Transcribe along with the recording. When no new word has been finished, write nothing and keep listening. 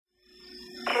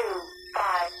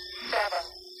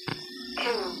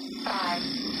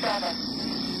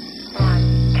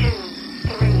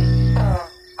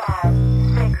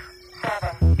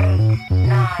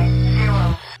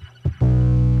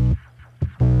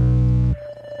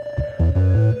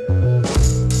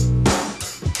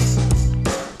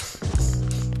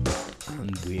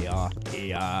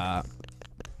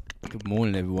Good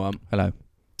morning, everyone. Hello.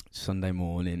 Sunday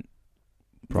morning.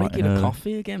 Bright Drinking and a early.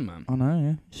 coffee again, man. I know,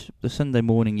 yeah. It's the Sunday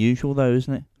morning usual, though,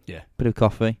 isn't it? Yeah. Bit of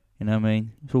coffee, you know what I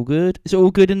mean? It's all good. It's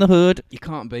all good in the hood. You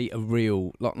can't beat a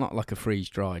real, not like a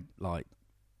freeze-dried, like,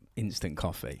 instant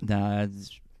coffee. Nah,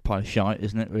 it's a pile of shite,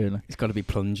 isn't it, really? It's got to be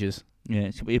plungers. Yeah,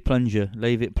 it's going to be a plunger.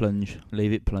 Leave it plunge.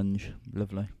 Leave it plunge.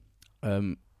 Lovely.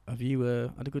 Have you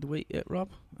had a good week yet,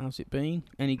 Rob? How's it been?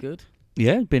 Any good?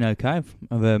 Yeah, it's been okay.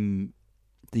 I've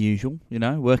the usual, you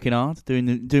know, working hard,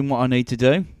 doing what I need to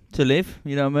do to live,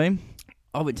 you know what I mean?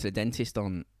 I went to the dentist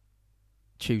on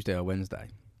Tuesday or Wednesday,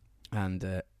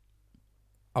 and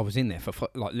I was in there for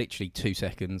like literally 2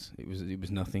 seconds. It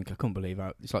was nothing. I couldn't believe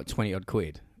how it's like 20 odd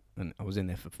quid, and I was in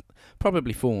there for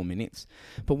probably 4 minutes.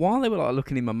 But while they were like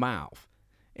looking in my mouth,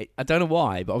 I don't know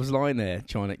why, but I was lying there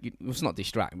trying to. It's not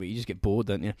distract, but you just get bored,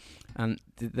 don't you? And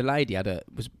the lady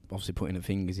was obviously putting her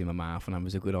fingers in my mouth, and I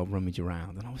was a good old rummage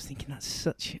around. And I was thinking that's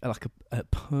such like a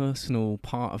personal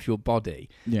part of your body,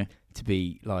 Yeah. to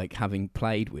be like having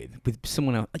played with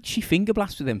someone else. She finger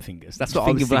blasts with them fingers. That's what I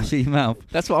Finger was blast thinking. in your mouth.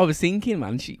 That's what I was thinking,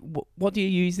 man. What do you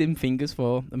use them fingers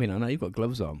for? I mean, I know you've got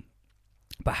gloves on,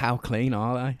 but how clean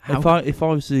are they? If I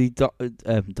was the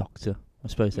doctor, I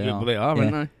suppose they are. Well, they are, Yeah.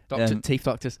 aren't they? Teeth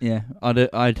doctors. Yeah,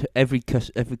 I'd every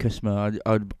customer,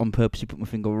 I'd on purposely put my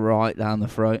finger right down the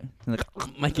throat, and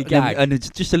Make a and then- gag. and it's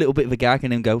just a little bit of a gag,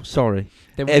 and then go sorry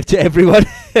There to everyone.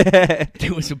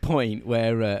 there was a point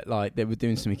where like they were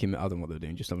doing something. I don't know what they were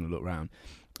doing, just having a look around,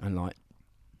 and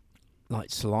like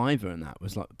saliva and that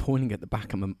was like pointing at the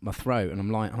back of my throat,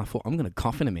 and I thought I'm gonna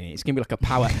cough in a minute. It's gonna be like a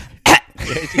power.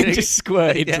 Just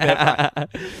squirt into their back.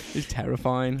 It's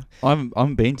terrifying. I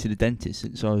haven't been to the dentist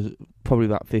since I was probably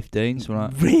about 15. So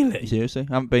Really? seriously,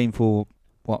 I haven't been for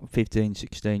 15,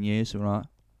 16 years. So right,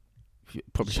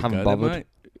 Probably Just should haven't go then, bothered. mate.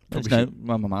 there's Probably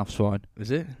no, my mouth's fine.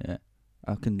 Is it? Yeah,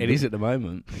 I can. It is at the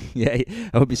moment. Yeah,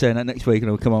 I would be saying that next week,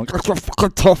 and I'll come on. That's a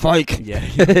fucking toothache. Yeah.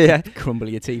 Yeah, Crumble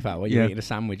your teeth out while you're Yeah. eating a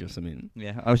sandwich or something.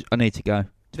 yeah. I need to go.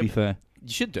 To be fair,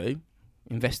 You should do.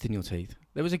 Invest in your teeth.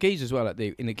 There was a geezer as well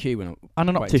in the queue when and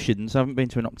an Wait. optician's. I haven't been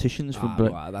to an optician's for.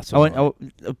 That's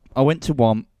I went to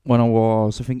one when I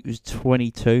was, I think it was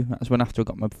 22. That's when after I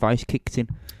got my face kicked in.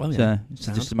 Oh, So yeah.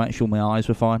 just to make sure my eyes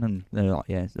were fine, and they were like,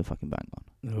 yeah, they're fucking bang on.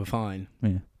 They were fine.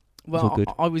 Yeah. Well, all good.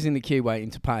 I was in the queue waiting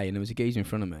to pay, and there was a geezer in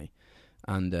front of me,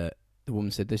 and the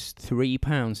woman said, "There's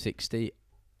 £3.60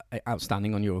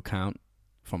 outstanding on your account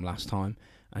from last time,"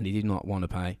 and he did not want to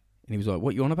pay. And he was like,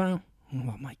 "What you on about?" I'm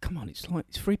like, "Mate, come on, it's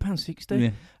 £3.60."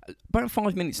 Yeah. About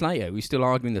 5 minutes later, we were still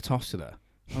arguing the toss to her,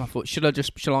 and I thought, shall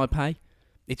I pay?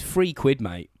 It's £3,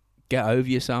 mate. Get over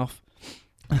yourself.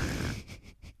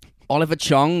 Oliver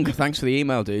Chong, thanks for the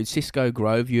email, dude. Cisco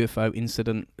Grove UFO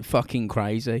incident, fucking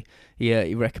crazy.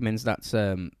 He recommends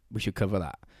we should cover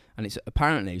that. And it's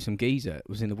apparently some geezer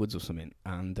was in the woods or something,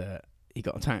 and he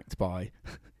got attacked by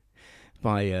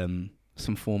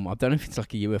some form. I don't know if it's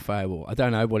like a UFO or I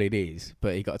don't know what it is,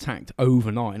 but he got attacked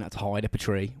overnight and had to hide up a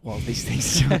tree while these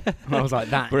things. I was like,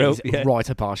 that is right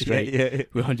up our street. Yeah.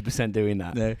 We're 100% doing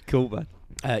that. Yeah, cool, man.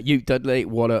 Ute Dudley,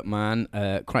 what up, man?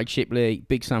 Craig Shipley,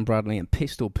 Big Sam Bradley, and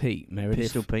Pistol Pete Meredith.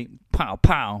 Pistol Pete. Pow,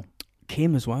 pow.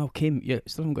 Kim as well. Kim, you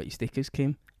still haven't got your stickers,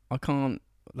 Kim. I can't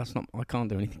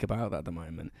do anything about that at the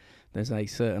moment. There's a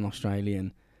certain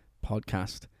Australian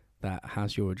podcast that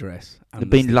has your address. They've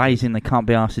been lazy and they can't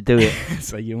be asked to do it.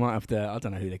 So you might have to. I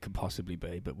don't know who they could possibly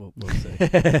be, but we'll see.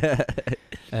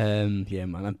 Yeah,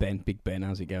 man. And Big Ben,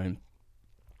 how's it going?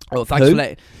 Oh, thanks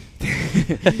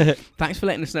for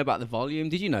letting us know about the volume.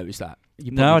 Did you notice that?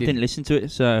 No, I didn't listen to it,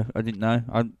 so I didn't know.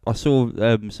 I saw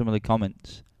some of the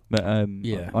comments, but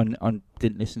Yeah. I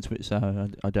didn't listen to it, so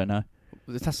I don't know.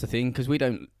 That's the thing, because we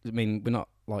don't. I mean, we're not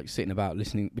like sitting about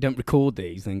listening. We don't record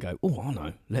these, then go, "Oh, I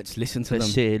know. Let's listen to Let's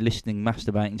them." sit here listening,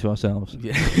 masturbating to ourselves.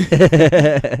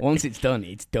 Yeah. Once it's done,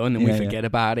 and we Yeah, forget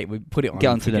about it. We put it on. Get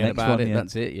on and to the forget next about one, it. yeah.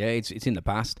 That's it. Yeah, it's in the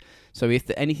past. So if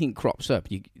anything crops up,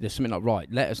 there's something like right.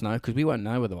 Let us know, because we won't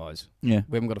know otherwise. Yeah,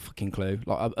 We haven't got a fucking clue.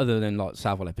 Like other than like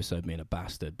Savile episode being a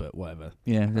bastard, but whatever.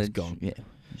 yeah, That's gone. Yeah,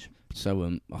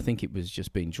 So I think it was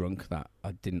just being drunk that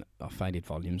I faded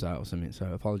volumes out or something. So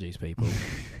apologies, people.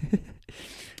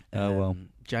 Oh well.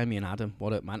 Jamie and Adam,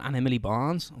 what up, man? And Emily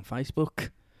Barnes on Facebook.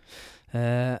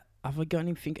 Have I got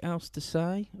anything else to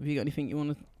say? Have you got anything you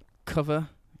want to cover?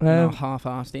 in our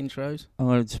half-assed intros.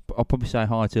 I'll probably say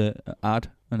hi to Ad,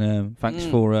 and thanks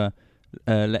for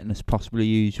letting us possibly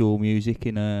use your music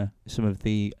in some of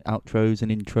the outros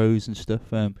and intros and stuff.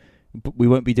 But we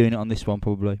won't be doing it on this one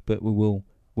probably, but we'll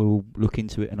look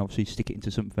into it and obviously stick it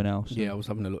into something else. Yeah, I was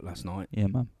having a look last night. Yeah,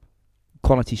 man.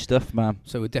 Quality stuff, man.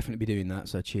 So we'll definitely be doing that.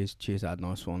 So cheers, Ad.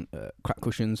 Nice one. Crack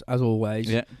cushions, as always.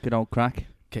 Yeah, good old crack.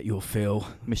 get your fill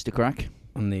Mr. Crack.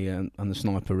 on the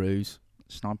Sniperoos.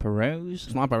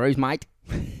 Sniperoos, mate.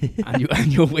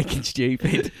 and you're wicked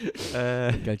stupid.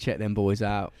 Go check them boys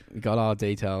out. We got our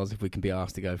details if we can be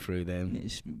asked to go through them.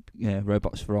 It's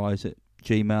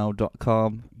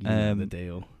robotsforeyes@gmail.com. You know the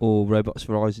deal. Or Robots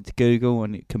for Eyes into Google,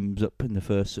 and it comes up in the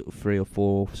first sort of 3 or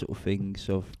 4 sort of things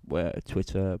of where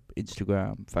Twitter,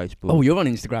 Instagram, Facebook. Oh, you're on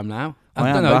Instagram now.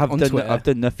 I've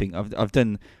done nothing. I've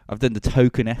done the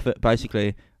token effort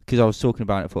basically, because I was talking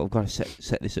about it. I thought I've got to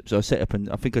set this up. So I set up, and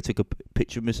I think I took a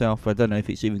picture of myself. I don't know if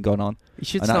it's even gone on. You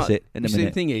should and start. That's it. In a minute.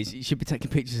 The thing is, you should be taking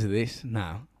pictures of this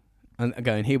now and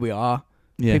going, here we are.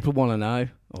 Yeah. People want to know.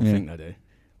 I think they do.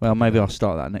 Well, maybe I'll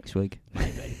start that next week.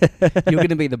 Maybe. You're going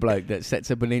to be the bloke that sets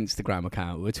up an Instagram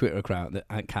account or a Twitter account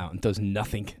and does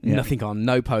nothing. Yeah. Nothing on,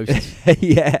 no posts.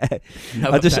 Yeah.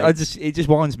 No it just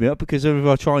winds me up, because if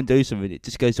I try and do something, it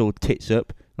just goes all tits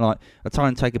up. Like, I try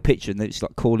and take a picture and it's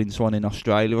like calling someone in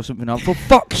Australia or something. For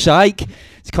fuck's sake,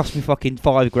 it's cost me fucking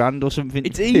 $5,000 or something.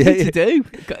 It's easy to do.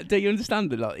 Do you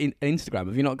understand it? Like Instagram,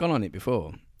 have you not gone on it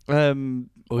before? Or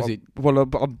is it? Well,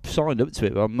 I'm signed up to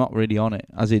it, but I'm not really on it.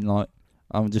 As in, like,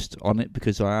 I'm just on it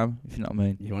because I am, if you know what I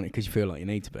mean. You want it because you feel like you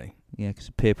need to be? Yeah, because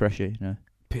of peer pressure, you know.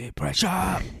 Peer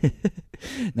pressure!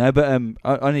 No, but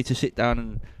I need to sit down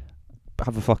and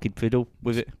have a fucking fiddle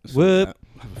with it. Have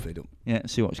a fiddle. Yeah,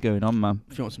 see what's going on, man.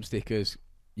 If you want some stickers,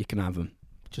 you can have them.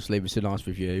 Just leave us a nice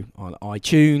review on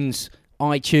iTunes.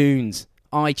 iTunes.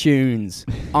 I'm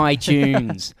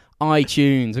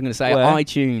going to say Where?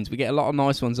 iTunes. We get a lot of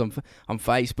nice ones on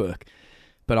Facebook,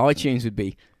 but iTunes would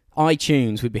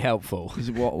be helpful.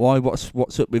 Why?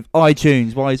 What's up with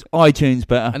iTunes? Why is iTunes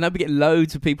better? I know we get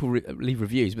loads of people leave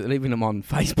reviews, but they're leaving them on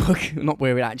Facebook, not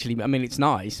where it actually. I mean, it's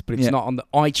nice, but it's not on the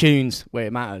iTunes where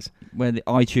it matters. Where the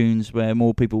iTunes, where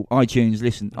more people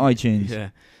listen. iTunes.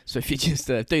 Yeah. So if you just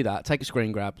do that, take a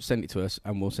screen grab, send it to us,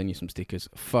 and we'll send you some stickers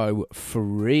for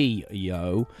free,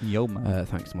 yo. Yo, man.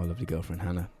 Thanks to my lovely girlfriend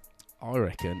Hannah. I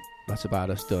reckon that's about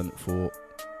us done for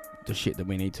the shit that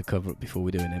we need to cover before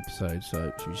we do an episode.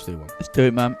 So should we just do one? Let's do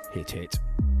it, man. Hit it.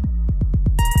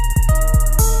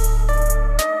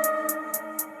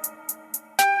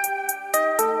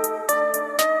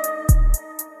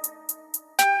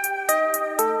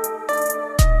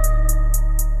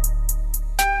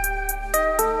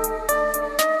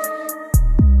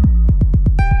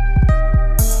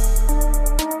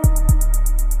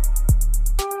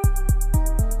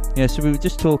 Yeah, so we were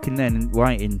just talking then and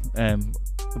waiting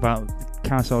about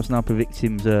Carousel Sniper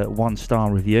Victims'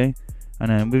 1-star review,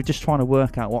 and we were just trying to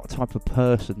work out what type of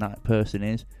person that person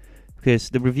is, because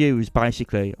the review was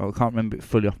basically, I can't remember it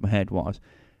fully off my head, was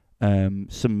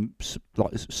some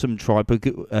tribe,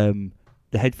 the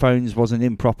headphones wasn't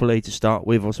in properly to start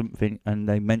with or something, and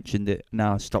they mentioned it.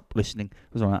 Now stop listening.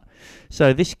 It was like that.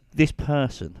 So this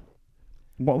person,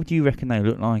 what would you reckon they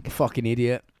look like? Fucking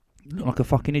idiot. Look like a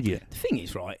fucking idiot. The thing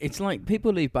is, right, it's like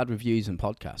people leave bad reviews on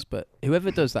podcasts, but whoever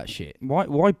does that shit,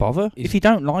 Why bother? If you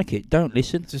don't like it, don't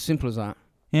listen. it's as simple as that.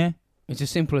 Yeah, It's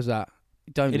as simple as that.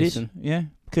 Don't it listen. is. Yeah,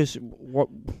 because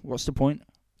what's the point?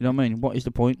 You know what I mean? What is the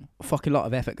point? A fucking lot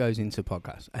of effort goes into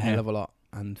podcasts. A hell of a lot.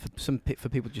 And for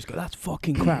people to just go, that's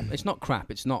fucking crap. It's not crap.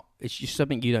 It's not. It's just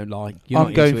something you don't like. You're I'm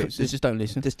not going into for- it, so just don't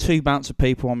listen. There's 2 bounce of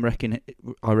people.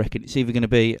 I reckon it's either going to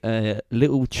be a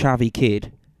little chavvy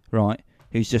kid, right,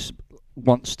 who's just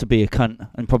wants to be a cunt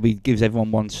and probably gives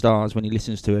everyone 1 stars when he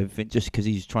listens to everything just because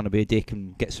he's trying to be a dick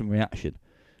and get some reaction,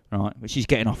 right? Which he's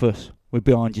getting off us. We're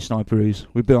behind you, Sniperoos.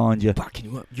 We're behind you.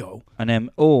 Backing you up, yo. And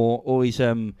or he's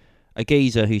a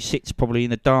geezer who sits probably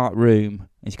in a dark room.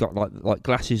 He's got like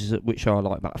glasses which are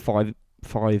like about 5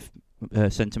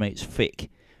 centimeters thick,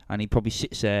 and he probably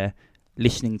sits there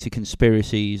listening to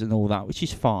conspiracies and all that, which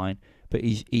is fine. But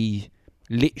he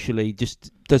literally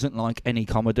just doesn't like any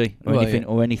comedy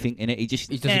or anything in it. He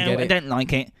doesn't get it. I don't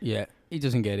like it. Yeah, he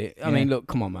doesn't get it. I Yeah. mean, look,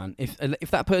 come on, man.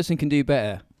 If that person can do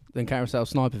better than Carousel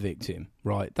Sniper Victim,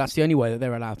 right? That's the only way that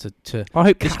they're allowed to. I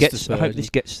hope cast this aspersions.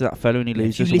 gets to that fellow and he If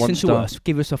loses you a 1 listen star. to us,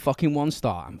 give us a fucking 1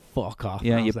 star and fuck off.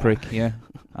 Yeah, How's you that? prick. Yeah,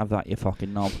 have that, you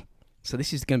fucking knob. So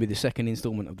this is going to be the second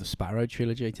instalment of the Sparrow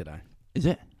trilogy today. Is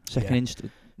it second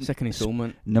Second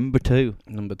instalment, number 2?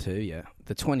 number 2. Yeah,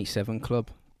 the 27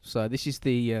 Club. So this is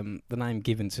the name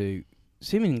given to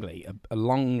seemingly a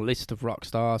long list of rock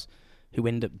stars who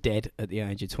end up dead at the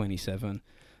age of 27.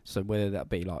 So whether that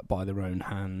be like by their own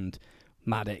hand,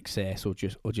 mad excess, or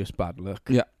just bad luck.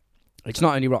 Yeah. It's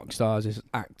not only rock stars, it's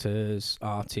actors,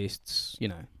 artists, you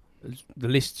know. The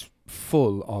list's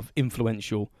full of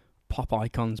influential pop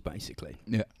icons, basically.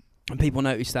 Yeah. And people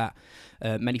noticed that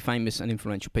many famous and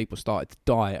influential people started to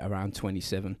die around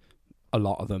 27, a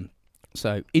lot of them.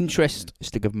 So interest... It's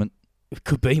the government. It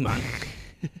could be, man.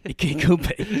 it could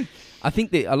be. I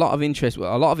think that a lot of interest,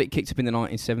 a lot of it kicked up in the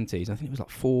 1970s. I think it was like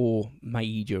 4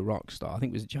 major rock stars. I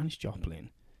think it was Janis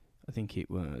Joplin. I think it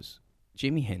was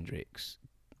Jimi Hendrix,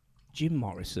 Jim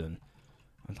Morrison,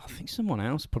 and I think someone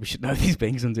else. Probably should know these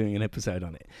things. I'm doing an episode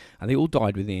on it. And they all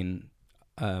died within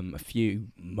a few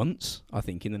months, I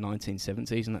think, in the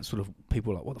 1970s. And that's sort of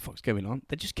people were like, what the fuck's going on?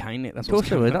 They're just caning it. That's what's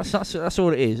going on. That's all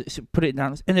it is. Put it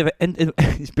down.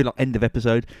 It's been like end of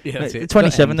episode. Yeah, that's it.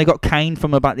 27, they got caned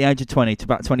from about the age of 20 to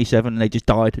about 27, and they just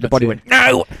died. The body went,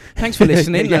 no! Thanks for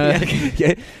listening. Yeah.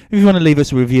 If you want to leave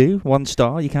us a review, 1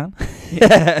 star, you can.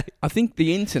 I think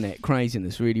the internet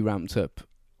craziness really ramped up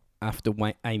after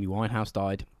Amy Winehouse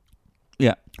died.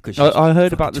 Yeah. I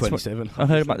heard about 27. I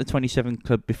heard about the 27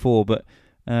 Club before, but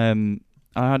I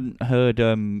hadn't heard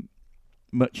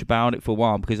much about it for a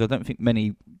while, because I don't think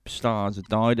many stars have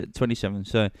died at 27.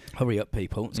 So hurry up,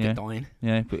 people! Let's get dying.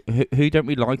 Yeah, but who don't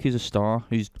we like as a star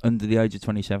who's under the age of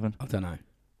 27? I don't know.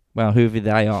 Well, whoever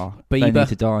they are, Bieber. they need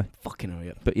to die. Fucking hurry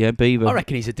up. But yeah, Bieber. I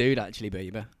reckon he's a dude, actually,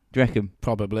 Bieber. Do you reckon?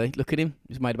 Probably. Look at him.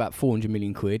 He's made about 400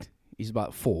 million quid. He's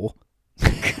about 4.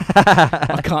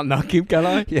 I can't knock him, can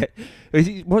I? Yeah.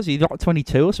 Was he like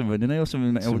 22 or something, didn't he? Or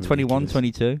something, or 21, ridiculous.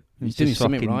 22. He's doing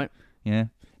something right. Yeah.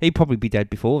 He'd probably be dead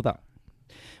before that.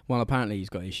 Well, apparently he's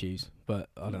got issues, but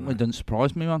I don't know. It doesn't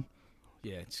surprise me, man.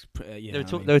 Yeah, it's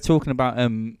They were talking about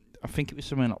I think it was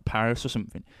somewhere like Paris or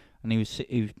something, and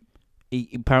he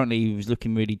apparently he was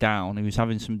looking really down. He was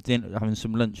having some dinner, having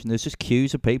some lunch, and there's just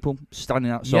queues of people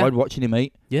standing outside watching him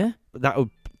eat. Yeah, that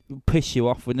would piss you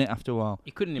off, wouldn't it? After a while,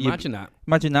 you couldn't imagine that.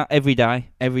 Imagine that every day.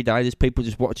 There's people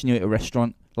just watching you at a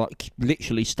restaurant, like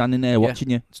literally standing there watching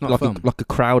you. It's not like fun. Like a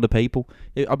crowd of people.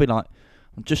 I'd be like,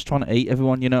 I'm just trying to eat,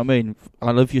 everyone. You know what I mean?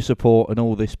 I love your support and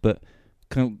all this, but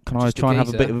can I try and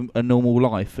have a bit of a normal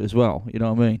life as well? You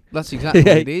know what I mean? That's exactly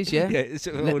what it is. Yeah.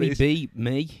 Let me be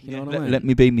me. You know what I mean? Let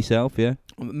me be myself. Yeah.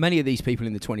 Many of these people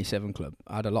in the 27 Club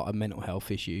had a lot of mental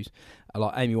health issues.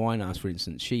 Like Amy Winehouse, for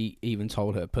instance, she even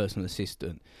told her personal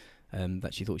assistant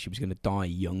that she thought she was going to die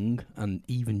young, and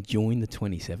even join the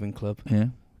 27 Club. Yeah.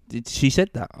 She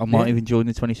said that? I might even join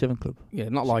the 27 Club. Yeah,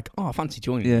 not like, I fancy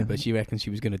joining it, but she reckons she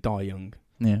was going to die young.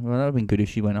 Yeah, well, that would have been good if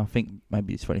she went. I think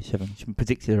maybe it's 27. She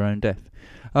predicted her own death.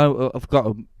 Oh, I've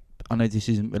got I know this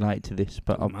isn't related to this,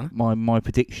 but my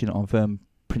prediction of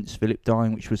Prince Philip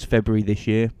dying, which was February this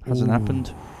year, hasn't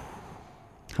happened.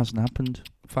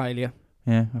 Failure.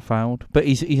 Yeah, I failed. But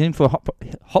he's in for a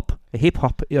hip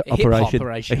hop operation.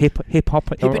 A hip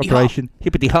hop operation.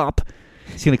 Hippity hop.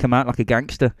 He's going to come out like a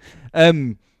gangster.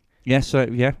 Well,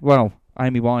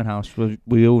 Amy Winehouse,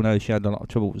 we all know she had a lot of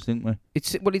troubles, didn't we?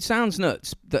 It sounds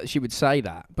nuts that she would say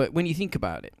that, but when you think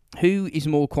about it, who is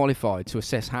more qualified to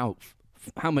assess how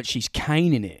much she's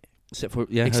caning it? Except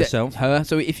herself. Her.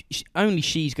 So if only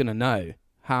she's going to know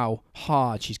how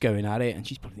hard she's going at it, and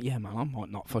she's probably, man, I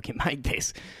might not fucking make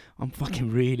this. I'm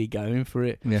fucking really going for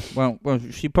it. Yeah. Well,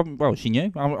 she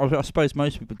knew. I suppose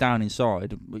most people down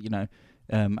inside,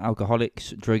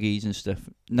 alcoholics, druggies and stuff,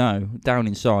 know down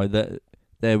inside that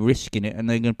they're risking it and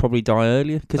they're going to probably die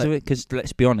earlier because of it. Because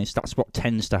let's be honest, that's what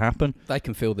tends to happen. They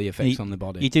can feel the effects on the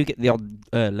body. You do get the odd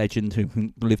legend who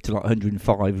can live to like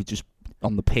 105 who just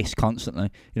on the piss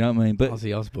constantly. You know what I mean? But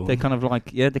Ozzy Osbourne. They're kind of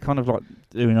like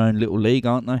doing their own little league,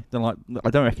 aren't they? They're like, I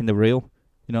don't reckon they're real.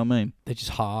 You know what I mean? They're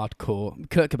just hardcore.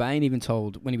 Kurt Cobain even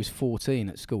told, when he was 14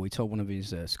 at school, he told one of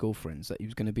his school friends that he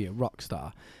was going to be a rock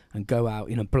star and go out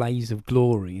in a blaze of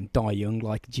glory and die young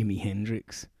like Jimi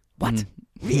Hendrix. What?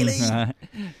 Really?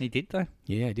 He did, though.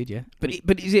 Yeah, he did, yeah.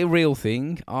 But is it a real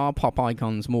thing? Are pop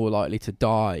icons more likely to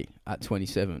die at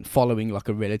 27, following like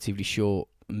a relatively short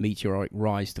meteoric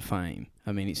rise to fame?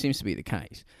 I mean, it seems to be the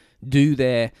case. Do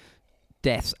their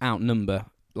deaths outnumber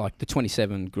like the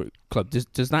 27 group club?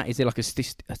 Is there like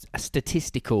a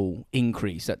statistical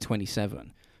increase at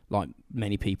 27, like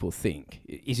many people think?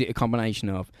 Is it a combination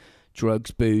of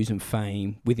drugs, booze, and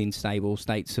fame within stable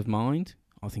states of mind?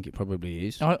 I think it probably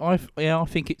is. I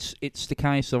think it's the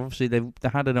case. Obviously, they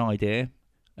had an idea.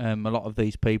 A lot of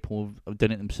these people have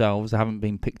done it themselves. They haven't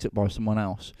been picked up by someone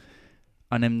else.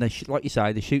 And then they, like you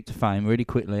say, they shoot to fame really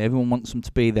quickly. Everyone wants them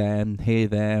to be there and here,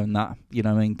 there, and that. You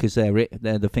know what I mean? Because they're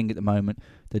the thing at the moment.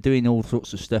 They're doing all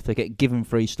sorts of stuff. They get given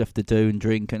free stuff to do and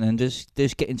drink, and then just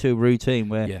get into a routine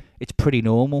where it's pretty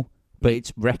normal, but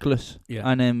it's reckless. Yeah.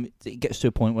 And then it gets to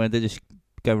a point where they just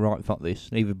go, right, fuck this,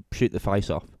 and either shoot the face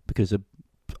off because of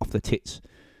off their tits,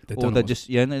 they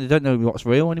don't know what's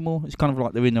real anymore. It's kind of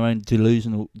like they're in their own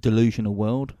delusional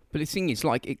world. But the thing is,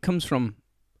 like, it comes from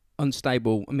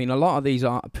unstable. I mean, a lot of these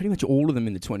are pretty much all of them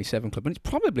in the 27 Club, and it's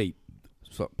probably,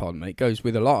 pardon me, it goes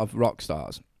with a lot of rock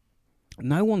stars.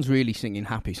 no one's really singing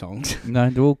happy songs. No,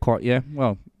 they're all quite,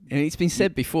 well... And it's been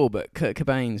said before, but Kurt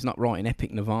Cobain's not writing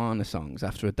epic Nirvana songs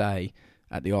after a day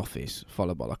at the office,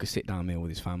 followed by like a sit-down meal with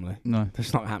his family. No.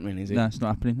 That's not happening, is it? No, it's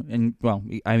not happening. And, well,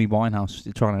 Amy Winehouse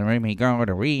is trying to make me go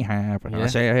to rehab. And I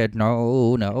said,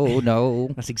 no.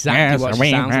 That's exactly what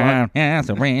she sounds like. Yes,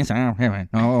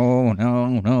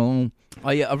 no. Oh,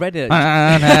 yeah, I read it.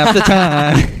 I have the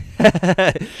time.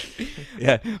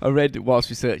 Yeah, I read whilst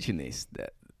researching this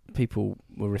that people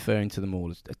were referring to them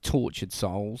all as tortured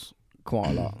souls quite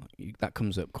a lot. That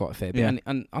comes up quite a fair bit. Yeah.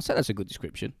 And I said that's a good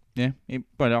description. Yeah,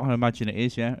 but I imagine it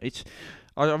is, yeah.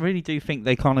 I really do think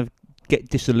they kind of get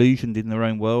disillusioned in their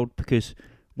own world, because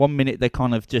one minute they're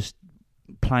kind of just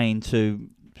playing to,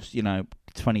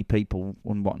 20 people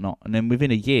and whatnot, and then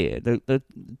within a year they're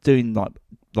doing like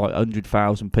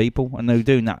 100,000 people, and they're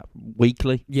doing that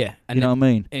weekly. Yeah, and you know what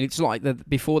I mean? And it's like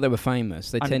before they were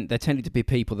famous, they tended to be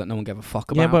people that no one gave a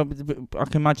fuck about. Yeah, but I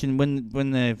can imagine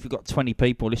when they've got 20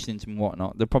 people listening to them and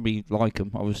whatnot, they'll probably like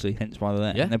them, obviously, hence why they're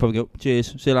there. Yeah. And they'll probably go,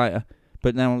 cheers, see you later.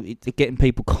 But now they're getting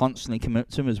people constantly coming up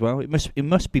to them as well. It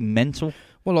must be mental.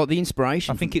 Well, like the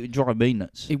inspiration. I think it would drive me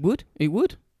nuts. It would.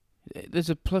 There's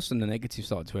a plus and a negative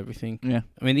side to everything. Yeah.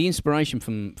 I mean, the inspiration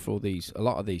for a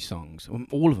lot of these songs,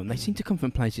 all of them, they seem to come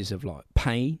from places of like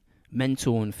pain,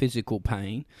 mental and physical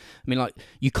pain. I mean, like,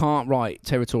 you can't write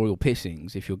Territorial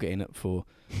Pissings if you're getting up for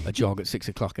a jog at 6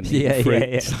 o'clock and eating fruit.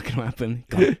 It's not going to happen.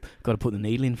 Got to put the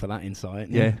needle in for that insight.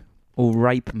 Yeah. Or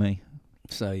rape me.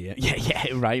 So yeah,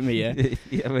 rape me, yeah.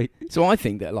 Yeah, mate. So I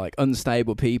think that like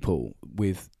unstable people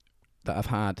that have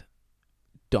had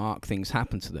dark things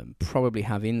happen to them probably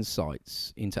have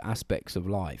insights into aspects of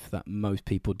life that most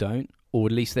people don't, or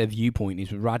at least their viewpoint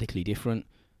is radically different.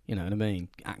 You know what I mean?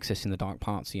 Accessing the dark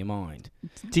parts of your mind.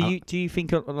 Do you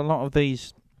think a lot of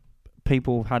these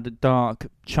people had a dark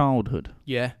childhood?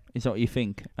 Yeah. Is that what you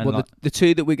think? And well, the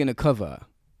two that we're going to cover,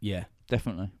 yeah.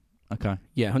 Definitely. Okay.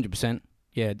 Yeah, 100%.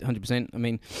 Yeah, 100%. I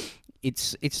mean,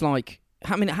 it's like,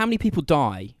 how many people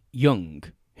die young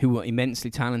who are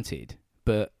immensely talented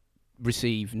but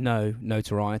receive no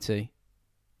notoriety,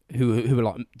 who are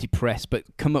like depressed but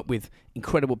come up with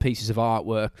incredible pieces of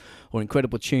artwork or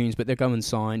incredible tunes, but they're going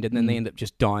signed, and then they end up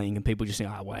just dying, and people just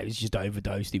think, oh, well, he was just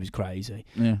overdosed, he was crazy.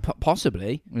 Yeah.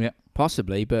 Possibly,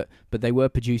 but they were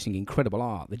producing incredible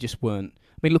art. They just weren't.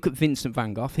 I mean, look at Vincent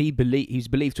van Gogh. He's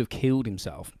believed to have killed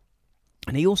himself,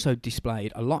 and he also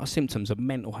displayed a lot of symptoms of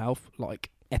mental health,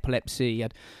 like epilepsy. He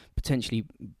had potentially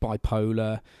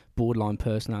bipolar, borderline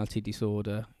personality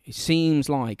disorder. It seems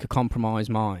like a compromised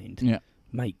mind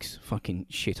makes fucking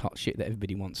hot shit that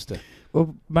everybody wants to.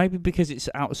 Well, maybe because it's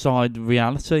outside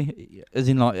reality, as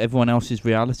in like everyone else's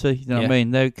reality. You know what I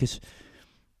mean? Because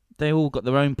they all got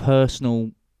their own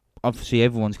personal. Obviously,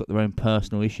 everyone's got their own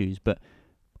personal issues, but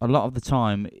a lot of the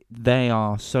time they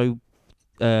are so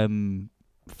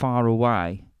far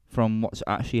away from what's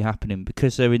actually happening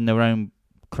because they're in their own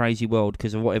crazy world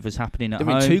because of whatever's happening at home.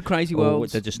 They're in two crazy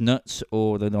worlds. They're just nuts,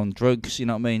 or they're on drugs. You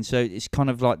know what I mean? So it's kind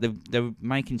of like they're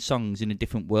making songs in a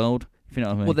different world. If you know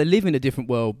what I mean? Well, they live in a different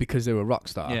world because they're a rock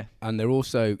star, and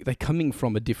they're coming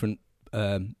from a different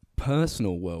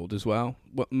personal world as well.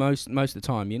 What most of the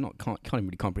time can't even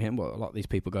really comprehend what a lot of these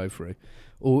people go through.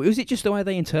 Or is it just the way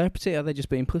they interpret it? Are they just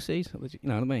being pussies? You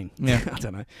know what I mean? Yeah. I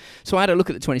don't know. So I had a look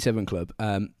at the 27 Club,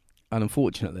 and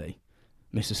unfortunately,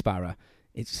 Mr. Sparrow,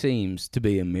 it seems to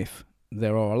be a myth.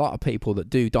 There are a lot of people that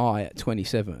do die at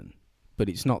 27, but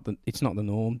it's not the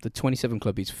norm. The 27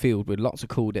 Club is filled with lots of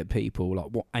cool dead people,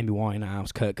 like Amy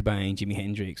Winehouse, Kurt Cobain, Jimi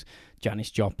Hendrix, Janis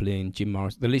Joplin, Jim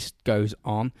Morrison. The list goes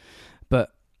on,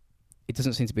 but it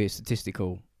doesn't seem to be a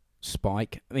statistical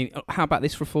spike. I mean, how about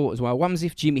this for a thought as well? What happens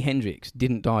if Jimi Hendrix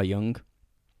didn't die young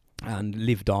and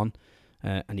lived on,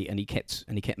 and he kept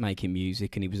making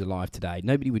music, and he was alive today?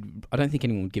 I don't think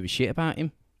anyone would give a shit about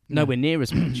him. Nowhere near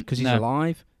as much because he's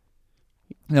alive.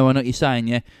 No, I know what you're saying.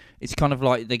 Yeah, it's kind of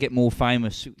like they get more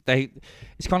famous.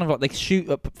 It's kind of like they shoot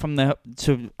up from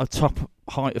to a top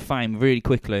height of fame really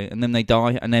quickly, and then they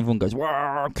die, and everyone goes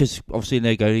wow, because obviously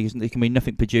there can be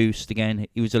nothing produced again.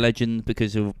 He was a legend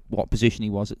because of what position he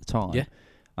was at the time. Yeah,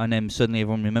 and then suddenly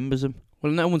everyone remembers him.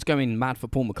 Well, no one's going mad for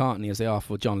Paul McCartney as they are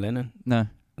for John Lennon. No,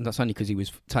 and that's only because he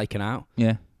was taken out.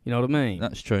 Yeah. You know what I mean?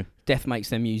 That's true. Death makes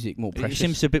their music more precious. It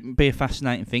seems to be a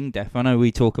fascinating thing, death. I know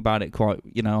we talk about it quite,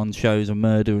 on shows on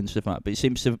murder and stuff like that, but it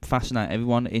seems to fascinate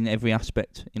everyone in every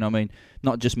aspect. You know what I mean?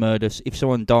 Not just murder. If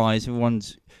someone dies, everyone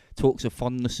talks of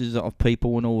fondnesses of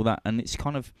people and all that, and it's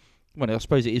kind of, I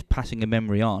suppose it is passing a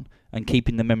memory on and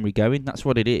keeping the memory going. That's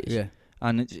what it is. Yeah.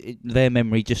 And their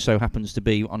memory just so happens to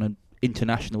be on an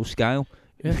international scale.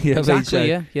 Yeah, You know what I mean? exactly.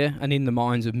 So- Yeah. And in the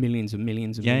minds of millions and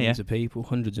millions and Yeah, millions of people,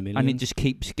 hundreds of millions. And it just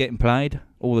keeps getting played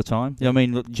all the time. You know what I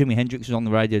mean? Look, Jimi Hendrix was on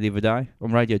the radio the other day,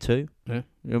 on Radio 2. Yeah.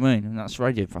 You know what I mean? And that's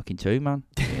Radio fucking 2, man.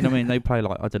 You know what I mean? They play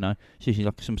like, I don't know, it's usually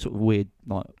like some sort of weird,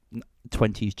 like,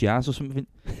 20s jazz or something.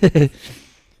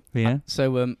 Yeah.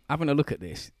 So, having a look at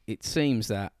this, it seems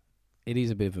that it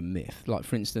is a bit of a myth. Like,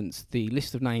 for instance, the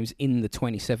list of names in the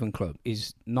 27 club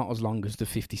is not as long as the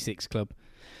 56 club.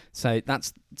 So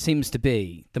that seems to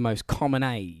be the most common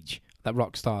age that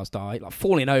rock stars die. Like,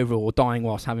 falling over or dying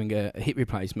whilst having a hip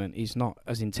replacement is not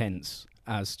as intense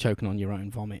as choking on your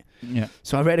own vomit. Yeah.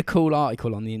 So I read a cool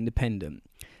article on The Independent,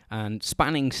 and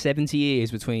spanning 70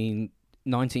 years between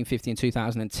 1950 and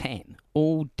 2010,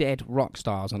 all dead rock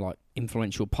stars and like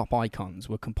influential pop icons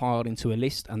were compiled into a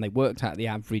list, and they worked out the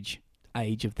average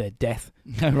age of their death.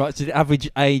 Right, so the average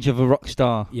age of a rock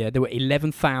star. Yeah, there were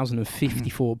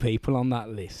 11,054 people on that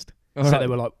list. All So right. they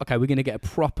were like, okay, we're going to get a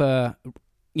proper,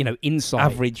 insight.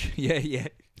 Average. Yeah, yeah.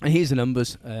 And here's the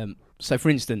numbers. So, for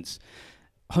instance,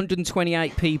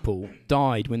 128 people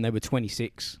died when they were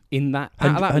 26. In that,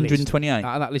 out of that list, 128.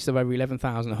 out of that list of over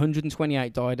 11,000,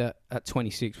 128 died at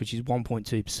 26, which is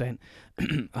 1.2%.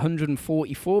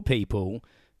 144 people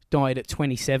died at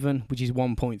 27, which is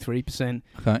 1.3%.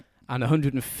 Okay. And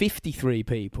 153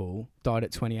 people died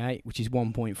at 28, which is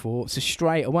 1.4. So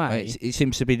straight away, It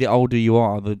seems to be the older you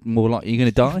are, the more likely you're going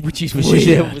to die. which is Which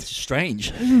weird. is strange.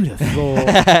 Who'd have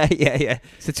thought? Yeah, yeah.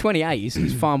 So 28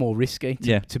 is far more risky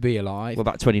Yeah. to be alive. What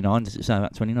about 29? Does it say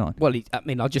about 29? Well,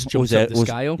 I just Was jumped it- up the was-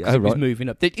 scale yeah, because it was right. moving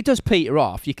up. It does peter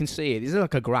off. You can see it. There's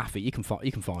like a graphic. You can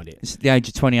find it. It's the age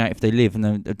of 28 if they live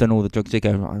and they've done all the drugs. They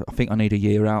go, "Right, I think I need a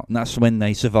year out. And that's when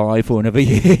they survive for another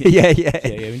year. Yeah, yeah.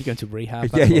 Yeah, when you go into rehab. Yeah,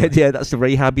 that's yeah, why. yeah. That's the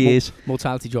rehab years.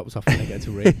 Mortality drops off when they go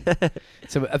to rehab.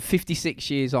 So at 56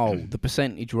 years old, the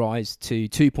percentage rise to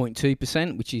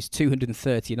 2.2%, which is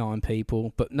 239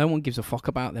 people. But no one gives a fuck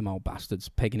about them old bastards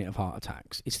pegging it of heart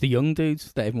attacks. It's the young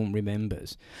dudes that everyone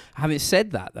remembers. Having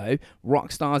said that, though,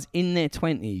 rock stars in their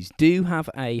 20s do have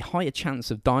a higher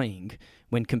chance of dying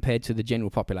when compared to the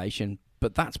general population.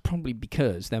 But that's probably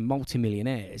because they're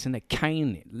multimillionaires and they're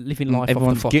caning it, living life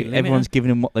off the fucking limit. Everyone's giving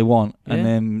them what they want. Yeah.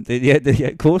 And yeah,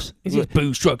 of course. It's just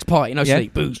booze, drugs, party, no Yeah.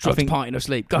 sleep. Booze, I drugs, think- party, no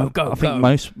sleep. Go, go, I think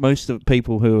go. most of the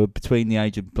people who are between the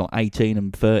age of like 18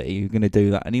 and 30 are going to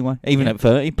do that anyway. Even Yeah. at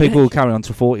 30, people Yeah. will carry on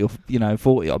to 40 or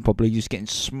 40 are probably just getting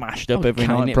smashed up every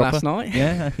caning night. it Proper. last night.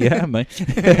 Yeah, yeah, mate.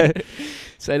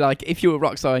 So, like, if you're a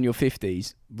rock star in your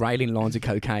 50s, railing lines of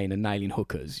cocaine and nailing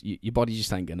hookers, your body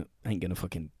just ain't gonna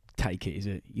fucking take it, is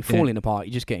it? You're Yeah. falling apart.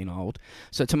 You're just getting old.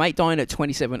 So, to make dying at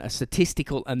 27 a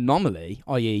statistical anomaly,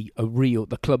 i.e.,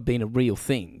 the club being a real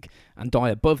thing, and die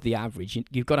above the average,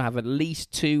 you've got to have at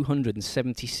least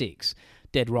 276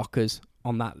 dead rockers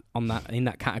in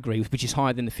that category, which is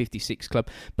higher than the 56 club.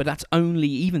 But that's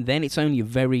even then, it's only a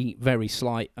very, very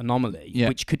slight anomaly, Yeah.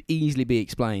 which could easily be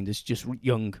explained as just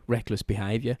young, reckless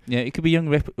behaviour. Yeah, it could be young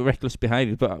reckless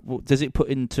behaviour, but does it put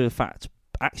into fact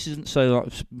accidents? So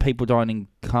like people dying in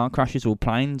car crashes or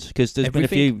planes? Because there's been a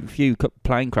few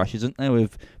plane crashes, isn't there,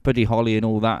 with Buddy Holly and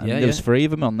all that? And Yeah, there was yeah. 3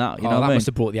 of them on that. You know that what I mean? must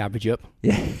have brought the average up.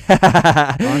 Yeah.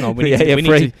 Hang on, we need to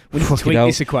 3. tweak Fucking hell.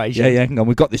 this equation. Yeah, hang on,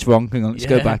 we've got this wrong. Hang on, let's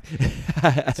go Yeah. back.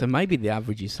 So maybe the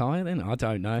average is higher then? I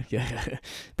don't know. Yeah.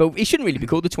 But it shouldn't really be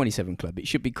called the 27 Club. It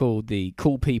should be called the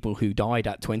Cool People Who Died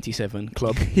at 27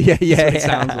 Club. Yeah, yeah. That's what it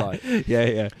sounds like. Yeah,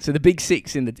 yeah. So the big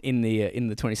 6 in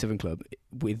the 27 Club,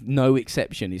 with no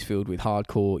exception, is filled with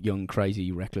hardcore, young,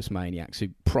 crazy, reckless maniacs who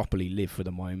properly live for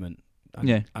the moment. And,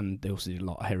 Yeah. and they also do a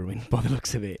lot of heroin by the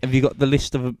looks of it. Have you got the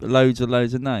list of loads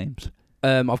of names?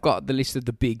 I've got the list of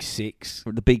the big 6.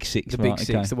 The big 6, The right, big 6,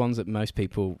 okay. the ones that most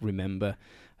people remember.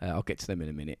 I'll get to them in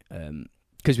a minute.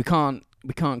 Because we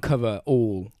can't cover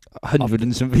all. 100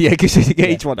 and something. Yeah, because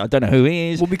each one, I don't know who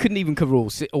he is. Well, we couldn't even cover all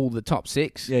the top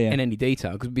 6 Yeah, yeah. in any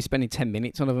detail because we'd be spending 10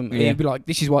 minutes on them. Yeah. You'd be like,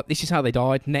 this is how they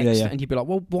died next, Yeah. and you'd be like,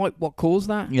 well, what caused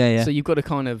that? Yeah, yeah. So you've got to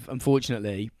kind of,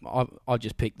 unfortunately, I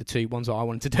just picked the 2 ones that I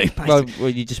wanted to do. Well,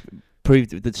 you just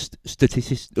proved the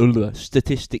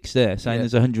statistics there, saying Yeah.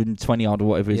 there's 120 odd or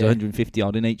whatever it is, Yeah. 150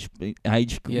 odd in each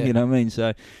age. Yeah. You know what I mean?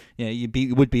 So, yeah,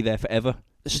 you would be there forever.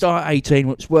 Start at 18,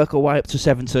 let's work our way up to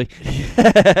 70.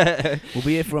 We'll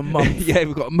be here for a month. Yeah,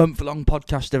 we've got a month-long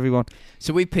podcast, everyone.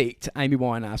 So we picked Amy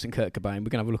Winehouse and Kurt Cobain. We're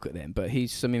going to have a look at them, but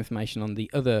here's some information on the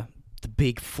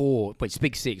big 4. But it's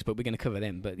big 6, but we're going to cover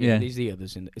them. But Yeah. these are the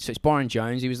others. So it's Brian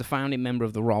Jones. He was the founding member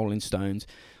of the Rolling Stones,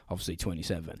 obviously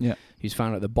 27. Yeah. He was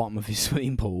found at the bottom of his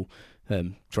swimming pool,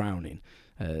 drowning.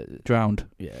 Drowned.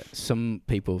 Yeah. Some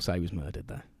people say he was murdered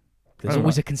there. There's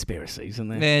always a conspiracy, isn't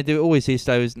there? Yeah, there always is,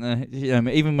 though, isn't there?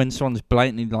 Even when someone's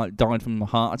blatantly like died from a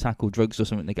heart attack or drugs or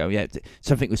something, they go, yeah,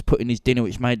 something was put in his dinner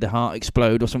which made the heart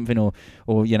explode or something, or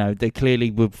they clearly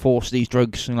were forced these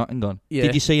drugs. And like, hang on,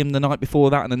 did you see him the night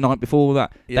before that and the night before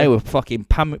that? Yeah. They were fucking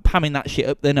pamming that shit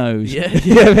up their nose. Yeah,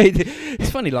 it's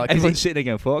funny. Like everyone's sitting there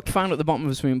going, "Fuck." Found at the bottom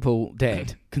of a swimming pool,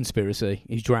 dead. Conspiracy.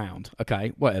 He's drowned.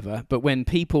 Okay, whatever. But when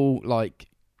people like.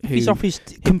 He's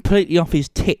completely off his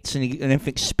tits and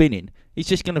everything's spinning. He's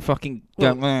just going to fucking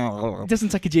go... It doesn't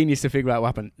take a genius to figure out what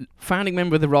happened. Founding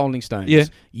member of the Rolling Stones. Yeah.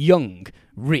 Young,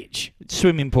 rich.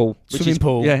 Swimming pool.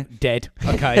 Yeah. Dead.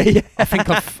 Okay. Yeah.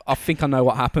 I think I know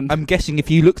what happened. I'm guessing if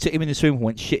you looked at him in the swimming pool and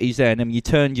went, shit, he's there, and then you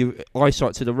turned your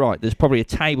eyesight to the right, there's probably a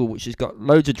table which has got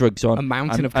loads of drugs on. A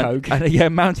mountain of coke. A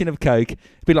mountain of coke.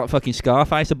 It'd be like fucking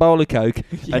Scarface, a bowl of coke,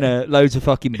 and loads of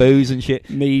fucking booze and shit.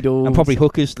 Needles. And probably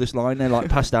hookers just lying there, like,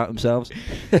 passed out themselves.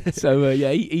 So,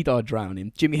 he died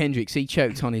drowning. Jimi Hendrix, he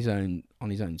choked on his own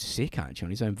sick, actually,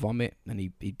 on his own vomit, and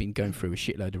he'd been going through a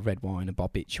shitload of red wine and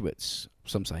barbiturates.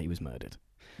 Some say he was murdered.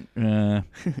 On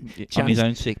his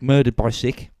own sick. Murdered by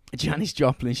sick. Janis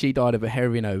Joplin, she died of a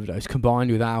heroin overdose combined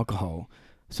with alcohol.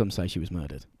 Some say she was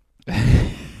murdered.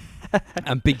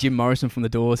 And Big Jim Morrison from The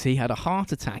Doors, he had a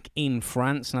heart attack in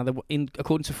France. Now,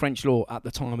 according to French law at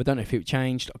the time, I don't know if it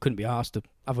changed, I couldn't be asked to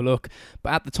have a look,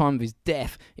 but at the time of his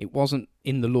death, it wasn't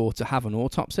in the law to have an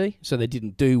autopsy, so they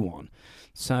didn't do one.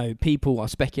 So people are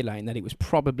speculating that it was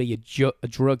probably a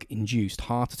drug-induced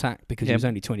heart attack because he was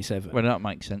only 27. Well, that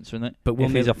makes sense, doesn't it? But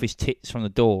if he's off his tits from the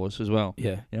Doors as well.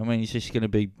 Yeah. You know what I mean? He's just going to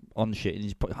be on shit and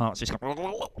his heart's just gone...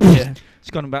 Yeah. It's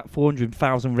gone about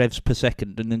 400,000 revs per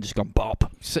second and then just gone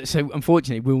bop. So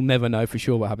unfortunately, we'll never know for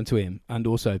sure what happened to him. And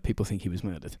also, people think he was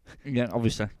murdered. Yeah,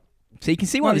 obviously. So you can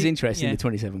see why there's interest in the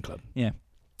 27 Club. Yeah.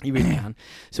 You really can.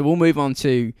 So we'll move on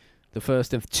to the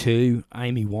first of two,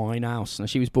 Amy Winehouse. Now,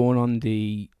 she was born on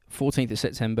the 14th of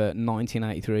September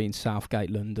 1983 in Southgate,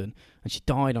 London, and she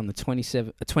died on the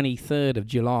 23rd of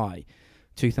July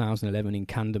 2011 in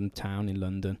Camden Town in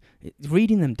London.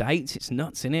 Reading them dates, it's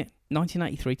nuts, innit?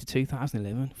 1983 to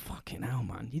 2011. Fucking hell,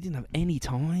 man. You didn't have any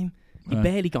time. You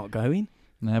barely got going.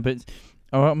 No, but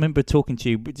I remember talking to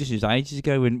you, but this was ages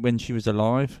ago when she was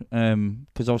alive,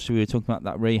 because obviously we were talking about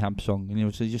that Rehab song,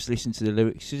 and so just listen to the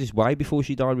lyrics. This is way before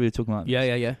she died, we were talking about this.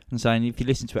 Yeah. And saying if you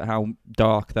listen to it, how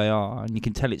dark they are, and you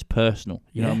can tell it's personal,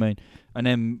 you know what I mean? And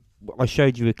then I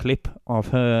showed you a clip of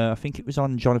her, I think it was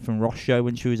on Jonathan Ross show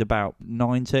when she was about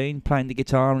 19, playing the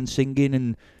guitar and singing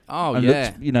and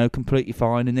looked, completely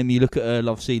fine. And then you look at her,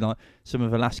 obviously, like some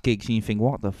of her last gigs, and you think,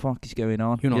 what the fuck is going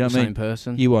on? You're not the same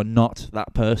person. You are not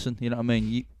that person. You know what I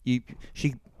mean?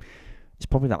 It's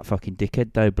probably that fucking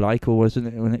dickhead though, Blake, or wasn't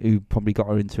it, who probably got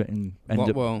her into it and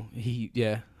ended up. Well,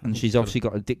 and she's obviously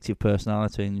got an addictive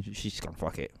personality, and she's gone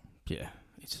fuck it. Yeah.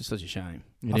 It's just such a shame.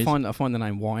 I find the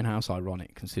name Winehouse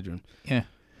ironic, considering. Yeah.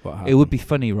 What happened. It would be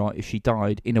funny, right, if she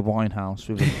died in a wine house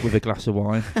with a glass of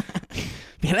wine.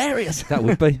 Be hilarious. That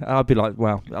would be. I'd be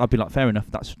like, fair enough.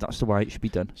 That's the way it should be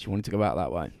done. She wanted to go out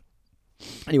that way.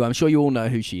 Anyway, I'm sure you all know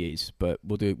who she is, but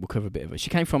we'll cover a bit of her.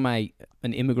 She came from an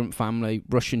immigrant family,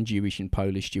 Russian Jewish and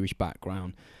Polish Jewish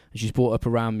background, and she's brought up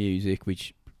around music,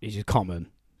 which is common.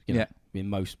 You know, in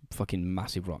most fucking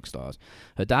massive rock stars.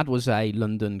 Her dad was a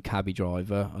London cabbie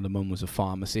driver and her mum was a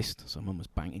pharmacist, so mum was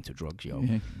banging into drugs, yo.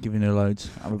 Yeah, giving her loads.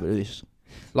 Have a bit of this.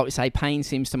 Like we say, pain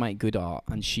seems to make good art,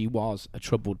 and she was a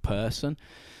troubled person,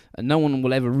 and no one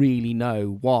will ever really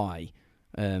know why,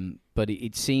 but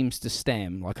it seems to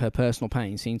stem, like her personal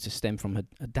pain seems to stem from her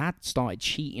dad started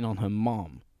cheating on her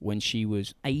mum when she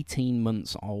was 18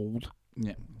 months old.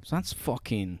 Yeah. So that's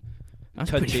fucking... That's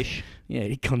cuntish.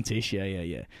 Cuntish,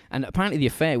 yeah. And apparently the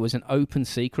affair was an open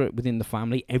secret within the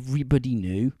family. Everybody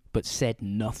knew, but said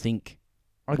nothing.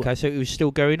 Okay, so it was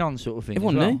still going on, sort of thing.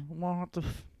 Everyone knew. What the? It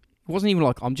wasn't even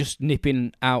like, I'm just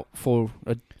nipping out for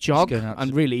a jog,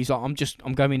 and really, he's like, I'm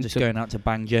going going out to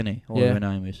bang Jenny, or whatever her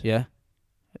name is. Yeah.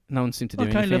 No one seemed to do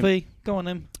anything. Okay, lovey, go on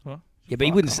then. What? Yeah, but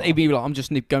he wouldn't. He'd be like, I'm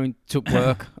just going to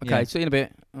work. Okay, see you in a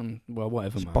bit. Well,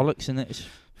 whatever, it's man. Bollocks, isn't it? It's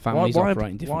families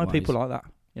operating different ways. Why are people like that?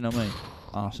 You know what I mean?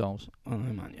 Arseholes. Oh,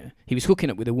 man, yeah. He was hooking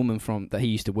up with a woman that he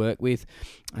used to work with,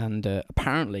 and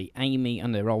apparently Amy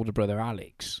and their older brother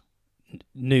Alex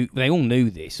knew. They all knew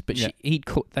this, but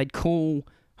they'd call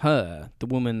her, the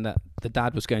woman that the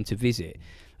dad was going to visit,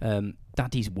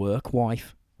 Daddy's work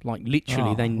wife. Like,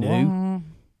 literally, they knew. What?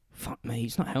 Fuck me,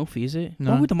 it's not healthy, is it?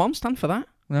 No. Why would the mom stand for that?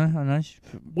 No, I know.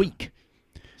 Weak.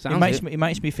 It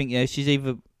makes me think, she's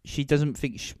either she doesn't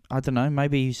think. I don't know.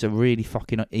 Maybe he's a really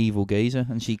fucking evil geezer,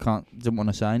 and she doesn't want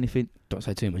to say anything. Don't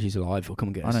say too much. He's alive. Or come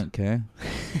and get us. I don't care.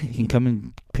 He can come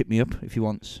and pick me up if he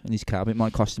wants in his cab. It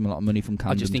might cost him a lot of money from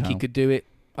Camden I just think he Town. could do it.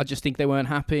 I just think they weren't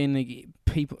happy, and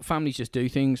families just do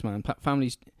things, man.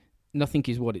 Families, nothing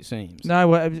is what it seems. No,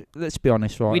 well, let's be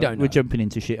honest, right? We don't know. We're jumping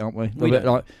into shit, aren't we? We don't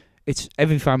like, it's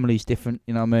every family's different,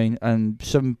 you know what I mean? And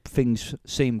some things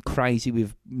seem crazy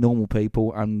with normal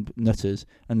people and nutters,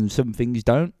 and some things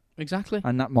don't. Exactly.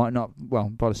 And that might not. Well,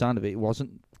 by the sound of it, it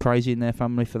wasn't crazy in their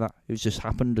family for that. It was just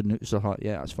happened, and it was like,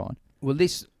 yeah, that's fine. Well,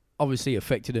 this obviously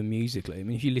affected her musically. I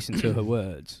mean, if you listen to her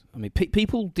words, I mean,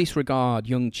 people disregard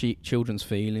young children's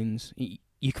feelings.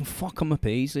 You can fuck them up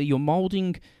easily. You're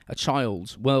moulding a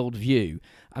child's worldview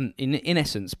and, in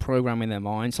essence, programming their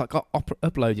minds, like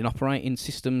uploading operating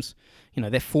systems. You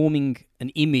know, they're forming an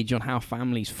image on how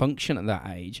families function at that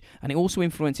age, and it also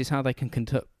influences how they can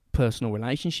conduct personal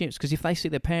relationships. Because if they see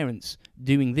their parents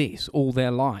doing this all their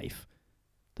life,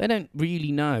 they don't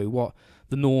really know what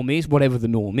the norm is, whatever the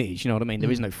norm is, you know what I mean?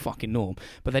 There is no fucking norm,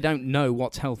 but they don't know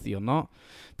what's healthy or not.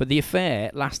 But the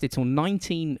affair lasted till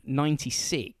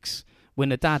 1996, when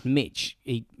the dad, Mitch,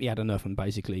 he had enough and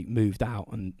basically moved out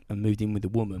and moved in with the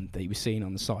woman that he was seeing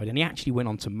on the side, and he actually went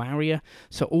on to marry her.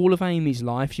 So all of Amy's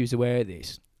life, she was aware of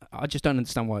this. I just don't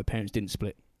understand why her parents didn't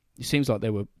split. It seems like they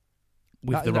were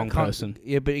with the wrong person.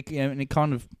 Yeah, but it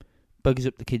kind of bugs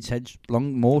up the kids' heads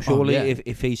more, surely,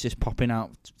 if he's just popping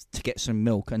out to get some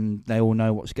milk and they all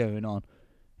know what's going on.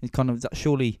 It's kind of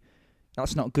surely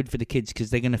that's not good for the kids, because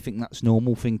they're going to think that's a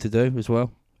normal thing to do as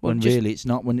well. When really it's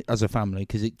not, when as a family,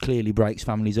 because it clearly breaks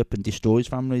families up and destroys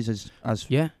families as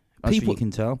people, you can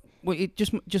tell. Well, it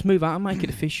just move out and make it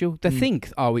official. They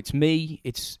think, oh, it's me,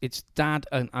 it's dad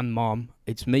and mom,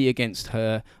 it's me against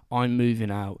her. I'm moving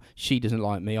out. She doesn't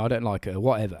like me. I don't like her.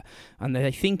 Whatever. And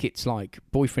they think it's like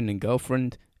boyfriend and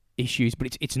girlfriend issues,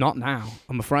 but it's not now.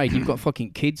 I'm afraid you've got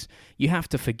fucking kids. You have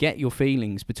to forget your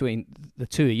feelings between the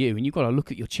two of you, and you've got to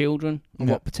look at your children and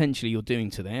what potentially you're doing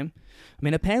to them. I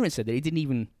mean, her parents said that it didn't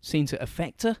even seem to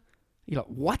affect her. You're like,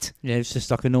 what? Yeah, it's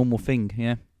just like a normal thing,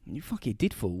 yeah. You fucking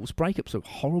did, fools. Breakups are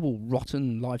horrible,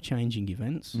 rotten, life-changing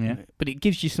events. Yeah. But it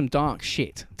gives you some dark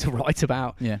shit to write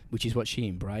about, which is what she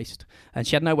embraced. And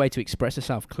she had no way to express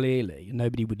herself clearly.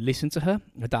 Nobody would listen to her.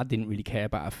 Her dad didn't really care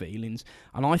about her feelings.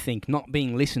 And I think not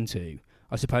being listened to,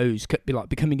 I suppose, could be like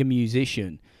becoming a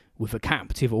musician with a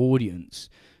captive audience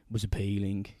was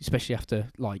appealing, especially after,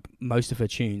 like, most of her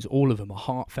tunes, all of them are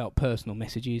heartfelt personal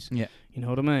messages. Yeah. You know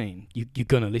what I mean? You're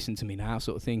going to listen to me now,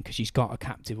 sort of thing, because she's got a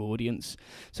captive audience.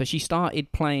 So she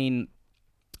started playing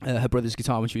her brother's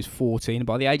guitar when she was 14, and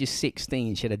by the age of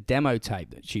 16, she had a demo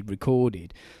tape that she'd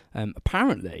recorded.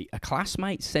 Apparently, a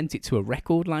classmate sent it to a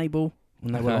record label,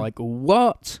 and they were like,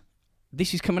 what?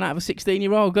 This is coming out of a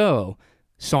 16-year-old girl?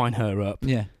 Sign her up.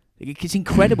 Yeah. It's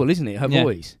incredible, isn't it, her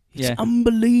voice? It's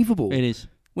unbelievable. It is.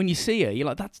 When you see her, you're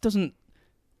like, that doesn't...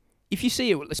 If you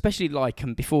see her, especially like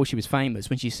before she was famous,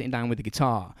 when she's sitting down with the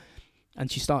guitar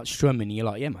and she starts strumming, you're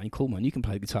like, yeah, man, cool, man, you can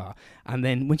play the guitar. And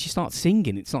then when she starts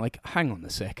singing, it's like, hang on a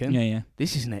second. Yeah.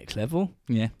 This is next level.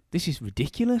 Yeah. This is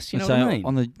ridiculous, you know what I mean?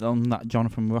 On that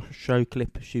Jonathan Ross show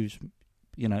clip, she was...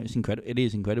 You know, it's incredible. It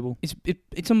is incredible.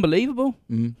 It's unbelievable.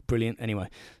 Brilliant. Anyway,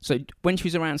 so when she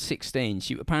was around 16,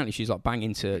 she's like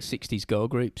banging to 60s girl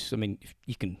groups. I mean,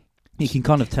 you can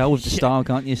kind of tell with the style,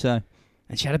 can't you? So,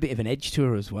 and she had a bit of an edge to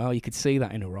her as well. You could see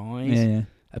that in her eyes. Yeah.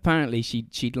 Apparently,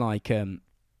 she'd like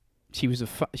she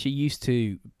used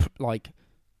to like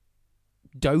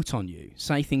dote on you,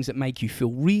 say things that make you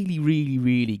feel really, really,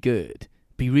 really good,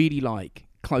 be really like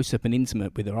close up and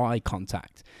intimate with her eye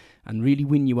contact, and really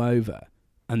win you over.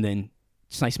 And then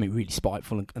say something really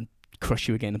spiteful and crush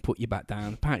you again and put you back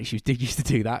down. Apparently she used to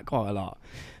do that quite a lot.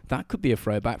 That could be a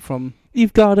throwback from...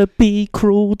 You've got to be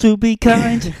cruel to be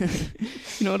kind.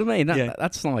 You know what I mean?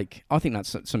 That's like... I think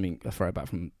that's a throwback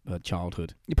from her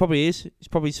childhood. It probably is. It's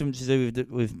probably something to do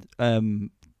with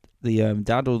the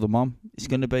dad or the mom. It's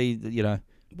going to be, you know...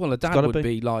 Well, a dad would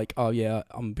be like, oh yeah,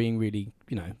 I'm being really,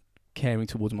 you know, caring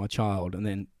towards my child, and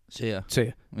then... See ya.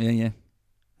 Yeah.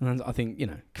 And I think, you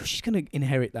know, she's going to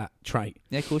inherit that trait.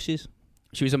 Yeah, of course she is.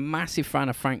 She was a massive fan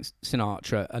of Frank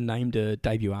Sinatra and named her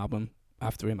debut album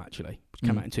after him, actually, which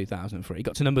came out in 2003. It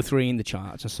got to number 3 in the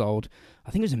charts and sold, I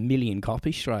think it was 1 million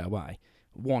copies straight away.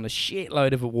 Won a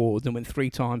shitload of awards and went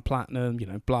 3-time platinum, you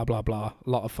know, blah, blah, blah. A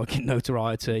lot of fucking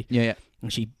notoriety. Yeah.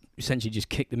 And she essentially just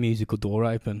kicked the musical door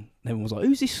open. Everyone was like,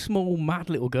 who's this small, mad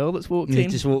little girl that's walked in?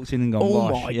 Just walked in and gone,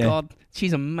 oh my God,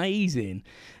 she's amazing.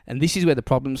 And this is where the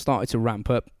problem started to ramp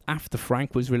up after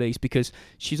Frank was released, because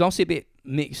she's also a bit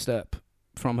mixed up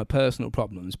from her personal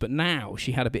problems, but now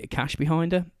she had a bit of cash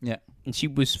behind her. Yeah. And she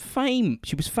was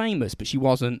famous, but she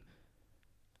wasn't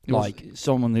It like was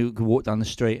someone who could walk down the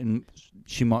street and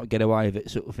she might get away with it,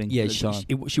 sort of thing. yeah, at the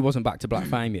time. she wasn't back to black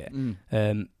fame yet.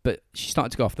 Mm. But she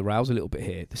started to go off the rails a little bit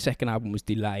here. The second album was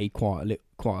delayed quite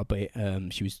a bit.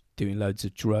 She was doing loads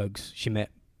of drugs. She met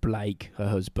Blake, her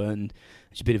husband.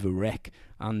 She's a bit of a wreck.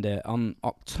 And on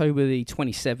October the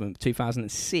 27th,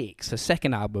 2006, her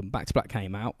second album, Back to Black,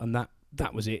 came out, and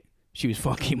that was it. She was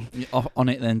fucking On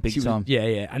it then, big time. Yeah,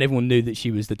 and everyone knew that she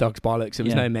was the dog's bollocks. There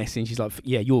was Yeah. no messing. She's like,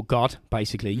 yeah, you're God,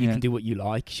 basically. You Yeah. can do what you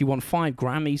like. She won 5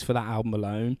 Grammys for that album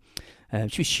alone.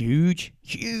 She was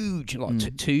huge,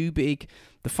 like too big.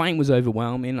 The fame was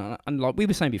overwhelming, and like we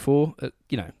were saying before,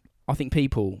 I think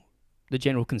people, the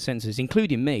general consensus,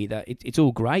 including me, that it's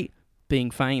all great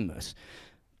being famous,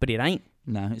 but it ain't.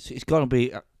 No, it's got to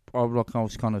be, like I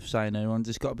was kind of saying earlier on,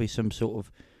 there's got to be some sort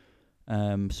of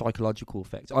psychological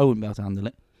effect. I wouldn't be able to handle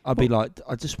it. I'd be like,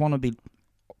 I just want to be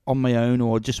on my own,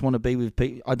 or I just want to be with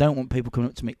people. I don't want people coming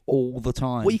up to me all the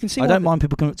time. Well, you can see I don't mind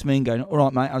people coming up to me and going, all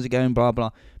right, mate, how's it going, blah, blah.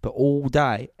 But all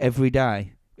day, every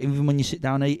day, even when you sit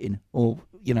down eating or,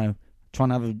 trying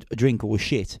to have a drink or a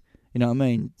shit, you know what I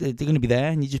mean? They're going to be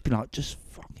there, and you just be like, just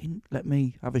fucking let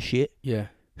me have a shit. Yeah.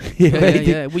 Yeah.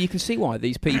 Yeah. Well, you can see why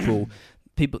these people,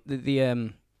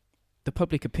 the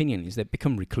public opinion is they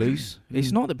become recluse.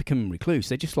 It's not that becoming recluse.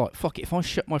 They're just like, fuck it.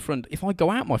 If I go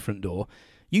out my front door,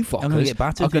 you fuckers I'm gonna get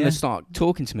battered, are going to yeah. start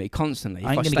talking to me constantly.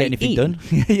 I ain't if going to get anything in, done.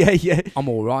 Yeah. I'm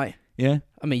all right. Yeah.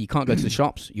 I mean, you can't go to the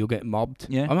shops. You'll get mobbed.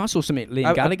 Yeah. I mean, I saw something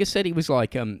Liam Gallagher said. He was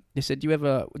like, they said, do you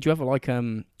ever like,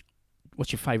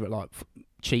 what's your favourite like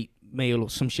cheap meal or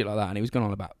some shit like that? And he was going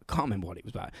on about, I can't remember what it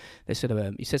was about. They said,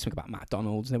 he said something about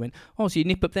McDonald's, and they went, oh, so you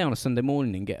nip up there on a Sunday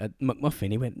morning and get a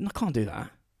McMuffin? He went, no, I can't do that.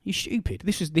 You stupid.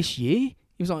 This was this year. He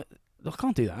was like, I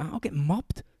can't do that. I'll get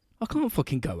mobbed. I can't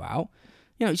fucking go out.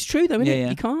 It's true though, isn't it? Yeah.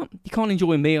 You can't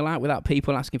enjoy a meal out without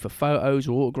people asking for photos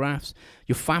or autographs.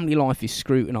 Your family life is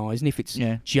scrutinised, and if it's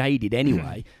jaded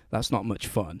anyway, that's not much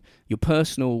fun. Your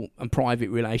personal and private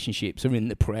relationships are in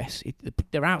the press.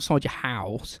 They're outside your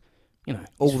house,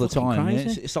 all the time.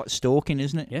 Crazy. Yeah. It's like stalking,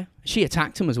 isn't it? Yeah. She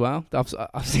attacked him as well.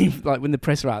 I've seen, like, when the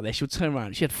press are out there, she'll turn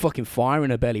around. She had fucking fire in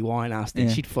her belly, Winehouse, and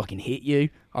she'd fucking hit you.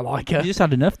 I like her. She just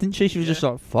had enough, didn't she? She was just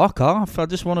like, fuck off. I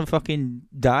just want a fucking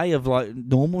day of, like,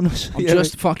 normalness. I'm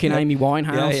just fucking Amy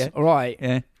Winehouse. Yeah. All right.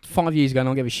 Yeah. 5 years ago,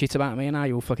 no one gave a shit about me, and now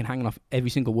you're all fucking hanging off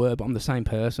every single word, but I'm the same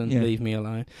person. Yeah. Leave me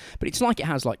alone. But it's like it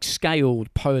has, like,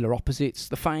 scaled polar opposites.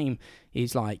 The fame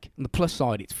is, like, on the plus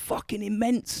side, it's fucking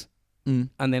immense. And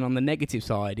then on the negative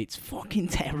side, it's fucking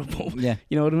terrible. Yeah.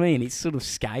 You know what I mean? It's sort of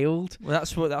scaled. Well,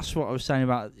 that's what I was saying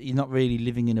about you're not really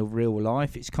living in a real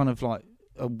life. It's kind of like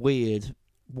a weird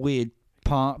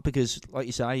part because, like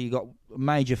you say, you got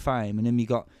major fame and then you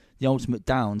got the ultimate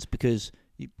downs because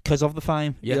of the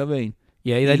fame. Yeah. You know what I mean?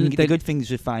 Yeah, the good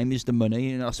things with fame is the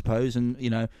money, I suppose, and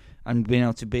and being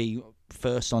able to be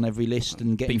first on every list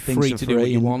and getting things free for to free do what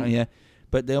you and, want. Yeah.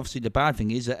 But obviously the bad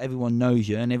thing is that everyone knows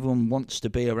you and everyone wants to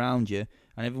be around you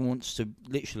and everyone wants to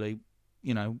literally,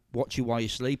 watch you while you're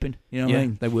sleeping. You know what I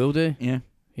mean? They will do. Yeah.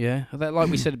 Yeah. Like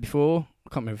we said before, I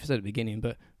can't remember if I said at the beginning,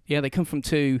 but yeah, they come from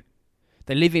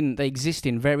they exist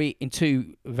in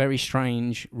two very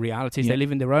strange realities. Yeah. They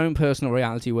live in their own personal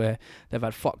reality where they've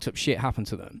had fucked up shit happen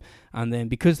to them. And then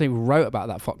because they wrote about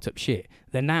that fucked up shit,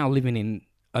 they're now living in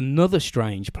another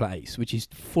strange place, which is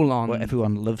full on. Where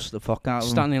everyone loves the fuck out of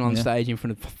them. Standing on stage in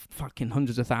front of fucking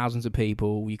hundreds of thousands of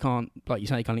people. You can't, like you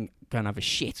say, you can't go and have a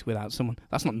shit without someone.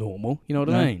 That's not normal. You know what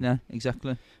I mean? No,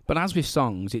 exactly. But as with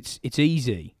songs, it's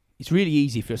easy. It's really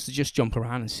easy for us to just jump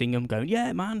around and sing them, going,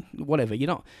 yeah, man, whatever.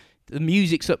 The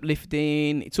music's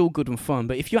uplifting. It's all good and fun.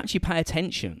 But if you actually pay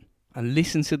attention and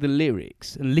listen to the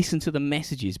lyrics and listen to the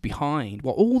messages behind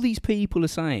what all these people are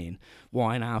saying,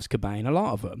 Winehouse, Cobain, a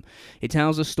lot of them, it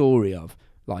tells a story of,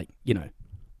 like,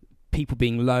 people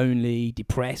being lonely,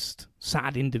 depressed,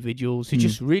 sad individuals who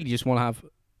just really just want to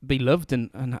be loved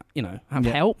and have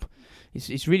help.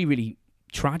 It's really, really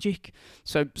tragic.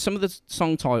 So some of the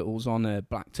song titles on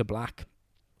Back to Black,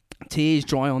 Tears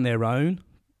Dry on Their Own.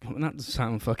 That doesn't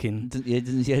sound fucking...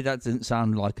 that doesn't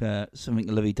sound like something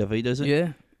lovey-dovey, does it?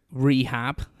 Yeah.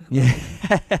 Rehab.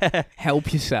 Yeah.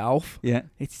 Help yourself. Yeah.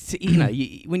 It's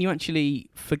when you actually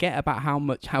forget about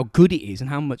how good it is and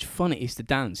how much fun it is to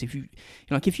dance. If you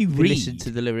listen to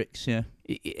the lyrics, yeah.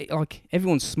 Like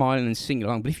everyone's smiling and singing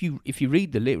along, but if you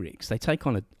read the lyrics, they take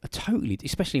on a totally,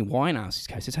 especially in Winehouse's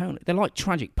case, they're like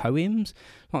tragic poems.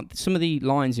 Like some of the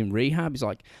lines in Rehab is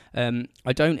like,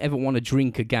 I don't ever want to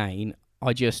drink again.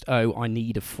 I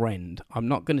need a friend. I'm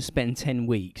not going to spend 10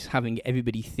 weeks having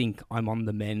everybody think I'm on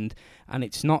the mend. And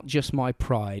it's not just my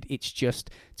pride. It's just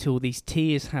till these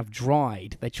tears have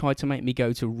dried. They tried to make me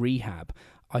go to rehab.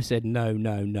 I said, no,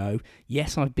 no, no.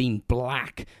 Yes, I've been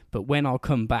black, but when I'll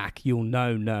come back, you'll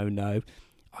know, no, no.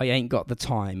 I ain't got the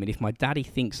time. And if my daddy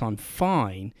thinks I'm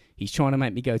fine, he's trying to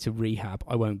make me go to rehab.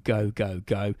 I won't go.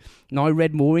 Now, I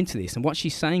read more into this, and what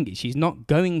she's saying is she's not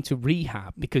going to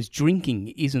rehab because drinking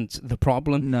isn't the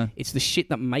problem. No. It's the shit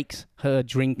that makes her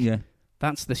drink. Yeah.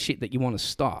 That's the shit that you want to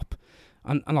stop.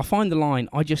 And I find the line,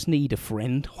 I just need a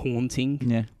friend, haunting.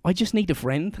 Yeah. I just need a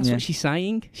friend. That's Yeah. what she's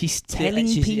saying. She's telling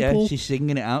she's, people. Yeah, she's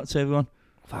singing it out to everyone.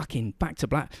 Fucking back to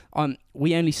black.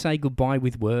 We only say goodbye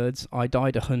with words. I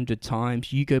died 100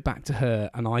 times. You go back to her,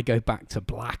 and I go back to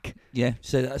black. Yeah,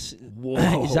 so that's...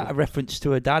 Whoa. Is that a reference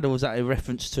to her dad, or was that a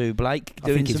reference to Blake I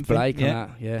doing think it's something? Blake. Yeah.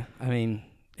 And that, yeah. I mean,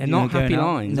 they're You not know, happy going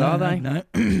out- lines, no, are they?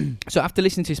 No. So after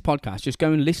listening to this podcast, just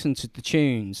go and listen to the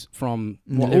tunes from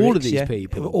The all of lyrics, these yeah.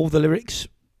 people. All the lyrics.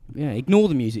 Yeah, ignore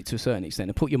the music to a certain extent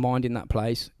and put your mind in that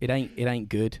place. It ain't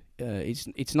good.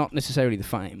 It's not necessarily the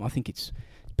fame. I think it's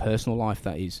personal life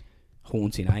that is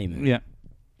haunting Amy. Yeah.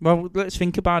 Well, let's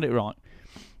think about it, right?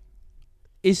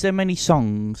 Is there many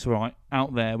songs, right,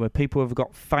 out there where people have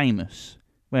got famous,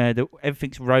 where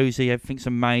everything's rosy, everything's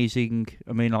amazing?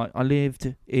 I mean, like, I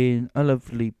lived in a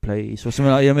lovely place, or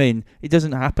something like that. I mean, it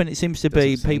doesn't happen. It seems to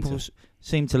be people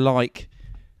seem to like,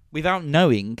 without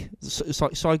knowing,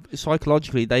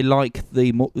 psychologically, they like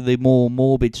the more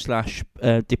morbid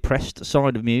 / depressed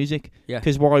side of music. Yeah.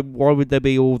 Because why would there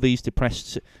be all these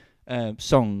depressed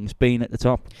songs being at the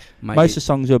top? Maybe. Most of the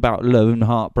songs are about love and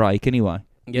heartbreak anyway.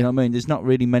 Yeah. You know what I mean? There's not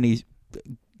really many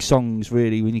songs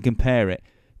really when you compare it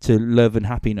to love and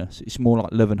happiness. It's more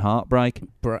like love and heartbreak.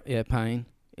 Pain.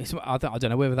 I don't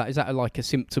know whether that is like a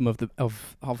symptom of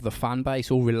the fan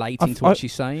base or relating to what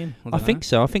she's saying. I think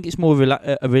so. I think it's more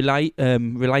relating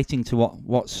to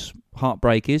what's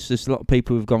heartbreak is. There's a lot of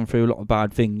people who've gone through a lot of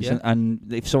bad things, Yeah. and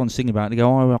if someone's singing about it, they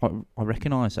go, "Oh, I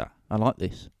recognise that. I like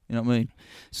this." You know what I mean?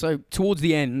 So towards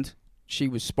the end, she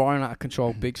was spiraling out of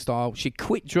control, big style. She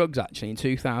quit drugs actually in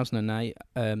 2008.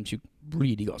 She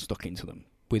really got stuck into them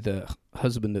with her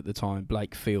husband at the time,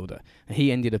 Blake Fielder, and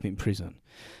he ended up in prison.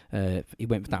 He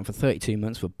went down for 32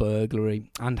 months for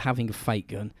burglary and having a fake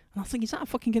gun. And I think, is that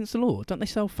fucking against the law? Don't they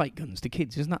sell fake guns to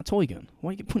kids? Isn't that a toy gun? Why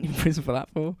are you getting put in prison for that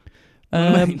for?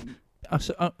 I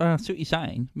see what you're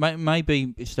saying.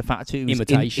 Maybe it's the fact it was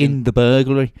Imitation. in the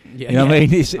burglary. Yeah, You know what I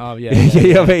mean? Oh, yeah.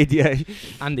 You know what I mean? Yeah.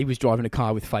 And he was driving a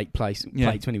car with fake plates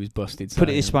when he was busted. Put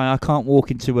it this way, I can't walk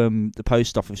into the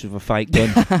post office with a fake gun.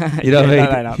 You know what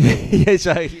I mean? Yeah,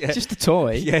 so, yeah. It's just a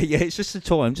toy. Yeah, it's just a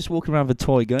toy. I'm just walking around with a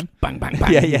toy gun. Bang, bang,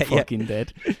 bang. Yeah, fucking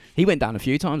dead. He went down a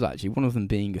few times, actually, one of them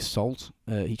being assault.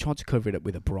 He tried to cover it up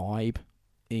with a bribe.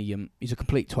 He's a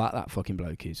complete twat, that fucking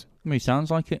bloke is. I mean,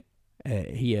 sounds like it.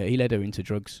 He led her into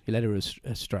drugs. He led her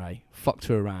astray, fucked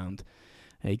her around.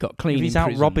 He got clean. If he's in out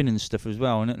prison. robbing and stuff as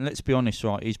well, and let's be honest,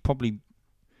 right? He's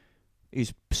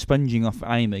sponging off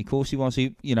Amy. Of course he was.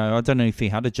 I don't know if he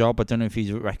had a job. I don't know if he's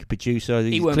a record producer.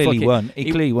 He clearly weren't. He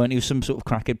clearly weren't. He was some sort of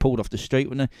crackhead pulled off the street,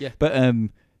 wasn't he? Yeah. But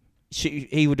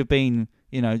he would have been,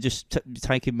 just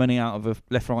taking money out of her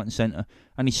left, right, and centre,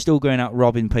 and he's still going out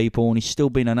robbing people, and he's still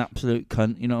being an absolute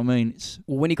cunt. You know what I mean?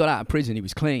 Well, when he got out of prison, he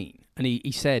was clean, and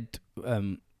he said,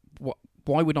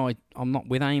 why would I'm not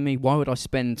with Amy. Why would I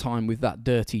spend time with that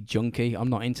dirty junkie? I'm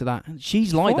not into that. And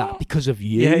she's like that because of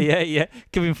you. Yeah.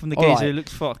 Coming from the geezer who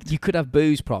looks fucked. You could have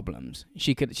booze problems.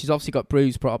 She's obviously got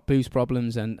booze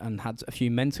problems and had a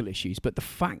few mental issues. But the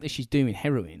fact that she's doing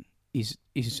heroin is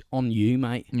on you,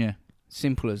 mate. Yeah.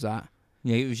 Simple as that.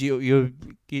 Yeah, it was you're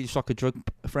it's like a drug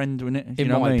friend, wasn't it? In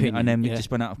my opinion, and then yeah. it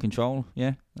just went out of control.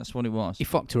 Yeah, that's what it was. He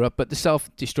fucked her up, but the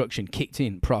self-destruction kicked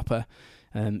in proper.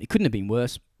 It couldn't have been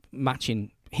worse.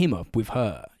 Matching him up with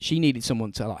her, she needed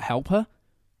someone to help her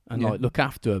and look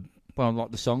after her. Well,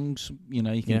 like the songs, you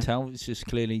can tell it's just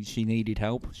clearly she needed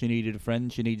help. She needed a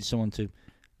friend. She needed someone to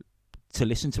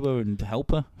listen to her and to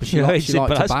help her. But she liked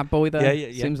a bad boy there.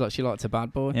 Yeah. Seems like she liked a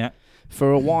bad boy. Yeah.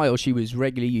 For a while, she was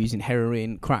regularly using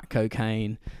heroin, crack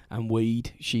cocaine, and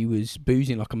weed. She was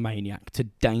boozing like a maniac to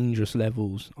dangerous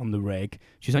levels on the reg.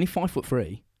 She was only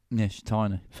 5'3". Yeah, she's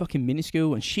tiny. Fucking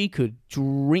minuscule, and she could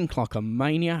drink like a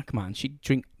maniac, man. She'd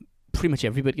drink pretty much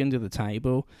everybody under the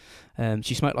table.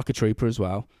 She smoked like a trooper as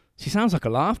well. She sounds like a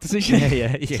laugh, doesn't she?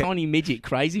 Yeah. Tiny midget,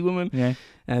 crazy woman. Yeah.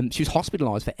 She was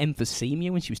hospitalised for emphysema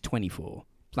when she was 24.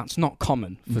 That's not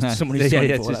common for someone who's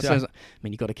Yeah, 24.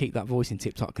 You've got to keep that voice in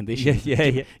tip-top condition.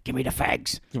 Yeah. Give me the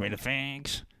fags. Give me the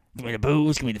fags. give me the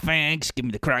booze, give me the fags, give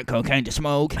me the crack cocaine to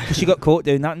smoke. She got caught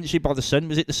doing that, didn't she, by the Sun?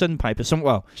 Was it the Sun paper?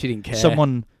 She didn't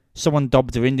care. Someone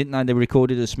dobbed her in, didn't they? They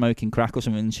recorded her smoking crack or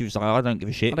something, and she was like, I don't give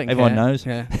a shit. Everyone knows.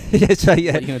 Yeah. Yeah, so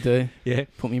yeah. What are you going to do? Yeah.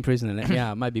 Put me in prison?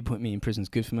 Yeah, maybe put me in prison's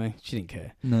good for me. She didn't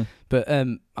care. No. But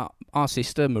our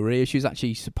sister, Maria, she was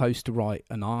actually supposed to write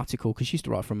an article, because she used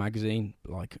to write for a magazine,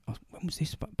 like, when was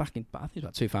this? Back in, I think it was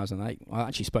about 2008. I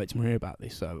actually spoke to Maria about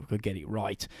this, so I could get it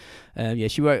right. Yeah,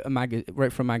 she wrote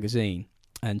for a magazine,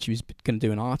 and she was going to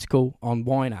do an article on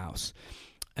Winehouse.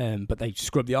 But they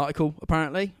scrubbed the article,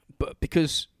 apparently. But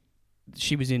because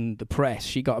she was in the press,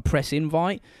 she got a press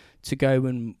invite to go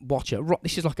and watch her.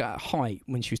 This is like at height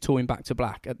when she was touring Back to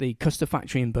Black at the Custer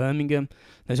factory in Birmingham.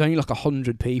 There's only like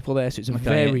 100 people there, so it's a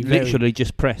very literally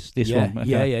just press this one.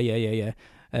 Okay.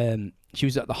 Yeah. She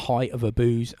was at the height of her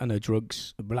booze and her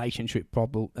drugs, relationship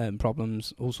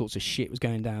problems, all sorts of shit was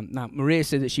going down. Now, Maria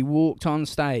said that she walked on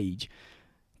stage,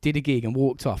 did a gig and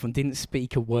walked off and didn't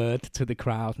speak a word to the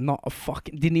crowd.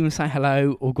 Didn't even say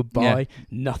hello or goodbye. Yeah.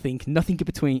 Nothing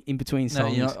in between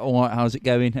songs. No, all right, how's it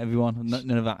going, everyone?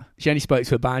 None of that. She only spoke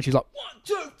to her band. She was like, 1,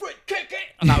 2, 3, kick it,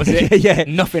 and that was it. Yeah.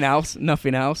 Nothing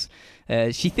else.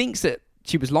 She thinks that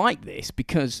she was like this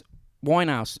because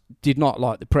Winehouse did not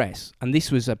like the press, and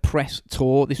this was a press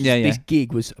tour. This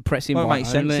gig was a press invite. Well, it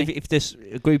makes only. sense if there's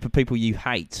a group of people you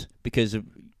hate because of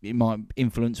it might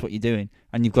influence what you're doing,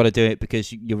 and you've got to do it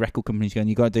because your record company's going,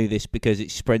 you've got to do this because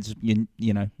it spreads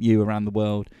you around the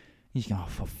world. You go, oh,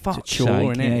 for fuck's sake.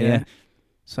 Innit? Yeah.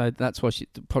 So that's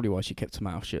probably why she kept her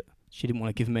mouth shut. She didn't want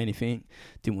to give them anything,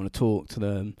 didn't want to talk to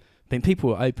them. Then people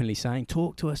were openly saying,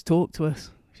 talk to us.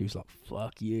 She was like,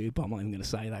 fuck you, but I'm not even going to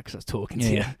say that because I was talking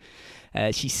to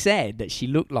you. She said that she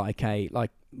looked like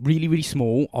really, really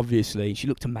small, obviously. She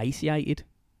looked emaciated.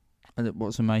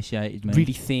 What's emaciated mean?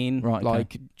 Really thin, right,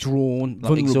 like drawn,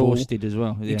 like vulnerable. Exhausted as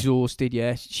well. Yeah. Exhausted,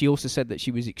 yeah. She also said that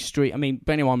she was extreme. I mean,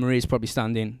 Benoit Marie's probably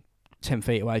standing 10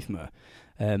 feet away from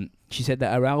her. She said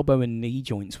that her elbow and knee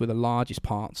joints were the largest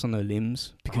parts on her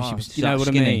limbs because she was, you know what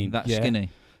skinny, I mean? That's skinny.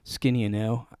 Skinny and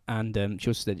ill. And she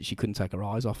also said that she couldn't take her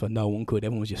eyes off her. No one could.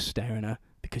 Everyone was just staring at her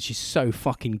because she's so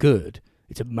fucking good.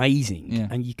 It's amazing. Yeah.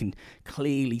 And you can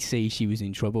clearly see she was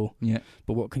in trouble. Yeah.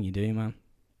 But what can you do, man?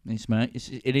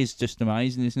 It is just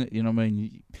amazing, isn't it? You know what I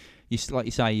mean? You like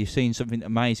you say, you've seen something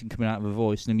amazing coming out of her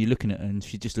voice, and then you're looking at her, and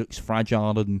she just looks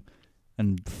fragile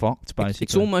and fucked, basically.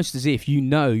 It's almost as if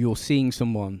you're seeing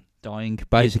someone dying,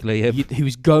 basically,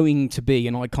 who's going to be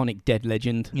an iconic dead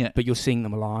legend, yeah. But you're seeing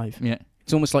them alive. Yeah.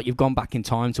 It's almost like you've gone back in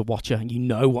time to watch her, and you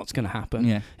know what's going to happen.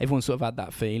 Yeah. Everyone sort of had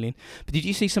that feeling. But did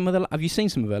you see have you seen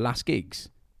some of her last gigs?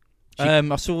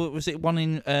 I saw, was it one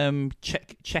in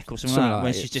Czech or something like that,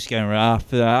 when she's just going, yeah.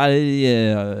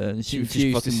 She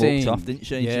just fucking walked off, didn't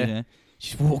she? Yeah.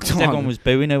 She walked on. Everyone was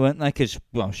booing her, weren't they? Because,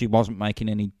 well, she wasn't making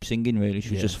any singing, really.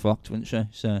 She was just fucked, wasn't she?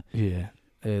 So yeah.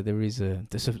 There's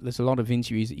a lot of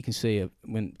interviews that you can see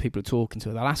when people are talking to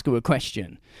her. They'll ask her a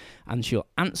question, and she'll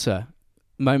answer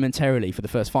momentarily for the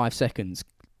first 5 seconds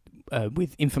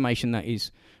with information that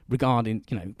is regarding,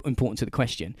 important to the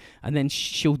question, and then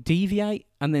she'll deviate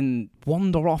and then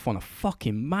wander off on a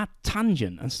fucking mad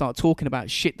tangent and start talking about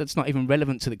shit that's not even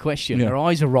relevant to the question. Yeah. Her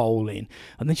eyes are rolling,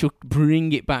 and then she'll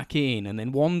bring it back in and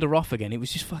then wander off again. It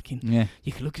was just fucking. Yeah.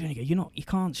 You can look at it and go, you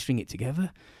can't string it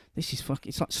together. This is fucking.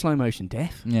 It's like slow motion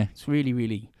death. Yeah. It's really,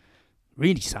 really,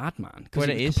 really sad, man. Because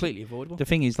it is completely avoidable. The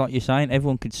thing is, like you're saying,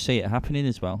 everyone could see it happening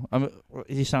as well. I mean,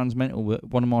 it sounds mental, but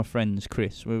one of my friends,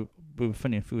 Chris, we were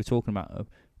funny if we were talking about her.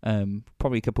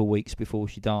 Probably a couple of weeks before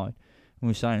she died, and we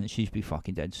were saying that she'd be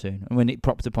fucking dead soon. And when it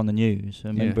propped up on the news, I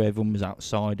remember everyone was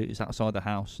outside. It was outside the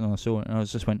house, and I saw it, and I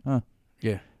just went, oh,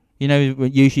 yeah.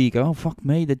 Usually you go, oh fuck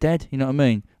me, they're dead. You know what I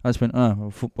mean? I just went,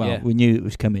 oh, we knew it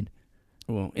was coming.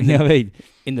 Well, you know what I mean?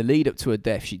 In the lead up to her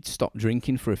death, she'd stopped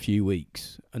drinking for a few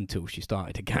weeks until she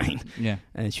started again. Yeah.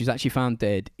 And she was actually found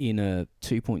dead in a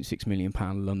 £2.6 million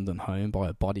London home by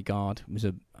a bodyguard.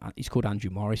 He's called Andrew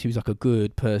Morris. He was like a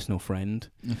good personal friend.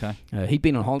 Okay. He'd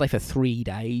been on holiday for 3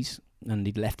 days, and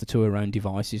he'd left her to her own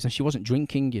devices. And she wasn't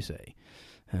drinking, you see.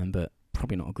 But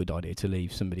probably not a good idea to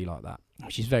leave somebody like that.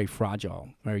 She's very fragile,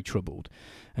 very troubled.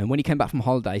 And when he came back from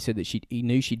holiday, he said that he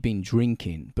knew she'd been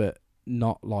drinking, but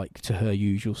not like to her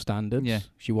usual standards. Yeah.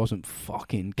 She wasn't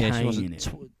fucking caning she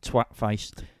wasn't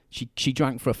twat-faced. She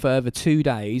drank for a further 2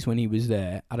 days when he was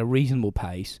there at a reasonable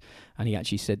pace, and he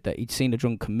actually said that he'd seen her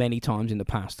drunk many times in the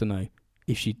past to know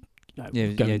if she'd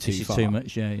gone too far. Too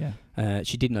much, yeah.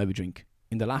 She didn't overdrink.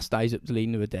 In the last days up to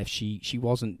leading to her death, she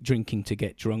wasn't drinking to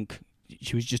get drunk.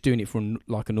 She was just doing it for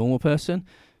like a normal person,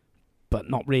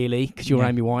 but not really, because you're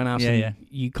Amy Winehouse and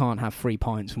you can't have 3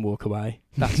 pints and walk away.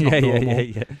 That's not normal.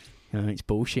 Yeah. It's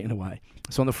bullshit in a way.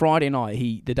 So on the Friday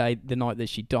night, the night that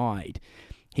she died,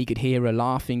 he could hear her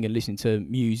laughing and listening to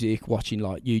music, watching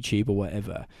like YouTube or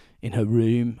whatever in her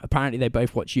room. Apparently, they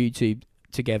both watched YouTube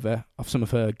together of some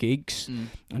of her gigs,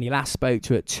 and he last spoke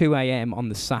to her at 2 a.m. on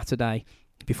the Saturday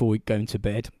before going to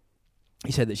bed.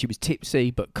 He said that she was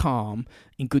tipsy but calm,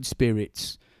 in good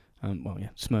spirits.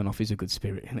 Smirnoff is a good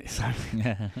spirit, isn't it? So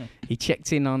he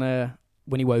checked in on her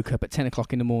when he woke up at 10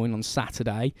 o'clock in the morning on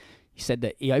Saturday. He said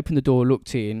that he opened the door,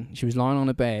 looked in, she was lying on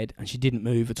a bed and she didn't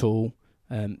move at all,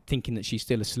 thinking that she's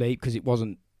still asleep because it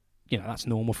wasn't, that's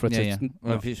normal for her to... Yeah.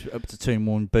 Well, if it's up to 2 in the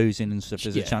morning boozing and stuff,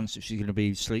 there's a chance that she's going to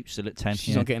be asleep still at 10.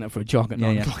 She's not getting up for a jog at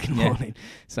 9 o'clock in the morning.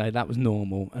 So that was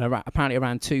normal. And apparently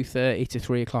around 2:30 to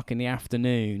 3 o'clock in the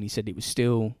afternoon, he said it was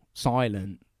still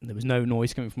silent. There was no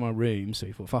noise coming from my room, so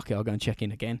he thought, fuck it, I'll go and check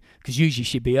in again. Because usually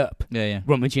she'd be up,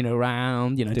 rummaging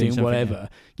around, doing whatever.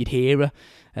 You'd hear her.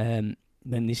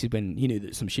 Then this is when he knew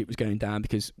that some shit was going down,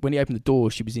 because when he opened the door,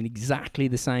 she was in exactly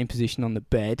the same position on the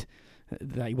bed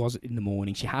that he was in the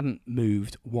morning. She hadn't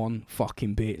moved one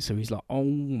fucking bit. So he's like, oh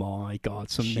my God,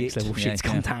 some next level shit's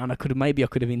gone down. I could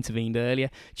have intervened earlier,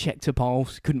 checked her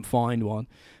pulse, couldn't find one,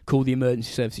 called the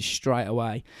emergency services straight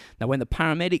away. Now, when the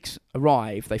paramedics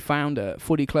arrived, they found her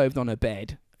fully clothed on her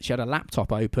bed. She had a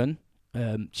laptop open.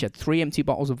 She had 3 empty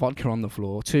bottles of vodka on the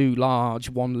floor, 2 large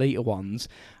 1 litre ones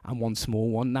and 1 small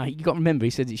one. Now, you got to remember, he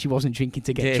said that she wasn't drinking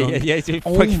to get drunk. Yeah. 3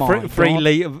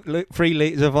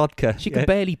 litres of vodka. She could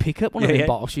barely pick up one of them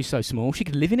bottles. She's so small. She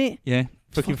could live in it. Yeah.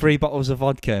 Fucking 3 bottles of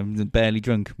vodka and barely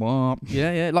drunk. What?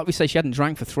 Yeah. Like we say, she hadn't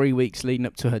drank for 3 weeks leading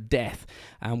up to her death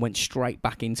and went straight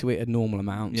back into it at normal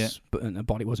amounts, but her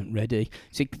body wasn't ready.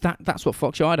 See, that's what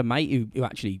fucks you. I had a mate who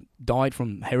actually died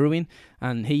from heroin,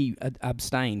 and he had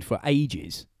abstained for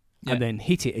ages and then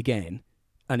hit it again,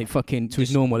 and it fucking to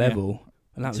his normal level.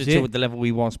 And that was it. To the level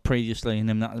he was previously, and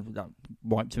then that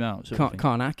wiped him out.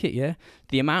 Can't hack it, yeah.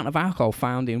 The amount of alcohol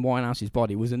found in Winehouse's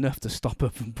body was enough to stop her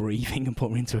from breathing and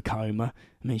put her into a coma.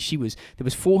 I mean, there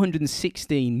was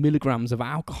 416 milligrams of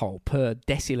alcohol per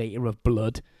deciliter of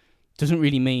blood. Doesn't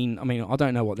really mean, I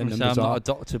don't know what the numbers are. I'm not a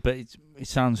doctor, but it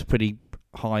sounds pretty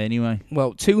high anyway.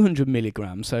 Well, 200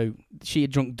 milligrams, so she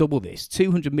had drunk double this.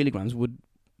 200 milligrams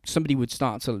somebody would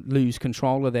start to lose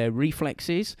control of their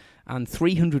reflexes, and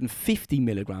 350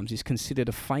 milligrams is considered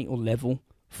a fatal level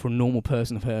for a normal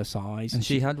person of her size. And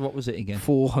she had, what was it again?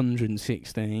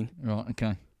 416. Right,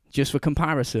 okay. Just for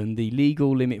comparison, the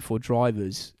legal limit for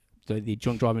drivers, the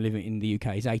drunk driving limit in the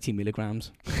UK is 80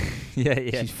 milligrams. Yeah.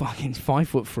 She's fucking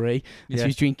 5'3".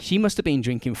 Yeah. She must have been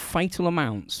drinking fatal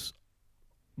amounts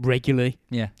regularly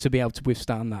to be able to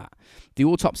withstand that. The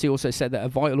autopsy also said that her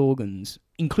vital organs,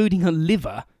 including her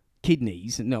liver,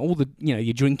 kidneys, and all the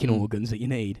your drinking organs that you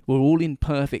need, were all in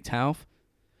perfect health.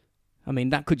 I mean,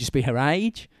 that could just be her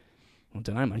age. I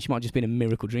don't know, man. She might have just been a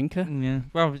miracle drinker. Yeah.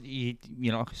 Well, you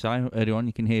like I say earlier on,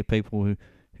 you can hear people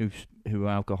who are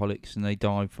alcoholics and they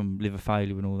die from liver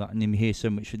failure and all that, and then you hear so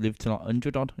much who live to like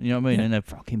 100 odd. You know what I mean? Yeah. And they're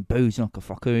fucking boozing like a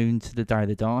fucker even to the day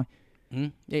they die.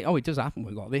 Yeah, it does happen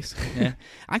with like this. Yeah.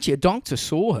 Actually, a doctor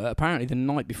saw her apparently the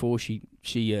night before she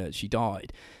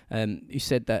died. Who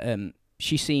said that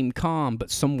she seemed calm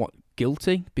but somewhat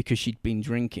guilty because she'd been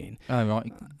drinking. Oh right.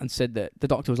 And said that the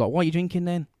doctor was like, "Why are you drinking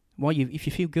then? If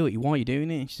you feel guilty, why are you doing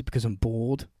it?" She said, "Because I'm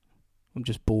bored. I'm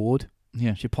just bored."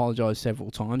 Yeah. She apologised several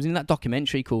times. In that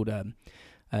documentary called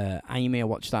Amy, I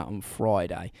watched that on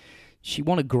Friday. She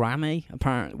won a Grammy,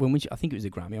 apparently. I think it was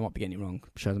a Grammy, I might be getting it wrong,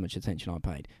 shows how much attention I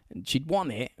paid. And she'd won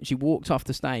it, and she walked off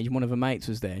the stage, and one of her mates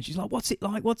was there, and she's like, what's it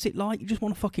like? You just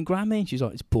won a fucking Grammy? And she's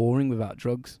like, it's boring without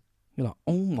drugs. You're like,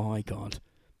 oh my God,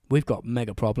 we've got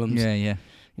mega problems. Yeah. You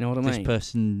know what I mean? This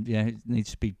person, needs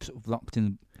to be sort of locked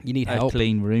in you need a help.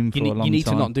 Clean room for a long time. You need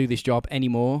to not do this job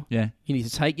anymore. Yeah. You need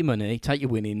to take your money, take your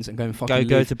winnings, and go and fucking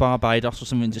go to Barbados or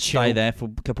something, just stay there for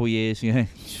a couple of years. Yeah.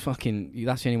 That's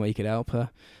the only way you could help her.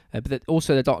 But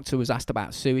also the doctor was asked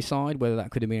about suicide, whether that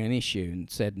could have been an issue, and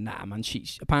said, nah, man. She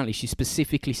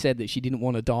specifically said that she didn't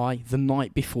want to die the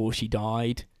night before she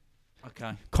died.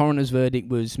 Okay. Coroner's verdict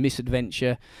was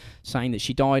misadventure, saying that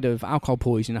she died of alcohol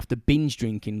poisoning after binge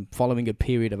drinking following a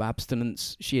period of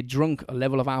abstinence. She had drunk a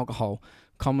level of alcohol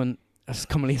commonly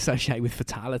associated with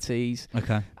fatalities.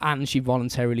 Okay. And she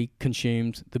voluntarily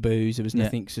consumed the booze. There was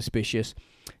nothing suspicious.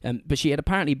 But she had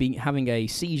apparently been having a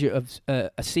series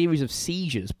of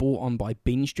seizures brought on by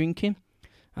binge drinking.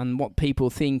 And what people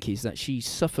think is that she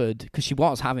suffered, because she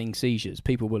was having seizures.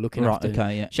 People were looking after her.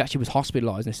 Okay, yeah. She actually was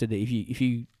hospitalised, and they said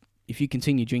that if if you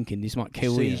continue drinking, this might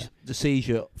kill you. The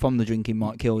seizure from the drinking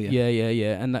might kill you.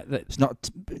 Yeah. And that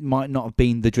It might not have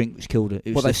been the drink which killed her.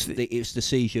 It was it's the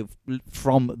seizure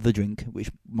from the drink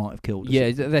which might have killed her.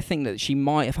 Yeah, they think that she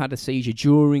might have had a seizure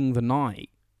during the night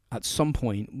at some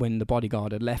point when the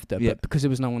bodyguard had left her, but because there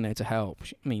was no one there to help.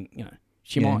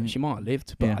 She might have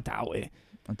lived, but I doubt it.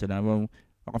 I don't know. Well,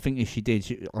 I think if she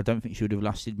did, I don't think she would have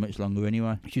lasted much longer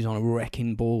anyway. She was on a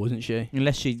wrecking ball, wasn't she?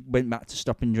 Unless she went back to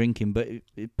stopping drinking, but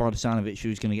by the sound of it, she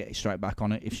was going to get straight back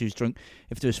on it. If she was drunk,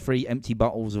 if there was 3 empty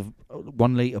bottles of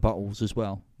 1 litre bottles as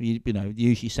well,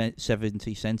 usually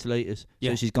 70 centilitres.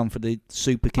 So she's gone for the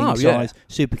super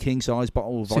king size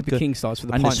bottle of vodka. Super king size for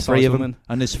the and pint there's 3 of them, woman.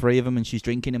 and there's 3 of them, and she's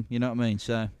drinking them. You know what I mean?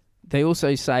 So they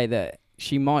also say that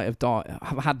she might have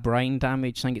had brain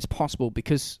damage, saying it's possible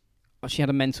because she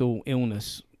had a mental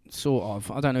illness. Sort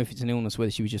of. I don't know if it's an illness, whether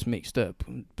she was just mixed up,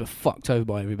 but fucked over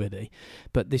by everybody.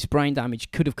 But this brain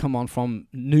damage could have come on from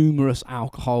numerous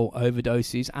alcohol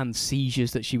overdoses and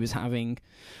seizures that she was having.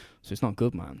 So it's not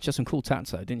good, man. She had some cool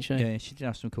tats, though, didn't she? Yeah, she did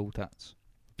have some cool tats.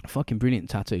 Fucking brilliant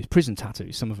tattoos. Prison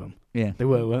tattoos, some of them. Yeah. They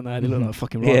were, weren't they? They look like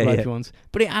fucking right ones.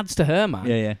 But it adds to her, man.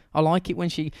 Yeah. I like it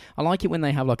when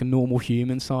they have like a normal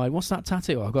human side. What's that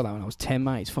tattoo? I got that when I was 10,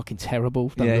 mate. It's fucking terrible.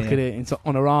 Don't look at it. It's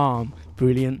on her arm.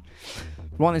 Brilliant.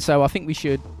 Right then, so I think we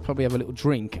should probably have a little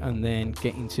drink and then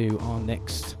get into our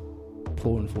next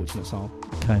poor unfortunate soul.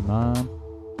 Okay, man.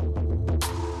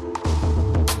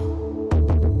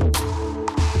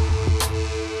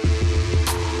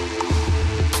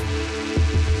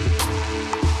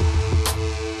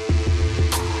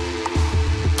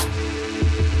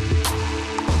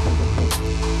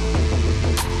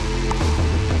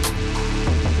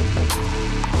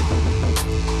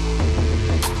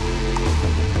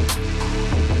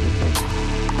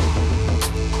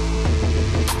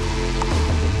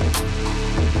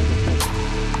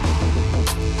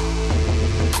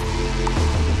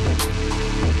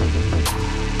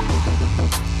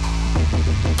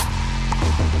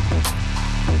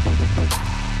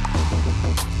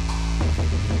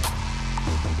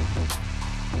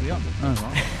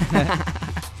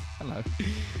 Hello.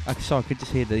 So I could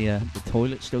just hear the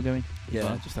toilet still going.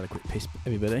 Yeah, I just had a quick piss,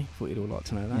 everybody. Thought you'd all like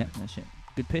to know that. Yeah, that's it.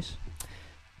 Good piss.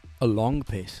 A long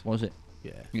piss. Was it?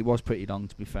 Yeah. It was pretty long,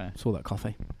 to be fair. Saw that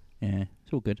coffee. Yeah,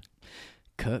 it's all good.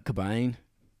 Kurt Cobain.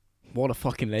 What a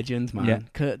fucking legend, man. Yeah.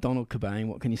 Kurt Donald Cobain,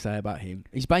 what can you say about him?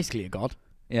 He's basically a god.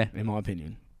 Yeah. In my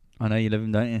opinion. I know you love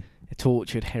him, don't you? A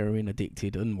tortured,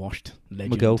 heroin-addicted, unwashed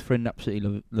legend. My girlfriend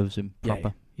absolutely loves him proper.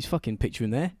 Yeah. His fucking picture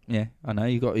in there. Yeah, I know.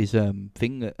 You got his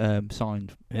thing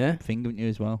signed. Yeah. Thing, haven't you,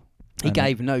 as well? He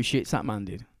gave no shits, that man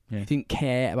did. Yeah. He didn't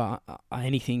care about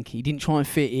anything. He didn't try and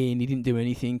fit in. He didn't do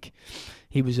anything.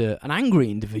 He was an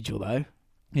angry individual, though.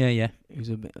 Yeah. He was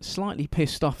a slightly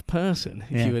pissed off person,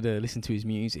 if you were to listen to his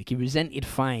music. He resented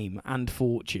fame and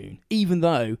fortune, even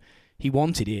though he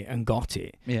wanted it and got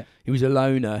it. Yeah. He was a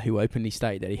loner who openly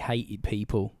stated that he hated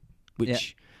people,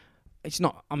 which it's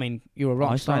not. I mean, you're a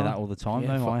rock star. I say that all the time,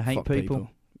 though. I hate people.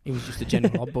 He was just a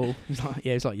general oddball.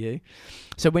 It's like you.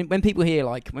 So when people hear,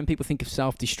 when people think of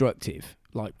self-destructive,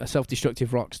 like a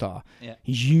self-destructive rock star,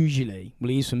 he's usually,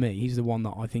 he is for me, he's the one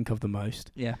that I think of the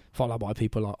most. Yeah. Followed by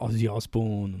people like Ozzy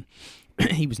Osbourne.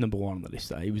 He was number 1 on the list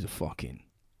there. He was a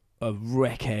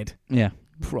wreckhead. Yeah.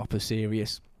 Proper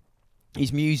serious.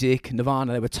 His music,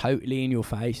 Nirvana, they were totally in your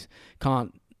face.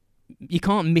 You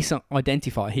can't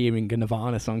misidentify hearing a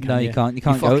Nirvana song, can you? You can't. You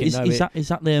can't go. Is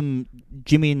that the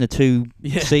Jimmy and the 2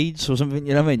 Seeds or something?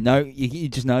 You know what I mean? No, you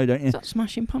just know, don't you? Is that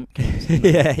Smashing Pumpkins?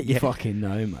 You fucking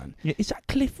know, man. Yeah, is that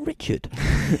Cliff Richard?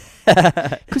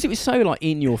 Because it was so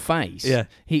in your face. Yeah.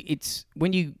 It's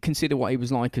when you consider what he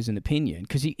was like as an opinion,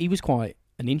 because he was quite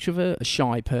an introvert, a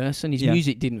shy person. His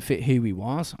music didn't fit who he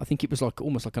was. I think it was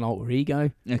almost like an alter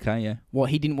ego. Okay, yeah. What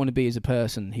he didn't want to be as a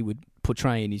person, he would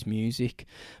portray in his music.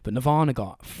 But Nirvana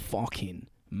got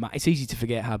it's easy to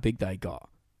forget how big they got.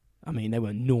 I mean, they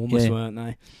were enormous, weren't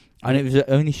they? And it was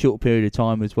only a short period of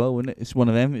time as well, wasn't it? It's one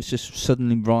of them. It's just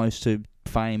suddenly rise to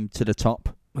fame to the top.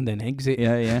 And then exit.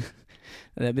 Yeah.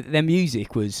 Their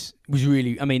music was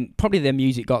really... I mean, probably their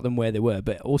music got them where they were,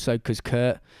 but also because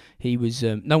Kurt, he was...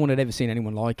 no one had ever seen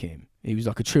anyone like him. He was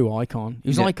like a true icon. He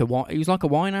was like a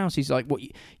Winehouse. He's like,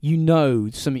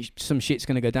 some shit's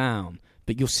going to go down,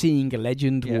 but you're seeing a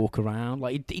legend walk around.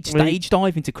 He'd stage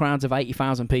dive into crowds of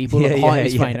 80,000 people at the height of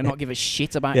his fame and not give a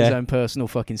shit about his own personal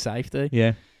fucking safety.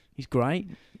 Yeah. He's great.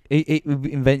 He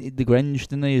invented the grunge,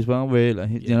 didn't he, as well,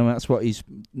 really? You know, that's what he's,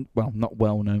 well, not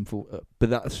well known for, but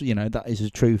that's, you know, that is a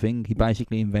true thing. He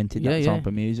basically invented that type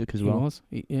of music as well.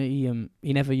 He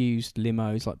never used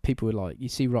limos. Like, people were like, you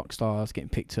see rock stars getting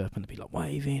picked up and they'd be like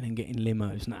waving and getting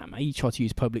limos. Nah, mate, he tried to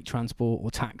use public transport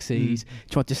or taxis,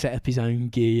 tried to set up his own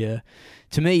gear.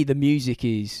 To me, the music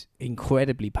is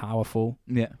incredibly powerful.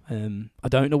 Yeah. I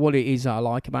don't know what it is that I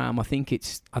like about him. I think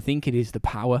it is the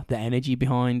power, the energy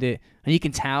behind it. And you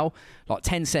can tell, like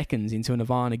 10 seconds into a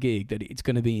Nirvana gig, that it's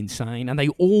going to be insane. And they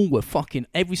all were fucking,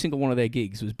 every single one of their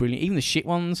gigs was brilliant. Even the shit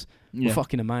ones were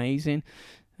fucking amazing.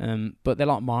 But they're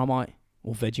like Marmite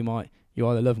or Vegemite. You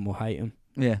either love them or hate them.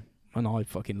 Yeah. And I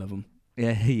fucking love them.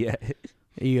 Yeah, yeah.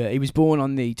 He was born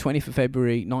on the 20th of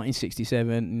February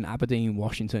 1967 in Aberdeen,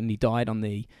 Washington. He died on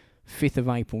the 5th of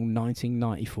April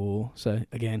 1994. So,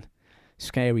 again,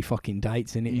 scary fucking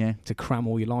dates, innit? Yeah. To cram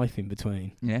all your life in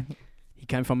between. Yeah. He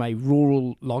came from a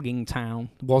rural logging town.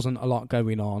 There wasn't a lot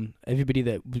going on. Everybody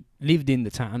that lived in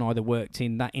the town either worked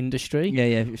in that industry. Yeah,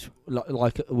 yeah. It's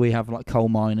like we have like coal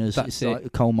miners. That's it's like a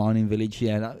coal mining village.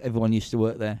 Yeah, everyone used to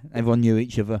work there. Everyone knew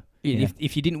each other. Yeah.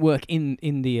 If you didn't work in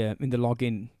the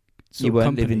logging, you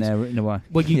weren't living there in a way.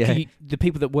 Well, the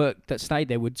people that stayed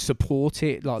there would support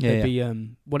it. Like there'd be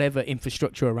whatever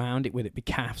infrastructure around it, whether it be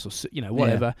calves or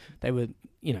whatever. They were,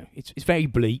 it's very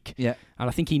bleak. Yeah, and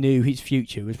I think he knew his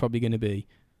future was probably going to be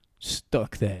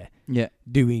stuck there. Yeah,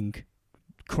 doing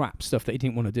crap stuff that he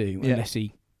didn't want to do unless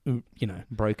he,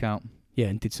 broke out. Yeah,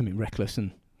 and did something reckless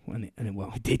and he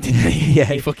did, didn't he? Yeah,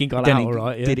 he fucking got out all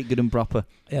right. Yeah. Did it good and proper.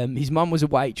 His mum was a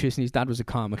waitress and his dad was a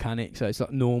car mechanic, so it's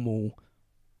like normal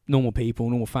people,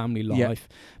 normal family life.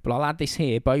 Yeah. But I'll add this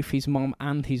here, both his mum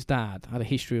and his dad had a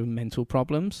history of mental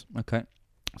problems. Okay.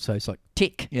 So it's like,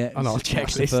 tick. Yeah, on our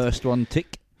checklist. That's the first one,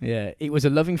 tick. Yeah, it was a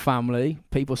loving family.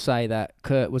 People say that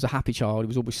Kurt was a happy child. He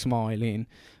was always smiling,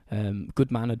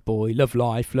 good-mannered boy, loved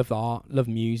life, loved art, loved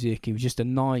music. He was just a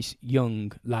nice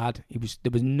young lad.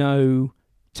 There was no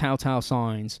telltale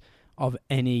signs of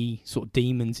any sort of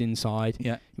demons inside.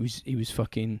 Yeah. He was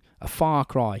fucking a far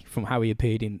cry from how he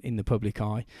appeared in the public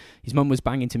eye. His mum was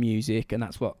banging to music, and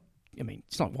that's what, I mean,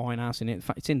 it's like Winehouse, in it. In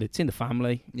fact, it's in the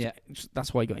family. Yeah.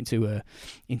 That's why he got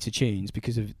into tunes,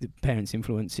 because of the parents'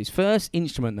 influence. His first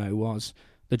instrument, though, was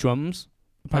the drums,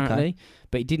 apparently. Okay.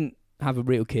 But he didn't have a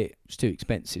real kit. It was too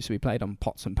expensive, so he played on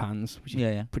pots and pans, which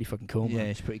is pretty fucking cool. Yeah, man.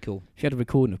 it's pretty cool. If you had a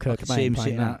recording of Kurt Cobain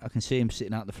playing that, I can see him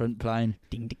sitting out the front playing.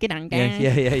 Ding ding dang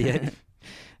dang.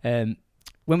 Yeah.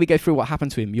 When we go through what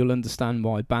happened to him, you'll understand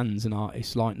why bands and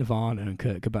artists like Nirvana and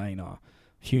Kurt Cobain are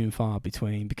few and far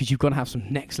between, because you've got to have some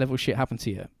next level shit happen to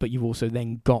you, but you've also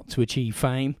then got to achieve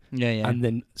fame. Yeah. And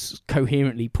then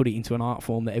coherently put it into an art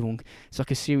form that everyone, it's like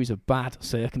a series of bad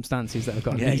circumstances that have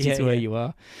got to lead you to where you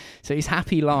are. So his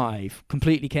happy life,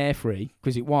 completely carefree,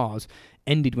 because it was,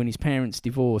 ended when his parents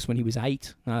divorced when he was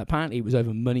 8. Apparently it was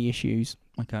over money issues.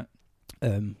 Okay.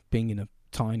 Being in a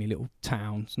tiny little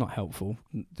town, it's not helpful.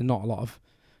 There's not a lot of,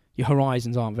 your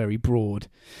horizons aren't very broad.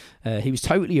 He was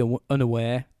totally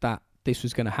unaware that this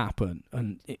was going to happen,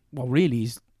 and really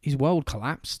his world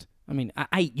collapsed. I mean, at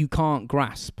 8 you can't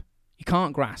grasp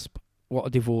what a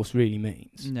divorce really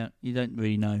means. No, you don't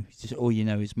really know. It's just all you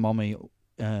know is mommy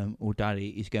or daddy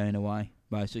is going away,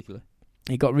 basically.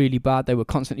 It got really bad. They were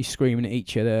constantly screaming at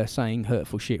each other, saying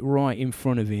hurtful shit right in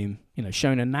front of him,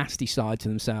 showing a nasty side to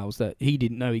themselves that he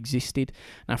didn't know existed.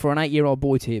 Now, for an 8-year-old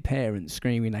boy to hear parents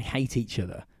screaming they hate each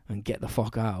other and get the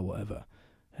fuck out or whatever,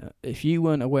 if you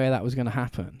weren't aware that was going to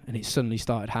happen and it suddenly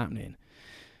started happening,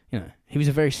 he was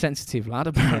a very sensitive lad,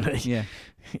 apparently. Yeah.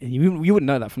 You wouldn't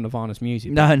know that from Nirvana's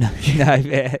music. No,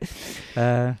 yeah.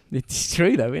 It's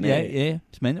true, though, isn't it? Yeah,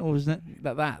 it's mental, isn't it?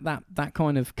 That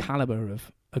kind of calibre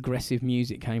of aggressive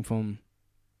music came from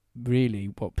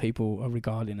really what people are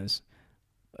regarding as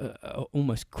a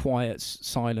almost quiet,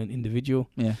 silent individual.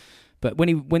 Yeah. But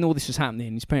when all this was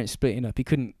happening, his parents splitting up, he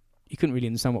couldn't really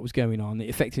understand what was going on. It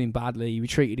affected him badly. He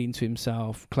retreated into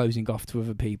himself, closing off to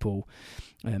other people.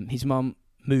 His mum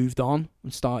moved on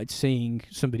and started seeing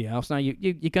somebody else. Now, you're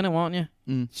going to, aren't you?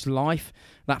 It's life.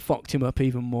 That fucked him up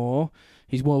even more.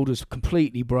 His world was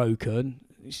completely broken.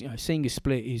 Seeing a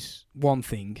split is one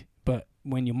thing, but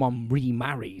when your mum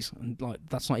remarries, and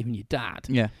that's not even your dad.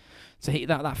 Yeah. So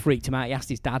that freaked him out. He asked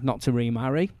his dad not to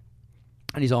remarry.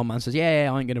 And his old man says,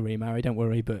 yeah, I ain't going to remarry, don't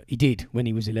worry. But he did when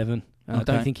he was 11. I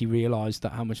don't think he realised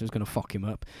how much it was going to fuck him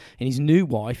up. And his new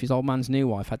wife, his old man's new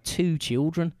wife, had 2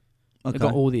 children. Okay. They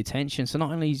got all the attention. So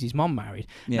not only is his mum married,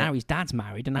 now his dad's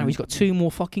married, and now he's got 2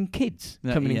 more fucking kids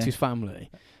coming into his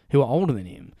family who are older than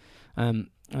him.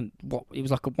 And what it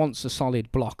was like once a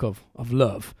solid block of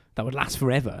love that would last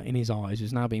forever in his eyes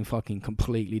was now being fucking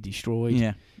completely destroyed.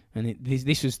 Yeah. And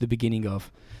this was the beginning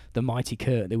of the mighty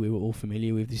Kurt that we were all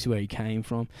familiar with. This is where he came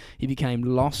from. He became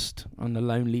lost and a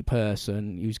lonely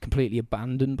person. He was completely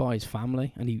abandoned by his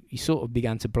family, and he sort of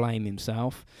began to blame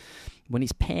himself. When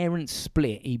his parents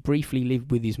split, he briefly lived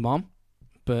with his mom,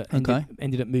 but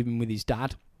ended up moving with his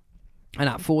dad. And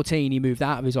at 14, he moved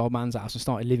out of his old man's house and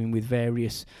started living with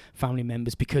various family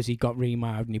members because he got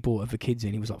remarried and he brought other kids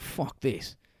in. He was like, fuck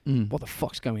this. What the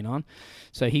fuck's going on?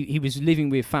 So he was living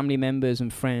with family members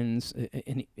and friends,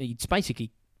 and he'd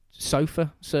basically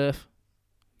sofa surf.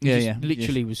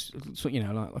 Literally was,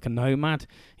 like a nomad.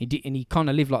 He kind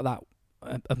of lived like that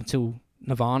up until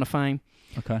Nirvana fame.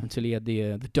 Okay. Until he had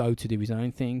the dough to do his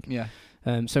own thing. Yeah.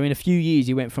 So in a few years,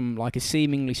 he went from like a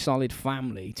seemingly solid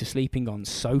family to sleeping on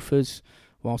sofas,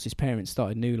 whilst his parents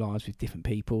started new lives with different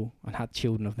people and had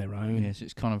children of their own. Yeah, so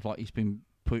it's kind of like he's been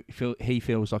he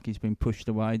feels like he's been pushed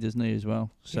away, doesn't he, as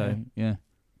well? So, yeah.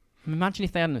 Imagine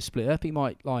if they hadn't split up, it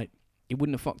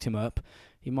wouldn't have fucked him up.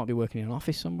 He might be working in an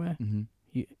office somewhere.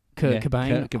 Mm-hmm. Kurt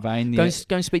Cobain.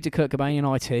 Go and speak to Kurt Cobain in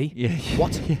IT. Yeah.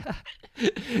 What?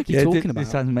 What are you talking about?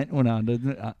 This sounds mental now, doesn't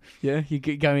it? Yeah,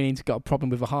 you're going in to got a problem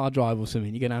with a hard drive or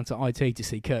something. You go down to IT to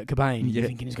see Kurt Cobain. Yeah. You're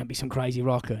thinking he's going to be some crazy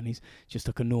rocker, and he's just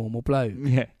like a normal bloke.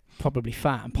 Yeah. Probably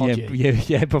fat and podgy.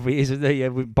 Yeah, probably is. Yeah,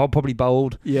 probably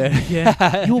bold.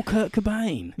 Yeah. You're Kurt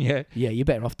Cobain. Yeah. Yeah, you're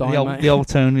better off dying, mate. The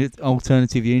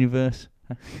alternative universe.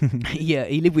 Yeah,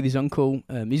 he lived with his uncle.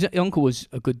 His uncle was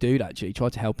a good dude, actually. He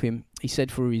tried to help him. He said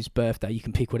for his birthday, you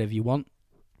can pick whatever you want.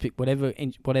 Pick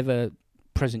whatever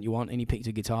present you want, and he picked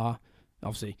a guitar.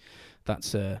 Obviously,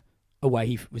 that's a way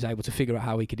he was able to figure out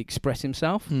how he could express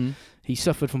himself. He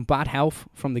suffered from bad health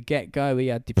from the get-go. He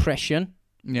had depression,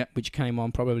 which came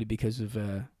on probably because of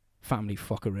family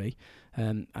fuckery,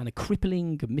 and a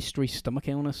crippling mystery stomach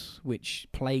illness, which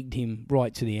plagued him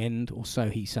right to the end, or so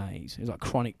he says. It was like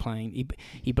chronic pain.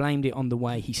 He blamed it on the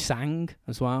way he sang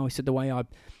as well. He said the way I'm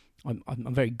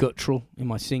very guttural in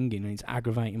my singing, and it's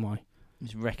aggravating my...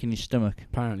 It's wrecking his stomach.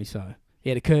 Apparently so. He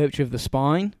had a curvature of the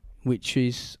spine, which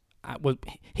is,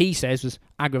 he says, was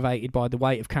aggravated by the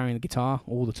weight of carrying the guitar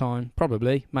all the time.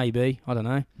 Probably, maybe, I don't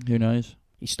know. Who knows?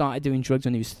 He started doing drugs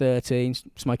when he was 13,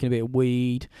 smoking a bit of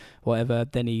weed, whatever.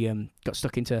 Then he got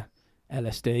stuck into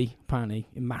LSD, apparently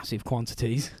in massive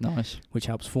quantities. Nice. Which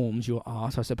helps forms your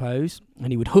art, I suppose.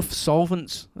 And he would huff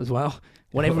solvents as well.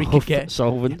 Whatever he could get.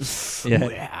 Solvents.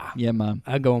 Yeah, man.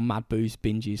 I go on mad booze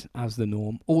binges as the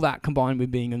norm. All that combined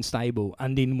with being unstable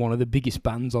and in one of the biggest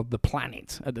bands of the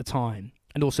planet at the time,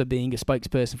 and also being a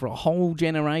spokesperson for a whole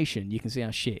generation, you can see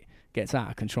how shit gets out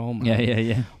of control, man.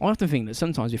 Yeah. I often think that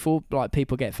sometimes before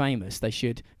people get famous, they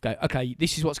should go, okay,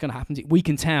 this is what's going to happen. We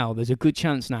can tell there's a good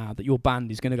chance now that your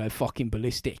band is going to go fucking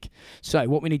ballistic. So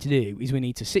what we need to do is we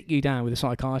need to sit you down with a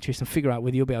psychiatrist and figure out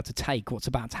whether you'll be able to take what's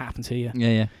about to happen to you.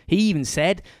 Yeah. He even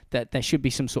said that there should be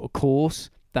some sort of course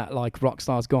that like rock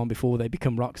stars go on before they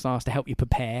become rock stars to help you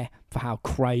prepare for how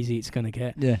crazy it's going to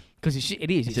get. Yeah. Because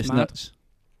it is. It's just mad. Nuts.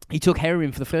 He took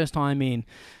heroin for the first time in...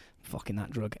 fucking that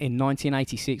drug. In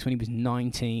 1986 when he was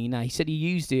 19. Now, he said he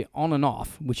used it on and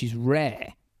off, which is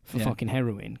rare for fucking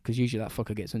heroin, because usually that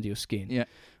fucker gets under your skin. Yeah.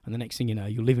 And the next thing you know,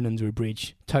 you're living under a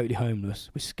bridge, totally homeless,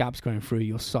 with scabs going through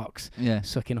your socks,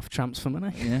 sucking off tramps for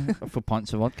money. Yeah, for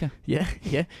pints of vodka. Yeah.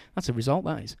 That's a result,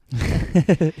 that is.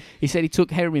 He said he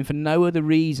took heroin for no other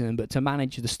reason but to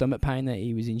manage the stomach pain that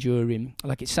he was enduring,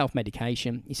 like it's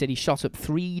self-medication. He said he shot up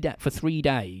for 3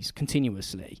 days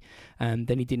continuously, and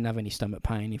then he didn't have any stomach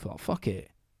pain. He thought, fuck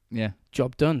it. Yeah.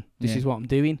 Job done. This is what I'm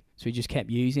doing. So he just kept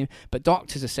using. But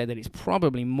doctors have said that it's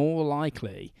probably more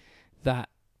likely that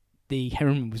the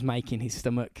heroin was making his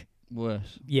stomach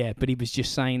worse. Yeah, but he was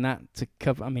just saying that to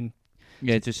cover. I mean,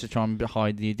 just to try and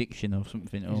hide the addiction or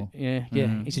something. Or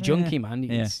he's a junkie, man.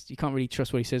 You can't really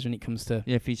trust what he says when it comes to.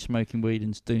 Yeah, if he's smoking weed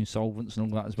and doing solvents and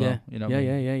all that as well.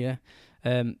 Yeah.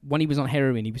 When he was on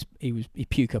heroin, he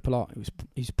puked up a lot.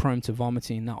 He's prone to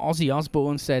vomiting. Now Ozzy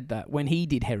Osbourne said that when he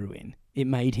did heroin, it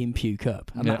made him puke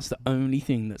up, and that's the only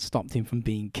thing that stopped him from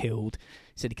being killed.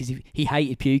 He said because he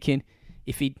hated puking.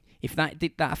 If that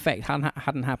effect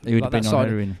hadn't happened, he would have been on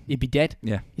heroin. He'd be dead.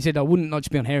 Yeah. He said I wouldn't not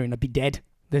just be on heroin, I'd be dead.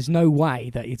 There's no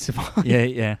way that he'd survive.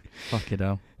 Yeah. Fuck it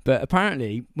hell. But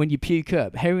apparently, when you puke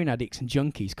up, heroin addicts and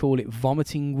junkies call it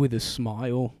vomiting with a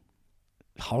smile.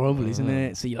 Horrible, isn't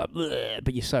it? So you're like, bleh,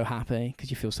 but you're so happy because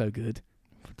you feel so good.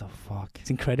 What the fuck? It's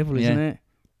incredible, isn't it?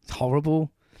 It's horrible.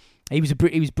 He was a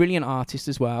brilliant artist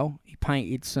as well. He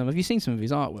painted some. Have you seen some of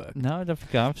his artwork? No, I don't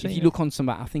think I've seen. If you look on some,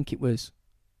 I think it was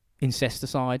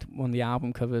Incesticide, one of the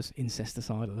album covers.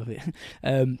 Incesticide, I love it.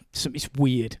 It's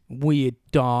weird,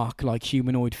 dark, like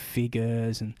humanoid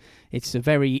figures, and it's a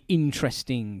very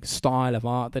interesting style of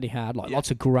art that he had. Like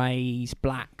lots of greys,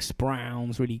 blacks,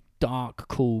 browns, really dark,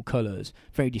 cool colours.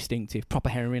 Very distinctive, proper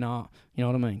heroin art. You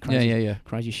know what I mean? Crazy, Yeah.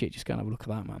 crazy shit. Just go and have a look at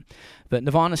that, man. But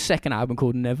Nirvana's second album,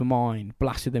 called Nevermind,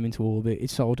 blasted them into orbit.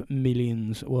 It sold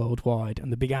millions worldwide,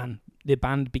 and the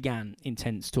band began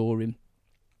intense touring,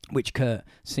 which Kurt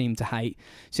seemed to hate.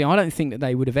 See, I don't think that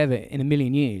they would have ever, in a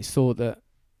million years, thought that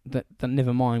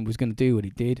Nevermind was going to do what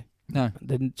it did. No.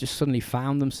 They just suddenly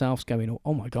found themselves going,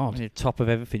 oh my God. The top of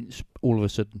everything all of a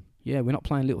sudden. Yeah, we're not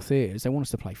playing little theatres. They want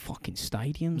us to play fucking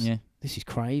stadiums. Yeah. This is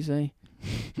crazy.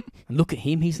 And look at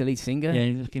him. He's the lead singer.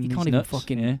 Yeah, he can't even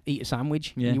fucking eat a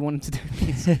sandwich. Yeah. And you want him to do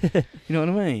this. You know what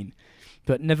I mean?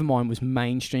 But Nevermind was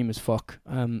mainstream as fuck.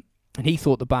 And he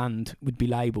thought the band would be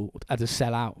labelled as a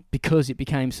sellout because it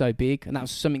became so big. And that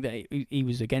was something that he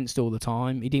was against all the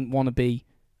time. He didn't want to be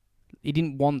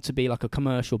like a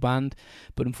commercial band.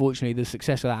 But unfortunately, the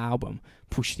success of that album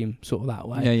pushed him sort of that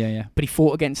way. Yeah. But he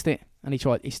fought against it. And he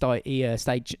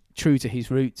stayed true to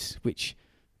his roots, which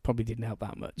probably didn't help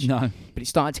that much. No. But it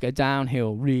started to go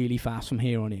downhill really fast from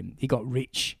here on in. He got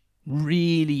rich.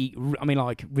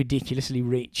 Ridiculously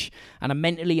rich, and a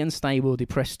mentally unstable,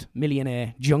 depressed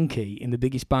millionaire junkie in the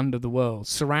biggest band of the world,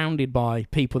 surrounded by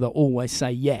people that always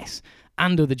say yes,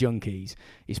 and other junkies,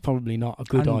 is probably not a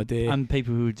good idea. And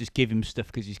people who would just give him stuff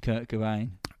because he's Kurt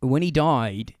Cobain. When he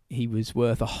died, he was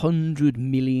worth $100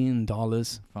 million.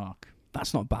 Fuck.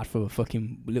 That's not bad for a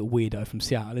fucking little weirdo from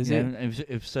Seattle, is it? It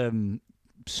was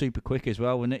super quick as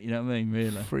well, wasn't it? You know what I mean?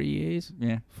 Really. 3 years?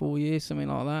 Yeah. 4 years, something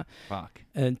like that. Fuck.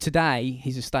 And today,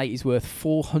 his estate is worth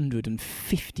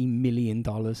 $450 million.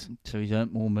 So he's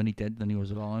earned more money dead than he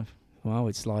was alive. Wow,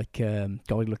 it's like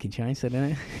God looking chainsaw, isn't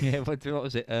it? Yeah, what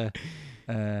was it?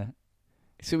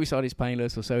 Suicide is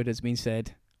painless, or so it has been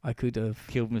said. I could have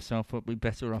killed myself, but be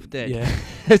better off dead. Yeah.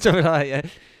 Something like, yeah.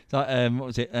 It's like, what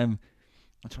was it? I'm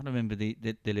trying to remember the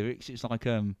lyrics. It's like,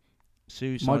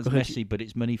 suicide's messy, but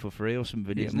it's money for free or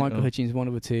something. Yeah, Michael Hutchins, one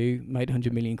of the two, made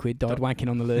 100 million quid, died wanking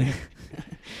on the loo.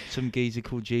 Some geezer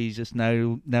called Jesus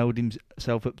nailed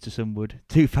himself up to some wood.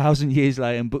 2,000 years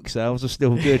later, and book sales are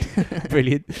still good.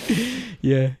 Brilliant.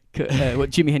 Yeah.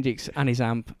 Jimi Hendrix and his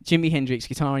amp. Jimi Hendrix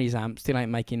guitar and his amp still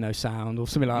ain't making no sound, or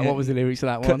something like that. Yeah. What was the lyrics of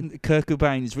that one? Kurt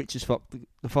Cobain's rich as fuck.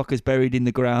 The fucker's buried in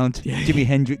the ground. Yeah. Jimi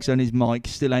Hendrix on his mic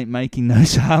still ain't making no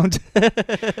sound.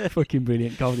 Fucking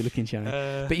brilliant. Goldie looking channel.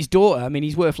 But his daughter, I mean,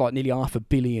 he's worth like nearly £500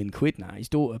 million now. His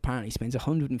daughter apparently spends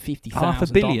 $150,000.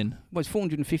 $500 million? Well, it's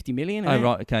 450 million. Oh,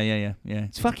 right. Okay. Yeah.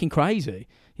 It's fucking crazy.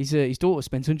 His daughter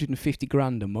spends 150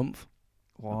 grand a month.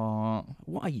 What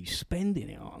are you spending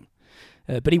it on?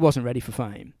 But he wasn't ready for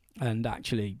fame, and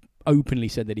actually openly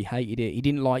said that he hated it. He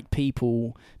didn't like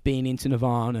people being into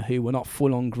Nirvana who were not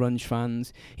full-on grunge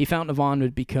fans. He felt Nirvana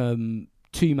had become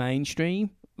too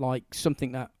mainstream, like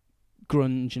something that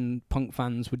grunge and punk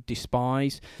fans would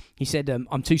despise. He said,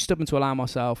 I'm too stubborn to allow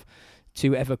myself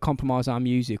to ever compromise our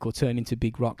music or turn into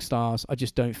big rock stars. I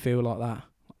just don't feel like that.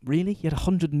 Really? You had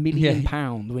 £100 million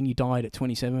when you died at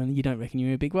 27 and you don't reckon you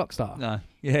were a big rock star? No.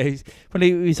 Yeah, he's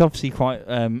obviously quite...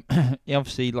 he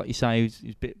obviously, like you say, he's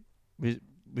a bit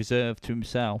reserved to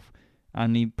himself,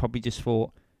 and he probably just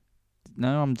thought,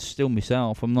 no, I'm still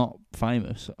myself. I'm not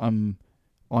famous. I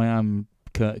am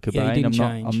Kurt Cobain.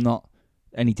 Yeah, I'm not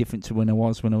any different to when I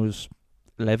was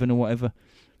 11 or whatever.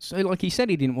 So, like he said,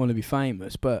 he didn't want to be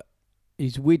famous, but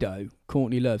his widow,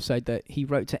 Courtney Love, said that he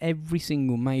wrote to every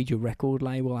single major record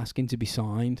label asking to be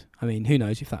signed. I mean, who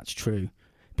knows if that's true,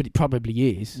 but it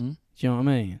probably is. Do you know what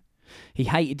I mean? He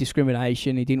hated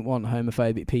discrimination. He didn't want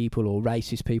homophobic people or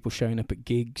racist people showing up at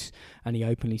gigs, and he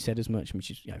openly said as much, which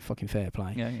is fucking fair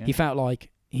play. Yeah. He felt like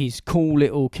his cool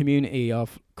little community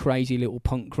of crazy little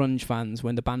punk grunge fans,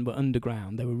 when the band were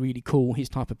underground, they were really cool, his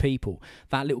type of people.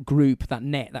 That little group,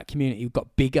 that community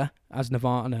got bigger as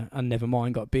Nirvana and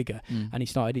Nevermind got bigger, and he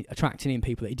started attracting in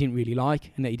people that he didn't really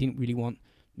like and that he didn't really want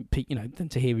them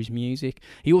to hear his music.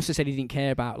 He also said he didn't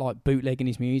care about like bootlegging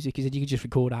his music. He said you could just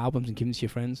record albums and give them to your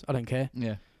friends. I don't care.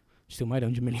 Yeah. Still made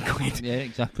 100 million quid. Yeah,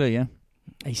 exactly, yeah.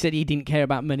 He said he didn't care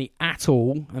about money at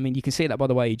all. I mean, you can see that by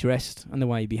the way he dressed and the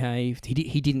way he behaved.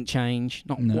 He didn't change,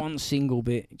 not one single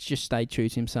bit. He just stayed true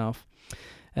to himself.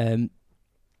 At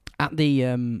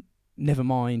the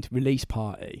Nevermind release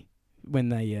party, when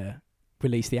they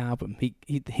released the album,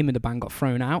 him and the band got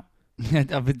thrown out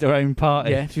Having their own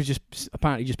party. Yeah, she was just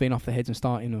apparently just being off their heads and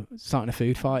starting a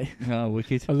food fight. Oh,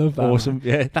 wicked. I love that. Awesome, man.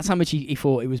 yeah. That's how much he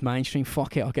thought it was mainstream.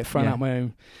 Fuck it, I'll get thrown out my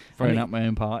own. Out my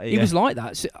own party. He was like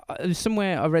that. So,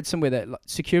 I read somewhere that like,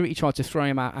 security tried to throw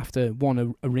him out after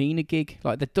one arena gig.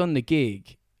 Like they'd done the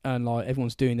gig and like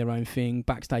everyone's doing their own thing,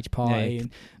 backstage party,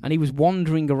 and he was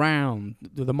wandering around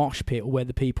the mosh pit or where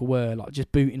the people were, like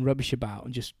just booting rubbish about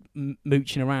and just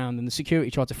mooching around. And the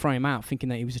security tried to throw him out, thinking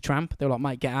that he was a tramp. They were like,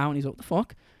 "Mate, get out!" And he's like, "What the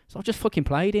fuck?" So I just fucking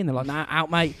played in. They're like, "Nah,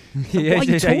 out, mate." What are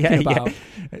you talking about?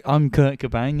 I'm Kurt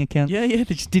Cobain, you can't. Yeah. They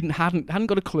just hadn't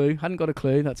got a clue.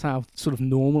 That's how sort of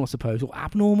normal, I suppose, or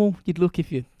abnormal you'd look if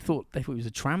you thought he was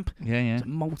a tramp. Yeah. He's a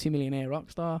multi-millionaire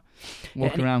rock star.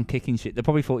 Walking around kicking shit. They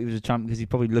probably thought he was a tramp because he's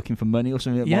probably looking for money or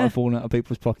something that might have fallen out of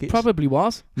people's pockets. Probably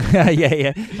was.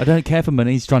 yeah. I don't care for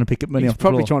money. He's trying to pick up money off the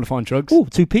floor. He's probably trying to find drugs. Oh,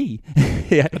 2p.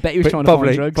 Yeah. I bet he was trying to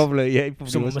find drugs. Probably, yeah.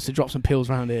 Someone must have dropped some pills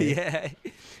around here. Yeah.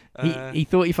 He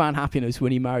thought he found happiness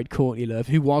when he married Courtney Love,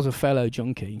 who was a fellow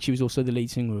junkie. And she was also the lead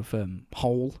singer of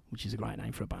Hole, which is a great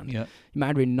name for a band. Yeah. He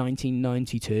married her in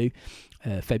 1992,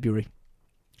 February.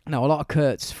 Now, a lot of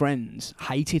Kurt's friends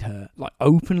hated her, like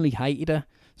openly hated her,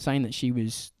 saying that she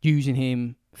was using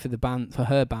him for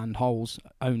her band Hole's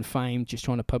own fame, just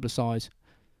trying to publicise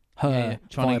her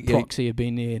via proxy of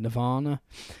being near Nirvana.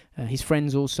 His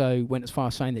friends also went as far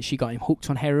as saying that she got him hooked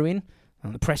on heroin,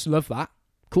 and the press loved that.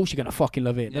 Of course you're going to fucking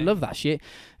love it. They love that shit.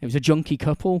 It was a junkie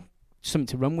couple, something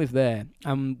to run with there.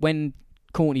 And when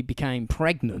Courtney became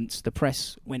pregnant, the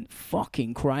press went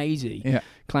fucking crazy,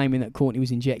 claiming that Courtney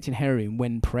was injecting heroin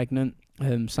when pregnant,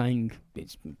 saying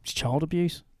it's child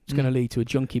abuse. It's going to lead to a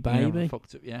junkie baby.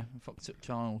 Fucked up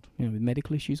child. With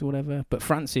medical issues or whatever. But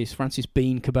Francis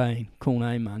Bean Cobain, cool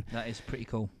name, man. That is pretty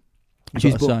cool.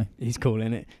 He's cool,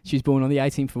 isn't it? She was born on the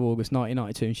 18th of August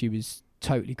 1992, and she was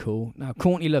totally cool. Now,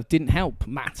 Courtney Love didn't help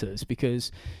matters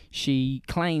because she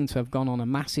claimed to have gone on a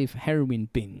massive heroin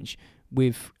binge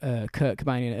with Kurt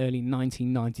Cobain in early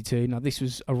 1992. Now, this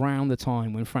was around the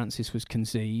time when Francis was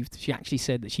conceived. She actually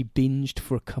said that she binged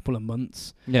for a couple of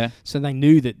months. Yeah. So they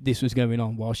knew that this was going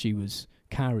on while she was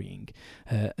carrying.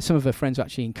 Some of her friends were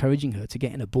actually encouraging her to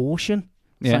get an abortion,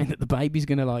 saying that the baby's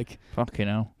going to Fucking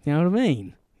hell. You know what I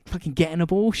mean? Fucking get an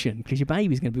abortion because your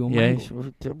baby's going to be all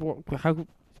mangled. How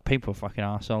people are fucking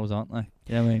arseholes, aren't they?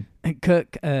 You know what I mean? And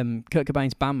Kurt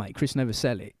Cobain's bandmate, Chris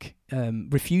Novoselic,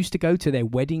 refused to go to their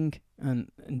wedding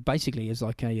and basically as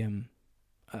like a...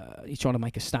 he's trying to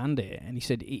make a stand here. And he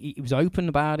said he was open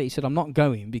about it. He said, I'm not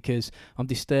going because I'm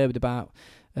disturbed about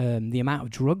the amount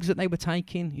of drugs that they were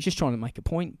taking. He's just trying to make a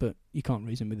point, but you can't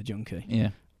reason with a junkie. Yeah.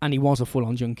 And he was a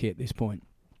full-on junkie at this point.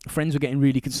 Friends were getting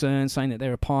really concerned, saying that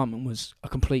their apartment was a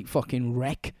complete fucking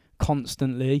wreck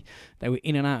constantly. They were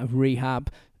in and out of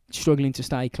rehab, struggling to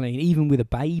stay clean, even with a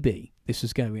baby. This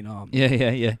was going on.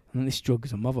 Yeah. And this drug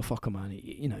is a motherfucker, man.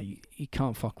 You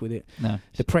can't fuck with it. No.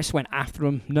 The press went after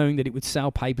him, knowing that it would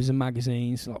sell papers and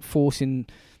magazines, like forcing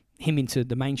him into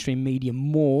the mainstream media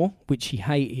more, which he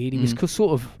hated. He was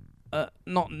sort of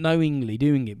not knowingly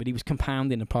doing it, but he was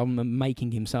compounding the problem and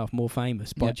making himself more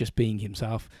famous by just being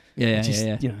himself. Yeah.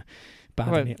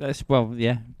 Bad.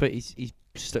 But he's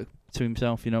stuck to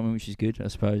himself, you know, which is good, I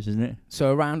suppose, isn't it?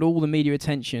 So around all the media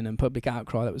attention and public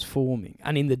outcry that was forming,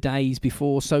 and in the days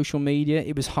before social media,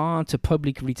 it was hard to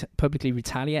publicly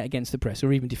retaliate against the press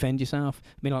or even defend yourself. I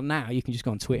mean, like now, you can just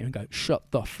go on Twitter and go, shut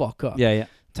the fuck up. Yeah.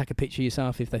 Take a picture of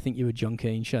yourself if they think you're a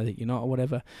junkie and show that you're not or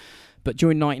whatever. But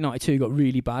during 1992, it got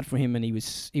really bad for him, and he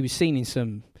was seen in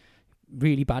some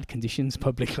really bad conditions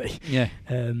publicly. Yeah.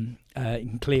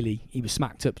 Clearly, he was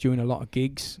smacked up during a lot of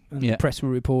gigs. And the press were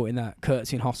reporting that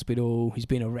Kurt's in hospital, he's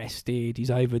been arrested, he's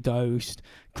overdosed,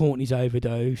 Courtney's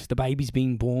overdosed, the baby's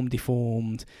been born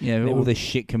deformed. Yeah, all this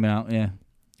shit coming out, yeah.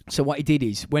 So what he did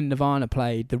is, when Nirvana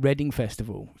played the Reading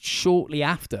Festival, shortly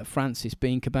after Francis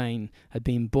Bean Cobain had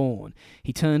been born,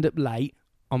 he turned up late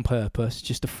on purpose,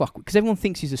 just to fuck with, because everyone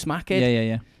thinks he's a smackhead.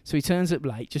 Yeah. So he turns up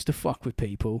late just to fuck with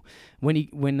people. When he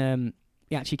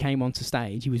actually came onto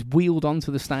stage, he was wheeled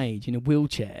onto the stage in a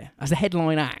wheelchair as a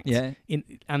headline act. Yeah.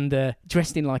 And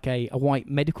dressed in like a white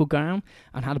medical gown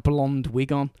and had a blonde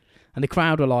wig on. And the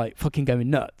crowd were like fucking going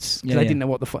nuts because they didn't know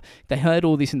what the fuck. They heard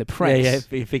all this in the press.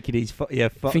 Yeah, thinking he's fucked.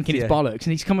 Thinking it's bollocks,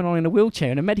 and he's coming on in a wheelchair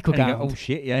in a medical gown. Oh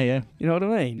shit! Yeah. You know what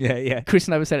I mean? Yeah. Chris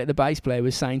Novoselic, the bass player,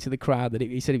 was saying to the crowd that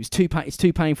he said it's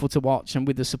too painful to watch, and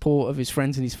with the support of his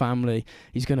friends and his family,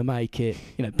 he's going to make it.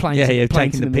 You know, playing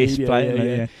taking the piss,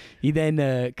 playing. He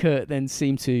then Kurt then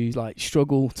seemed to like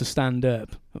struggle to stand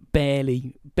up,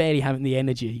 barely having the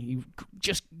energy. He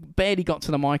just barely got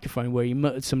to the microphone where he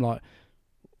muttered some like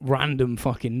random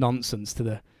fucking nonsense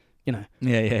to you know,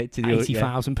 to the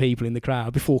 80,000 people in the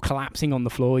crowd before collapsing on the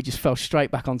floor. He just fell straight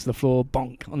back onto the floor,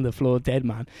 bonk, on the floor, dead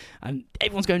man. And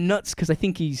everyone's going nuts because they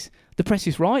think the press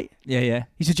is right. Yeah.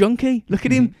 He's a junkie. Look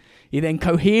at him. He then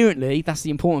coherently, that's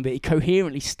the important bit, he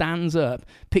coherently stands up,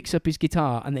 picks up his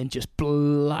guitar, and then just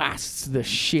blasts the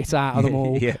shit out of them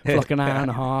all for like an hour and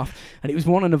a half. And it was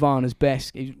one of Nirvana's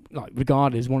best, like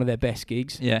regarded as one of their best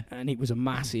gigs. Yeah. And it was a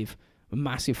massive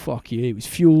fuck you. It was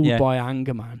fueled by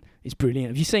anger, man. It's brilliant.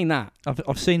 Have you seen that?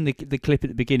 I've seen the clip at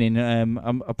the beginning.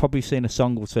 I've probably seen a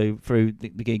song or two through the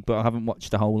gig, but I haven't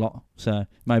watched a whole lot. So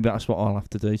maybe that's what I'll have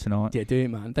to do tonight. Yeah, do it,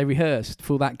 man. They rehearsed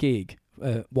for that gig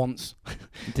once.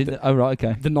 Oh, right,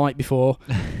 okay. The night before.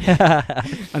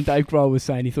 And Dave Grohl was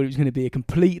saying he thought it was going to be a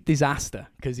complete disaster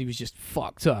because he was just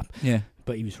fucked up. Yeah.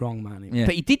 But he was wrong, man. Yeah.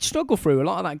 But he did struggle through a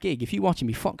lot of that gig. If you watch him,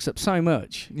 he fucks up so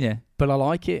much. Yeah. But I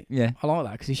like it. Yeah. I like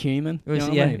that because he's human. You know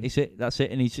what yeah, I mean? that's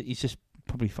it. And he's just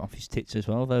probably off his tits as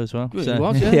well, though, as well. Well, so. he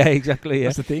was, yeah. Yeah, exactly, yeah.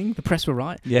 That's the thing. The press were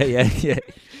right. Yeah.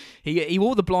 He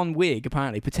wore the blonde wig,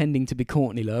 apparently, pretending to be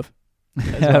Courtney Love.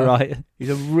 Well. Right. He's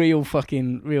a real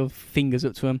fingers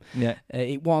up to him. Yeah.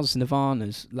 It was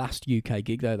Nirvana's last UK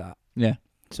gig, though, that. Yeah.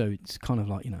 So it's kind of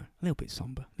like, a little bit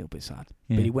somber, a little bit sad.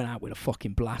 Yeah. But he went out with a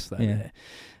fucking blast though. Yeah.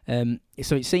 There.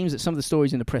 So it seems that some of the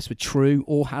stories in the press were true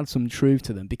or had some truth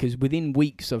to them because within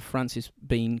weeks of Frances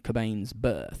Bean Cobain's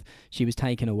birth, she was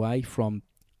taken away from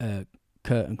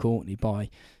Kurt and Courtney by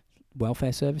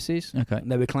welfare services. Okay. And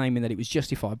they were claiming that it was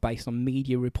justified based on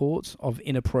media reports of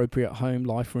inappropriate home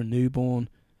life for a newborn.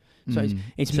 So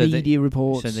it's media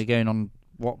reports. So they're going on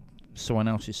what someone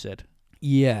else has said.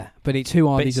 Yeah, but it's who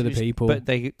are these other people? But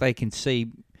they can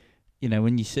see,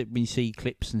 when you see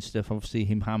clips and stuff, obviously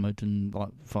him hammered and like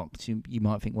fucked, you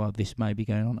might think, well, this may be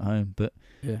going on at home, but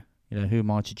who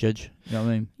am I to judge? You know what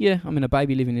I mean? Yeah, I mean, a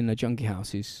baby living in a junkie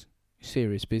house is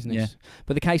serious business. Yeah.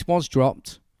 But the case was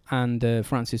dropped, and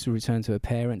Frances returned to her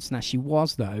parents. Now, she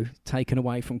was, though, taken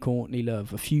away from Courtney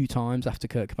Love a few times after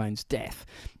Kurt Cobain's death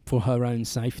for her own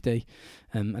safety,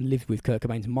 and lived with Kurt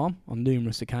Cobain's mom on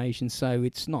numerous occasions, so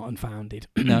it's not unfounded.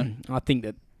 No. I think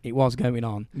that it was going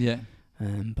on. Yeah.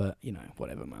 But,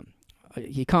 whatever, man.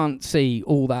 You can't see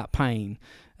all that pain.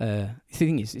 The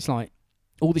thing is, it's like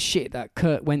all the shit that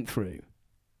Kurt went through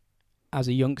as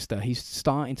a youngster, he's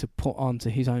starting to put onto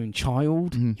his own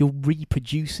child. Mm-hmm. You're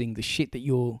reproducing the shit that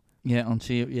you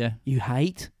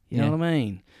hate. You know what I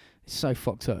mean? It's so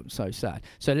fucked up, so sad.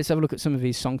 So let's have a look at some of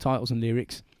his song titles and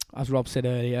lyrics. As Rob said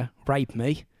earlier, Rape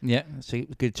Me. Yeah, it's a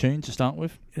good tune to start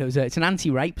with. It's an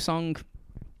anti-rape song.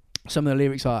 Some of the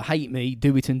lyrics are, hate me,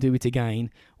 do it and do it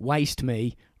again, waste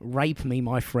me, rape me,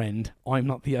 my friend, I'm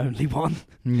not the only one.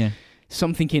 Yeah.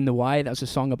 Something in the Way, that's a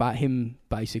song about him,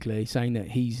 basically, saying that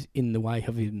he's in the way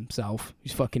of himself,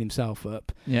 he's fucking himself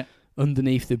up. Yeah.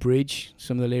 Underneath the Bridge,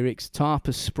 some of the lyrics, Tarp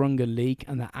has sprung a leak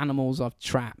and the animals I've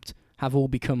trapped have all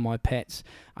become my pets,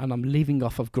 and I'm living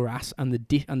off of grass and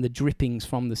the drippings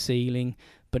from the ceiling,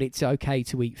 but it's okay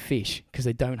to eat fish because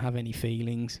they don't have any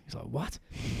feelings. It's like, what?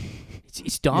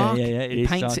 It's dark. Yeah, it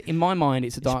paints dark. In my mind,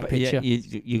 it's a dark picture.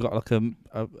 Yeah, you got like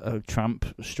a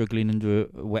tramp struggling under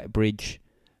a wet bridge.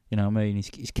 You know what I mean?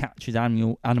 He's captured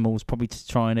animals probably to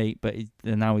try and eat, but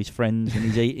they're now his friends, and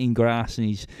he's eating grass, and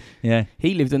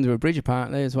He lived under a bridge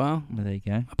apparently as well. Well, there you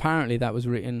go. Apparently that was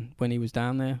written when he was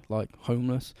down there, like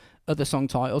homeless. Other song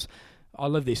titles. I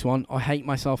love this one. I hate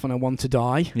myself and I want to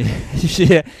die.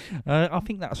 Yeah. I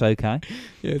think that's okay.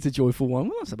 Yeah, it's a joyful one.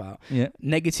 What's that about? Yeah.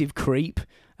 Negative Creep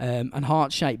and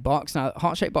Heart-Shaped Box. Now,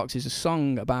 Heart-Shaped Box is a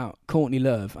song about Courtney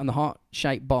Love, and the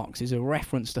Heart-Shaped Box is a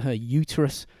reference to her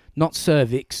uterus, not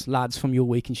cervix, lads from Your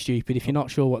Weak and Stupid. If you're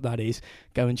not sure what that is,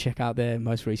 go and check out their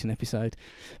most recent episode.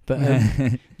 But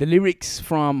the lyrics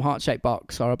from Heart-Shaped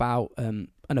Box are about an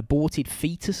aborted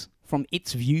fetus from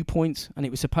its viewpoint, and it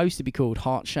was supposed to be called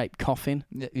Heart-Shaped Coffin.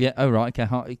 Yeah, oh right,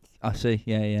 okay, I see,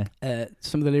 yeah.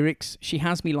 Some of the lyrics, she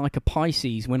has me like a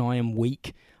Pisces when I am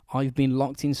weak. I've been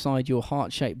locked inside your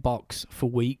heart-shaped box for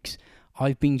weeks.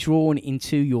 I've been drawn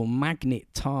into your magnet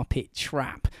tar pit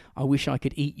trap. I wish I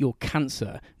could eat your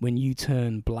cancer when you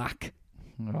turn black.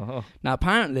 Oh. Now,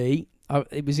 apparently,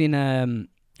 it was in...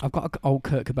 I've got an old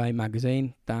Kurt Cobain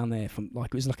magazine down there from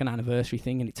it was like an anniversary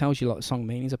thing, and it tells you like the song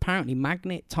meanings. Apparently,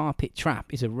 Magnet Tar Pit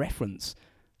Trap is a reference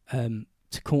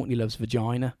to Courtney Love's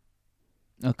vagina.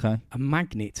 Okay. A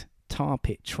magnet tar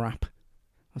pit trap.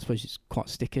 I suppose it's quite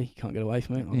sticky. You can't get away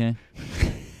from it.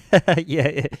 Yeah.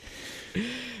 Yeah.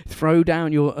 Throw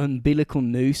down your umbilical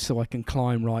noose so I can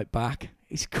climb right back.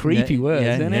 It's creepy words,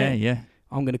 isn't it? Yeah.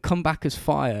 I'm going to come back as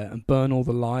fire and burn all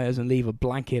the liars and leave a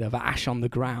blanket of ash on the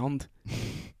ground.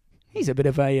 He's a bit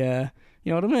of a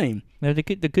You know what I mean? No, the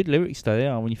good lyrics though they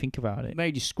are when you think about it.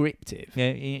 Very descriptive.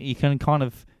 Yeah, you can kind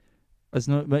of, as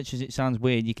much as it sounds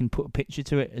weird, you can put a picture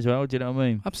to it as well. Do you know what I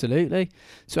mean? Absolutely.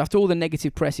 So after all the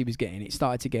negative press he was getting, it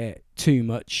started to get too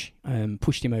much,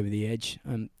 pushed him over the edge.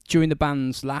 During the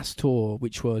band's last tour,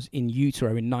 which was in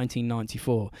Utero in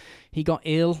 1994, he got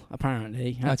ill,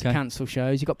 apparently. Had to cancel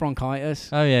shows. He got bronchitis.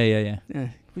 Oh, yeah.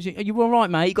 Are you all right,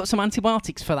 mate? You got some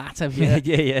antibiotics for that, have you?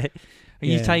 yeah.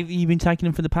 You've been taking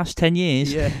them for the past 10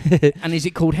 years? Yeah. And is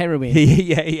it called heroin?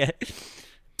 yeah.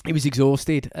 He was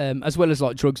exhausted, as well as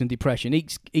like drugs and depression.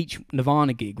 Each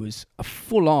Nirvana gig was a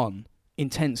full-on,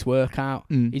 intense workout.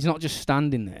 He's not just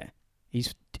standing there.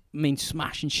 He's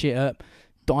smashing shit up,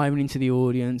 diving into the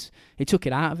audience. It took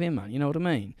it out of him, man. You know what I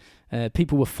mean?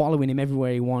 People were following him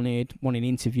everywhere he wanting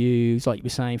interviews, like you were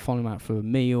saying, following him out for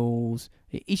meals.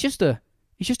 He's just a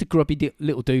grubby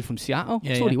little dude from Seattle.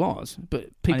 That's all he was. But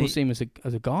people see him as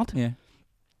a god. Yeah.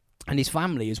 And his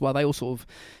family as well, they all sort of,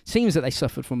 seems that they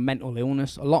suffered from mental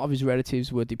illness. A lot of his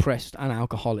relatives were depressed and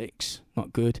alcoholics.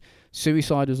 Not good.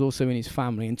 Suicide was also in his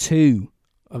family, and 2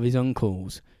 of his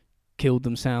uncles killed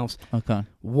themselves. Okay.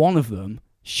 One of them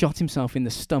shot himself in the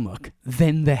stomach,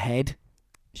 then the head.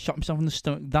 Shot himself in the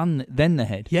stomach, then the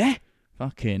head? Yeah.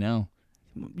 Fucking hell.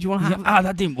 Do you want to have...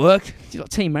 that didn't work. Do you like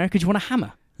Team America? Do you want a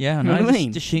hammer? Yeah, I know. know. What I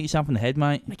mean? Just shoot yourself in the head,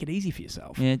 mate. Make it easy for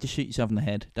yourself. Yeah, just shoot yourself in the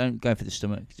head. Don't go for the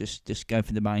stomach. Just go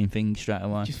for the main thing straight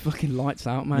away. Just fucking lights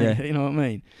out, mate. Yeah. You know what I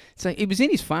mean? So it was in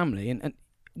his family, and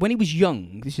when he was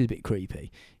young, this is a bit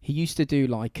creepy, he used to do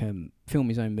like film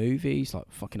his own movies, like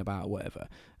fucking about or whatever,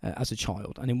 as a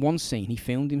child. And in one scene, he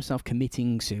filmed himself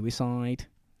committing suicide.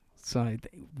 So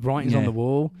writings on the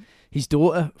wall. His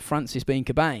daughter, Frances Bean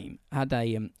Cobain, had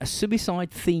a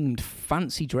suicide-themed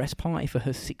fancy dress party for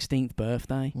her 16th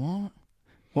birthday. What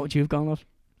would you have gone as?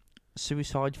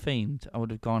 Suicide themed. I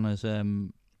would have gone as I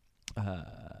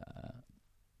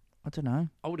don't know.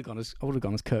 I would have gone as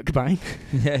Kurt Cobain.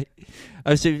 Yeah.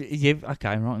 Oh, so yeah.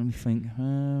 Okay, right. Let me think. Do you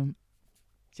know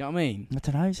what I mean? I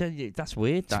don't know. So, that's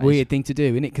weird. It's a weird thing to do,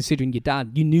 isn't it? Considering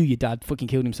you knew your dad fucking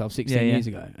killed himself 16 years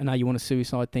ago, and now you want a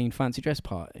suicide-themed fancy dress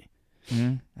party.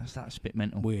 Yeah, that's a bit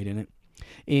mental. Weird, isn't it?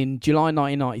 In July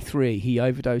 1993, he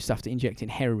overdosed after injecting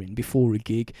heroin before a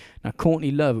gig. Now, Courtney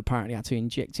Love apparently had to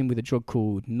inject him with a drug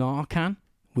called Narcan,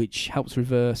 which helps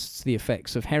reverse the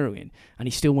effects of heroin, and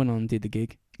he still went on and did the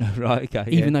gig. Right, okay.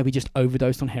 Even though he just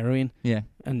overdosed on heroin. Yeah.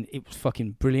 And it was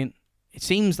fucking brilliant. It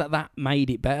seems that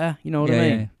made it better, you know what I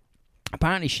mean? Yeah.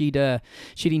 Apparently, she'd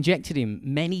injected him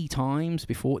many times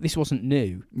before. This wasn't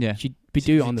new. Yeah. She'd be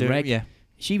doing it on the reg. Yeah.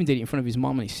 She even did it in front of his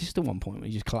mum and his sister one point when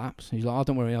he just collapsed. He's like, "Oh,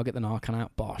 don't worry, I'll get the Narcan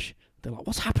out." Bosh. They're like,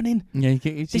 "What's happening?" Yeah,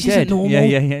 this isn't normal.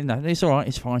 Yeah. No, it's all right.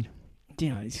 It's fine.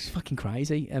 You know, it's fucking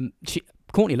crazy.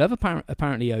 Courtney Love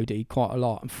apparently OD'd quite a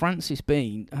lot, and Frances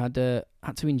Bean had to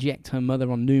inject her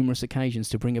mother on numerous occasions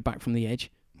to bring her back from the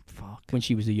edge. Fuck. When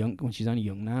she's only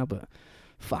young now, but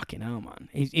fucking hell, man,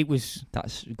 it was.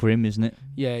 That's grim, isn't it?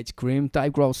 Yeah, it's grim.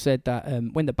 Dave Grohl said that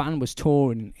when the band was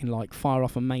touring in like far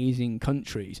off amazing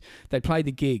countries, they'd play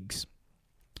the gigs,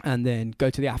 and then go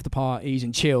to the after parties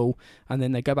and chill, and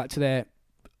then they go back to their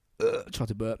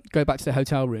go back to their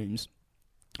hotel rooms,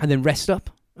 and then rest up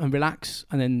and relax,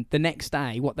 and then the next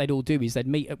day what they'd all do is they'd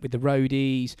meet up with the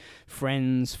roadies,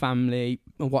 friends, family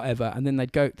or whatever, and then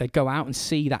they'd go out and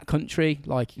see that country,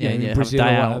 like in Brazil or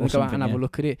whatever. They'd go out and have a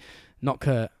look at it. Not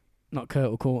Kurt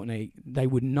or Courtney. They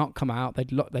would not come out.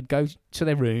 They'd go to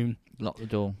their room, lock the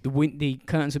door, the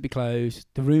curtains would be closed,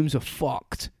 the rooms are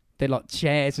fucked, they'd like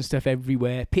chairs and stuff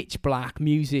everywhere, pitch black,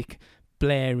 music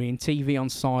blaring, TV on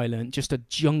silent, just a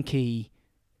junky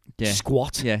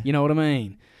squat. Yeah. You know what I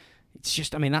mean? It's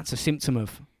just, that's a symptom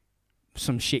of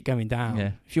some shit going down.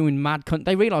 Yeah. If you're in mad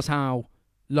they realise how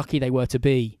lucky they were to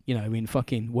be, in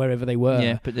fucking wherever they were.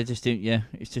 Yeah, but they just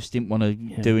didn't want to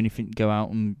do anything, go out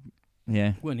and,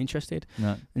 weren't interested.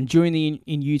 No. And during the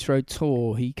In Utero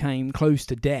tour, he came close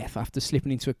to death after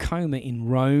slipping into a coma in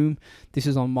Rome. This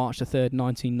is on March the 3rd,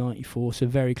 1994, so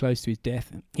very close to his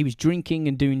death. He was drinking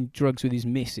and doing drugs with his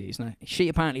missus. Now, she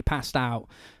apparently passed out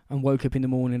and woke up in the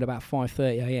morning at about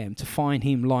 5:30 a.m. to find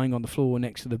him lying on the floor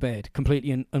next to the bed,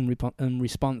 completely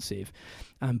unresponsive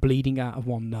and bleeding out of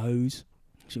one nose.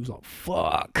 She was like,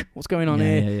 "Fuck, what's going on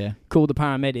here?" Yeah. Called the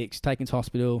paramedics, taken to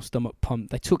hospital, stomach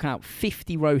pumped. They took out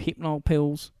 50 Rohypnol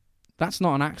pills. That's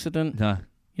not an accident. No.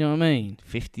 You know what I mean?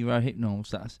 50 Rohypnols,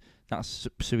 that's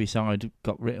suicide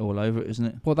got writ all over it, isn't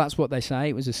it? Well, that's what they say.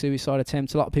 It was a suicide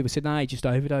attempt. A lot of people said, "No, he just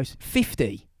overdosed."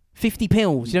 50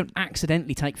 pills. You don't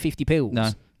accidentally take 50 pills.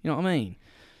 No. You know what I mean?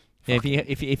 Yeah,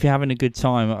 if you're having a good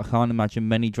time, I can't imagine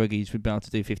many druggies would be able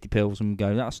to do 50 pills and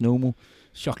go, that's normal.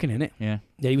 Shocking, isn't it? Yeah.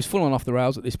 Yeah, he was full on off the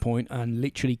rails at this point and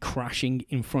literally crashing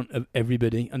in front of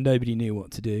everybody, and nobody knew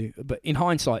what to do. But in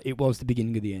hindsight, it was the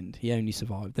beginning of the end. He only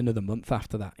survived another month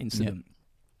after that incident.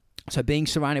 Yep. So being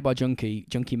surrounded by junkie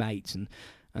mates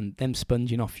and them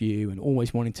sponging off you and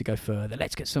always wanting to go further,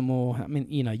 let's get some more. I mean,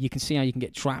 you can see how you can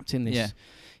get trapped in this. Yeah.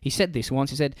 He said this once.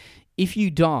 He said, if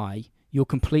you die, you're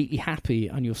completely happy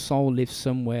and your soul lives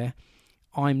somewhere.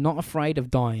 I'm not afraid of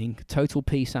dying. Total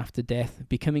peace after death.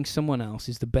 Becoming someone else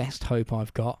is the best hope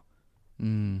I've got.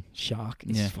 Shark.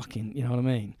 It's fucking, you know what I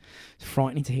mean? It's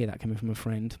frightening to hear that coming from a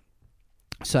friend.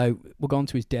 So we'll go on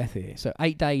to his death here. So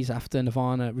 8 days after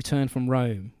Nirvana returned from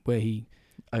Rome, where he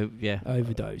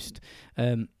overdosed,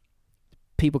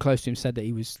 people close to him said that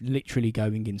he was literally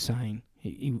going insane.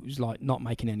 He was like not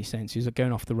making any sense. He was like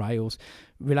going off the rails.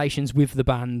 Relations with the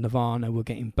band Nirvana were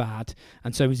getting bad,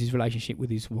 and so was his relationship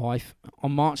with his wife.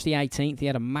 On March the 18th, he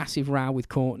had a massive row with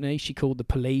Courtney. She called the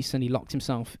police, and he locked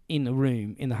himself in a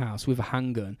room in the house with a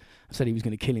handgun and said he was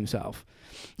going to kill himself.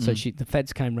 So the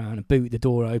feds came round and booted the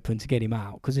door open to get him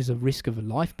out because there's a risk of a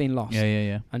life being lost.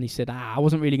 Yeah. And he said, I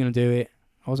wasn't really going to do it.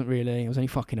 I was only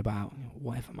fucking about.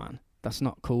 Whatever, man. That's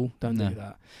not cool. Don't do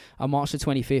that. On March the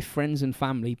 25th, friends and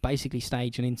family basically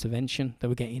staged an intervention. They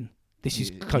were getting... This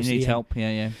is close to the end. Help.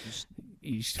 Yeah.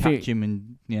 Just catch him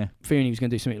and... Fearing he was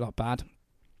going to do something like bad.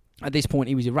 At this point,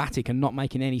 he was erratic and not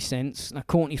making any sense. Now,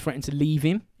 Courtney threatened to leave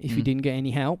him if he didn't get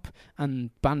any help. And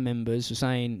band members were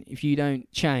saying, if you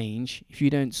don't change, if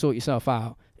you don't sort yourself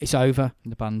out, it's over.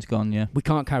 The band's gone, yeah. We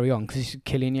can't carry on because it's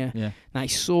killing you. Yeah. Now, he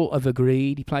sort of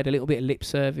agreed. He played a little bit of lip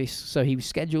service. So he was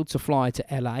scheduled to fly to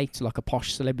LA to like a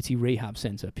posh celebrity rehab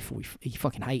centre before he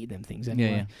fucking hated them things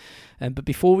anyway. Yeah. But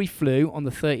before he flew on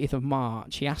the 30th of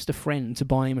March, he asked a friend to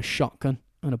buy him a shotgun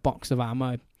and a box of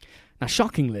ammo. Now,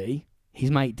 shockingly, his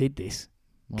mate did this.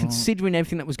 Considering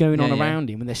everything that was going on around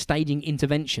him, and they're staging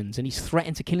interventions, and he's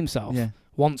threatened to kill himself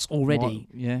once already.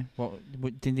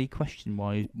 What did he question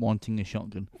why he's wanting a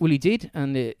shotgun? Well, he did,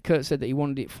 and Kurt said that he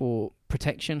wanted it for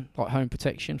protection, like home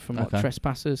protection from like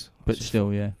trespassers. But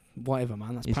still, whatever,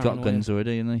 man. That's he's paranoia. got guns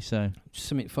already, isn't he? So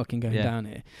something fucking going down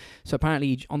here. So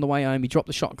apparently, on the way home, he dropped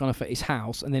the shotgun off at his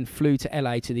house, and then flew to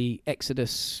LA to the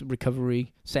Exodus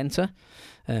Recovery Centre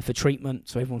for treatment.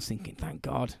 So everyone's thinking, thank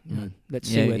God, let's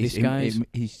see where this goes.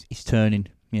 He's turning.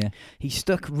 Yeah. He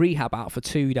stuck rehab out for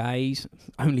 2 days,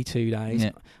 only 2 days.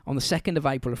 Yeah. On the 2nd of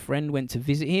April, a friend went to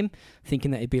visit him,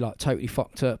 thinking that he'd be like totally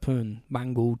fucked up and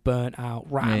mangled, burnt out,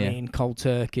 rattling, cold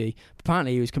turkey.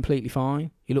 Apparently, he was completely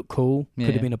fine. He looked cool.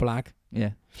 Could have been a blag.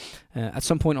 Yeah. At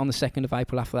some point on the 2nd of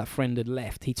April, after that friend had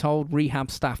left, he told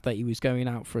rehab staff that he was going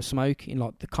out for a smoke in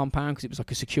like the compound because it was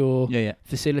like a secure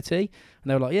facility. And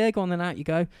they were like, yeah, go on then, out you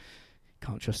go.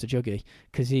 Can't trust a juggie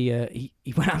because he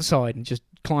went outside and just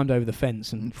climbed over the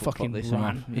fence and fucking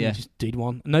ran. And he just did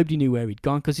one. Nobody knew where he'd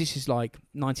gone because this is like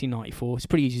 1994. It's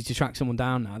pretty easy to track someone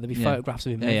down now. There'd be photographs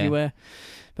of him everywhere.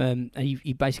 And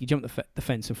he basically jumped the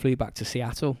fence and flew back to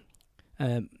Seattle.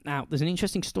 Now, there's an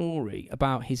interesting story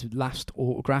about his last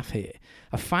autograph here.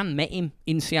 A fan met him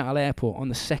in Seattle Airport on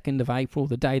the 2nd of April,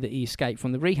 the day that he escaped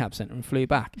from the rehab centre and flew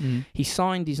back. He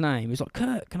signed his name. He was like,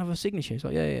 Kurt, can I have a signature? He's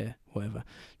like, yeah, whatever.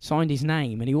 Signed his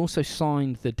name, and he also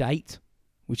signed the date,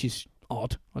 which is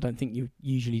odd. I don't think you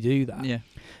usually do that. Yeah.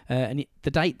 The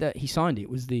date that he signed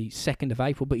it was the 2nd of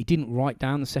April, but he didn't write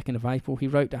down the 2nd of April. He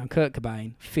wrote down Kurt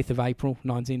Cobain, 5th of April,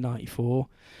 1994,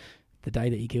 the day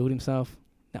that he killed himself.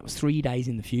 That was 3 days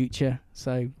in the future.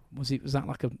 So was that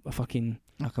like a fucking...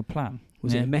 Like a plan?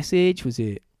 Was it a message? Was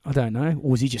it... I don't know.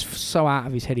 Or was he just so out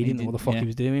of his head he didn't know what the fuck he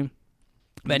was doing?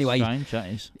 But anyway... Strange, that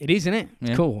is. It is, isn't it? Yeah.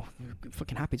 It's cool. I'm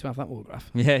fucking happy to have that autograph.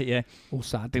 Yeah. All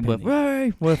sad. Been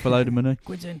worth a load of money.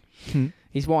 Quinton.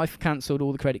 His wife cancelled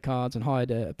all the credit cards and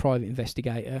hired a private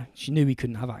investigator. She knew he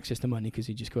couldn't have access to money because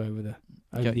he'd just go over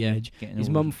the edge. His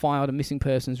mum filed a missing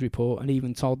persons report and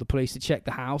even told the police to check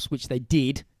the house, which they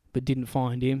did, but didn't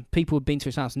find him. People had been to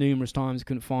his house numerous times,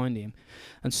 couldn't find him.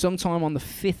 And sometime on the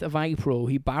 5th of April,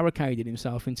 he barricaded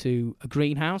himself into a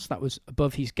greenhouse that was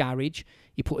above his garage.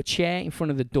 He put a chair in front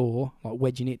of the door, like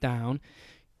wedging it down,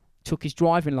 took his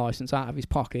driving licence out of his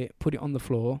pocket, put it on the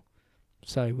floor,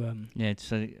 so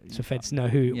feds know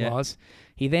who it was.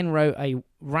 He then wrote a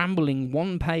rambling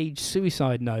one-page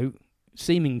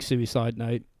seeming suicide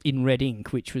note in red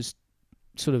ink, which was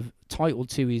sort of titled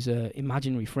to his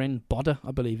imaginary friend, Bodder,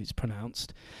 I believe it's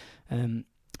pronounced,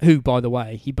 who, by the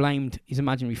way, he blamed his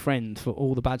imaginary friend for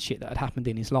all the bad shit that had happened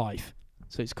in his life.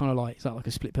 So it's kind of like, is that like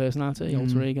a split personality,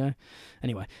 alter ego?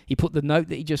 Anyway, he put the note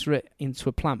that he just wrote into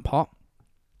a plant pot.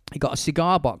 He got a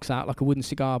cigar box out, like a wooden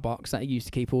cigar box that he used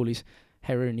to keep all his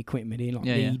heroin equipment in, like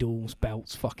needles,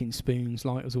 belts, fucking spoons,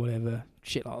 lighters, or whatever,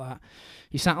 shit like that.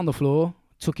 He sat on the floor,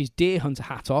 took his deer hunter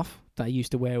hat off that he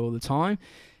used to wear all the time.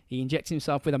 He injected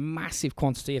himself with a massive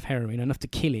quantity of heroin, enough to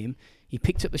kill him. He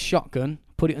picked up the shotgun,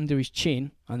 put it under his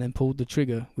chin, and then pulled the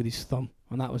trigger with his thumb.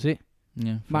 And that was it.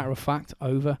 Yeah. Matter of fact,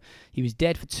 over. He was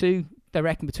dead for they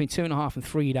reckon between 2.5 and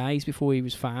 3 days before he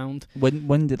was found.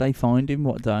 When did they find him?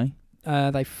 What day?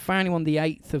 They found him on the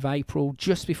 8th of April,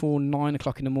 just before 9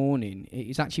 o'clock in the morning.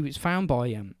 It was found by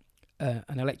an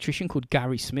electrician called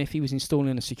Gary Smith. He was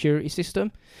installing a security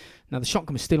system. Now, the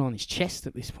shotgun was still on his chest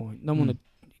at this point. His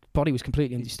body was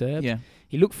completely undisturbed. Yeah.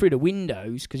 He looked through the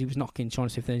windows because he was knocking, trying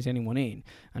to see if there's anyone in,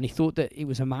 and he thought that it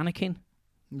was a mannequin.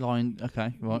 Lying,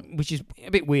 okay, right. Which is a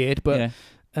bit weird, but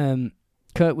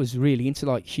Kurt was really into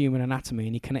like human anatomy,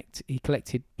 and he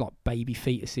collected like baby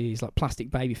fetuses, like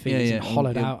plastic baby fetuses, and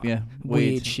hollowed out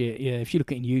weird shit. Yeah, if you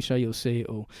look at it in YouTube, you'll see it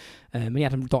all. And he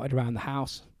had them dotted around the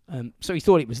house. So he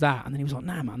thought it was that, and then he was like,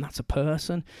 "Nah, man, that's a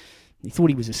person." He thought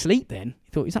he was asleep. Then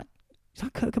he thought, "Is that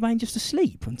Kurt Cobain just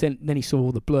asleep?" And then he saw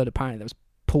all the blood apparently that was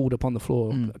pulled up on the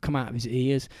floor come out of his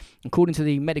ears. According to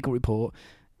the medical report,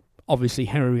 obviously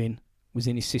heroin was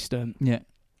in his system. Yeah.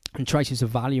 And traces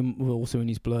of Valium were also in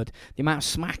his blood. The amount of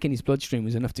smack in his bloodstream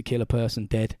was enough to kill a person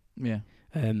dead. Yeah.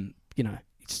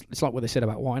 It's like what they said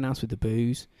about Winehouse with the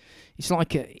booze. It's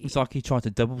like he tried to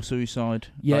double suicide,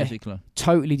 basically.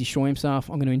 Totally destroy himself.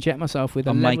 I'm going to inject myself with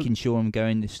I'm making sure I'm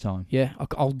going this time. Yeah,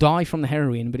 I'll die from the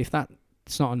heroin, but if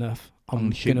that's not enough, I'm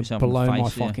going to blow my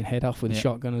fucking head off with a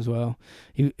shotgun as well.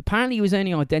 Apparently he was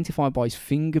only identified by his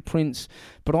fingerprints,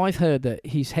 but I've heard that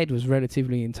his head was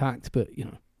relatively intact, but,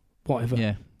 whatever.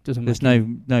 Yeah. Doesn't There's matter.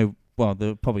 no, well,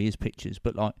 there probably is pictures,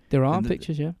 but like... There are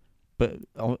pictures, yeah. But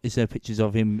is there pictures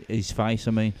of him, his face?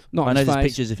 I mean, not I know his there's face.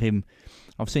 pictures of him.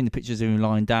 I've seen the pictures of him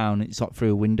lying down. It's like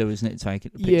through a window, isn't it?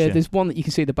 Taking a picture. Yeah, there's one that you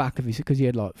can see the back of his, because he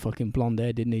had like fucking blonde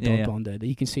hair, didn't he? Dyed blonde hair.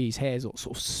 You can see his hair's all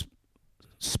sort of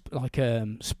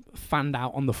fanned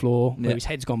out on the floor, where his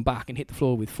head's gone back and hit the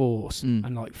floor with force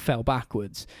and like fell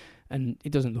backwards. And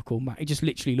it doesn't look all mad. It just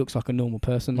literally looks like a normal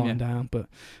person lying down. But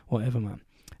whatever, man.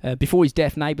 Before his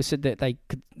death, neighbours said that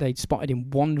they'd spotted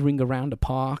him wandering around a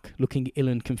park, looking ill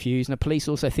and confused. And the police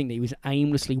also think that he was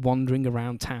aimlessly wandering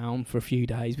around town for a few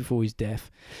days before his death.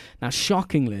 Now,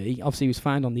 shockingly, obviously he was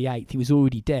found on the 8th. He was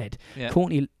already dead. Yeah.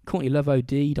 Courtney Love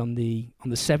OD'd on the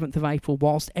 7th of April,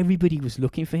 whilst everybody was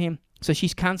looking for him. So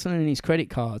she's cancelling his credit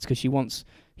cards because she wants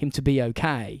him to be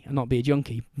okay and not be a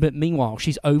junkie. But meanwhile,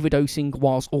 she's overdosing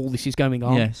whilst all this is going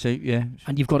on. Yeah. So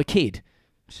and you've got a kid.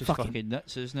 It's just fucking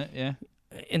nuts, isn't it? Yeah.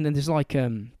 And then there's like,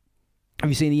 have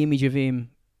you seen the image of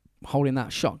him holding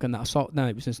that shotgun,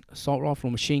 it was an assault rifle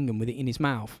or machine gun with it in his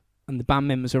mouth, and the band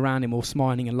members around him all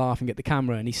smiling and laughing at the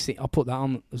camera, and I'll put that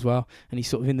on as well, and he's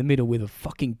sort of in the middle with a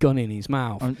fucking gun in his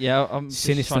mouth. I'm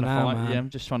sinister just trying now, to find, man. Yeah, I'm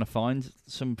just trying to find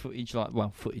some footage, you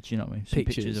know what I mean? Some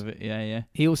pictures of it, yeah.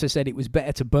 He also said it was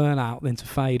better to burn out than to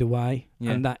fade away,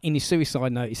 and that in his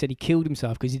suicide note, he said he killed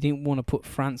himself because he didn't want to put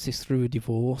Frances through a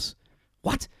divorce.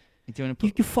 What? You're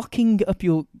fucking up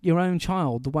your own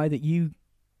child the way that you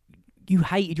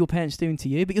hated your parents doing to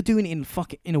you, but you're doing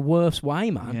it in a worse way,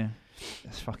 man. Yeah,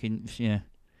 that's fucking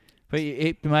But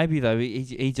it maybe though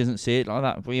he doesn't see it like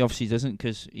that. But he obviously doesn't,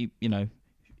 because he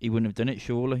wouldn't have done it,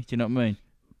 surely. Do you know what I mean?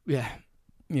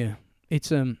 Yeah.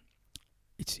 It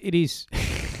is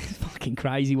fucking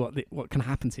crazy what can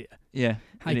happen to you. Yeah,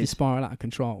 how you can spiral out of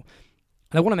control.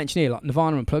 And I want to mention here, like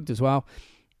Nirvana Unplugged as well.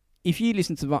 If you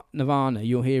listen to Nirvana,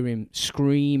 you'll hear him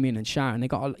screaming and shouting. You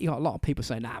got a lot of people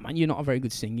saying, "Nah, man, you're not a very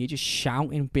good singer. You're just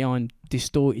shouting behind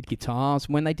distorted guitars."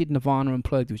 When they did Nirvana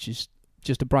Unplugged, which is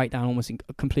just a breakdown, almost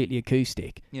completely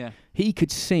acoustic, he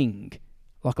could sing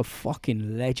like a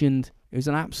fucking legend. It was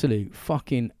an absolute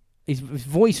fucking... His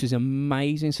voice was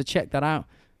amazing, so check that out.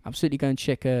 Absolutely go and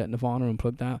check Nirvana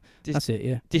Unplugged out. That's it,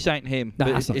 yeah. This ain't him. No,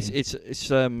 but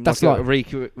it's like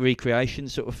a recreation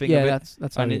sort of thing. Yeah, of it.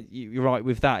 that's and you're right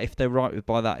with that. If they're right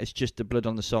by that, it's just the blood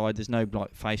on the side. There's no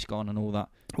like face gone and all that.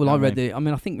 Well, I read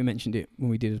I think we mentioned it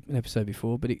when we did an episode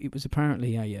before, but it was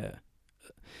apparently a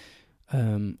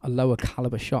lower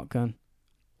caliber shotgun,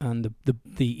 and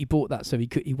he bought that so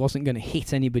he wasn't going to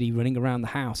hit anybody running around the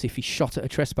house. If he shot at a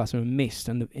trespasser and missed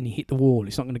and he hit the wall,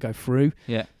 it's not going to go through.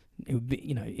 Yeah. It would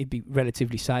be, it'd be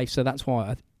relatively safe. So that's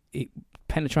why it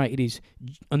penetrated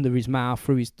under his mouth,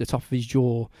 through the top of his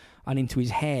jaw, and into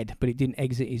his head, but it didn't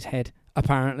exit his head.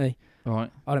 Apparently, right?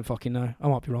 I don't fucking know. I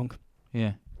might be wrong.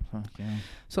 Yeah. Okay.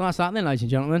 So that's that then, ladies and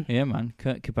gentlemen. Yeah, man.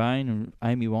 Kurt Cobain and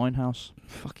Amy Winehouse.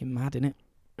 Fucking mad,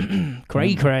 innit?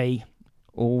 Cray.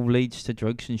 All leads to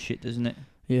drugs and shit, doesn't it?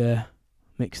 Yeah.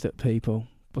 Mixed up people.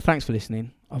 But thanks for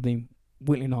listening. I've been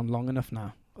whittling on long enough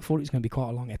now. I thought it was going to be quite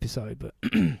a long episode, but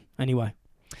anyway,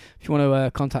 if you want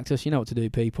to contact us, you know what to do,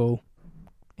 people.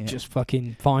 Yeah. Just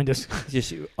fucking find us.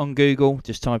 Just on Google,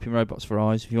 just type in Robots for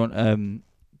Eyes. If you want,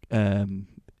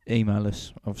 email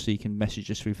us. Obviously, you can message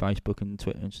us through Facebook and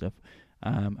Twitter and stuff.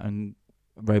 And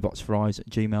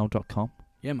robotsforeyes@gmail.com.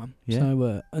 Yeah, man. Yeah.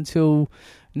 So until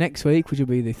next week, which will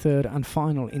be the third and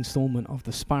final instalment of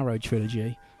the Sparrow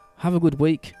trilogy, have a good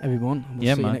week, everyone. And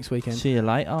we'll see you next weekend. See you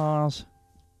later.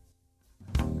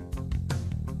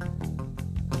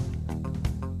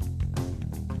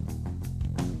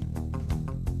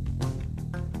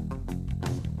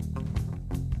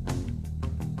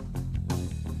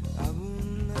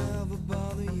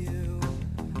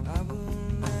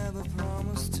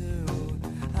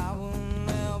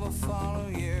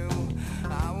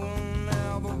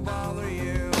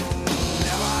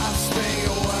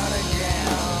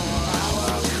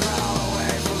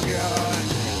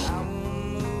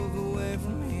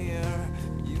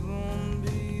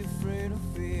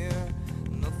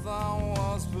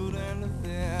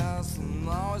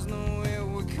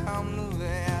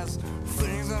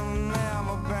 Things have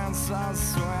never been so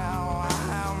sweet.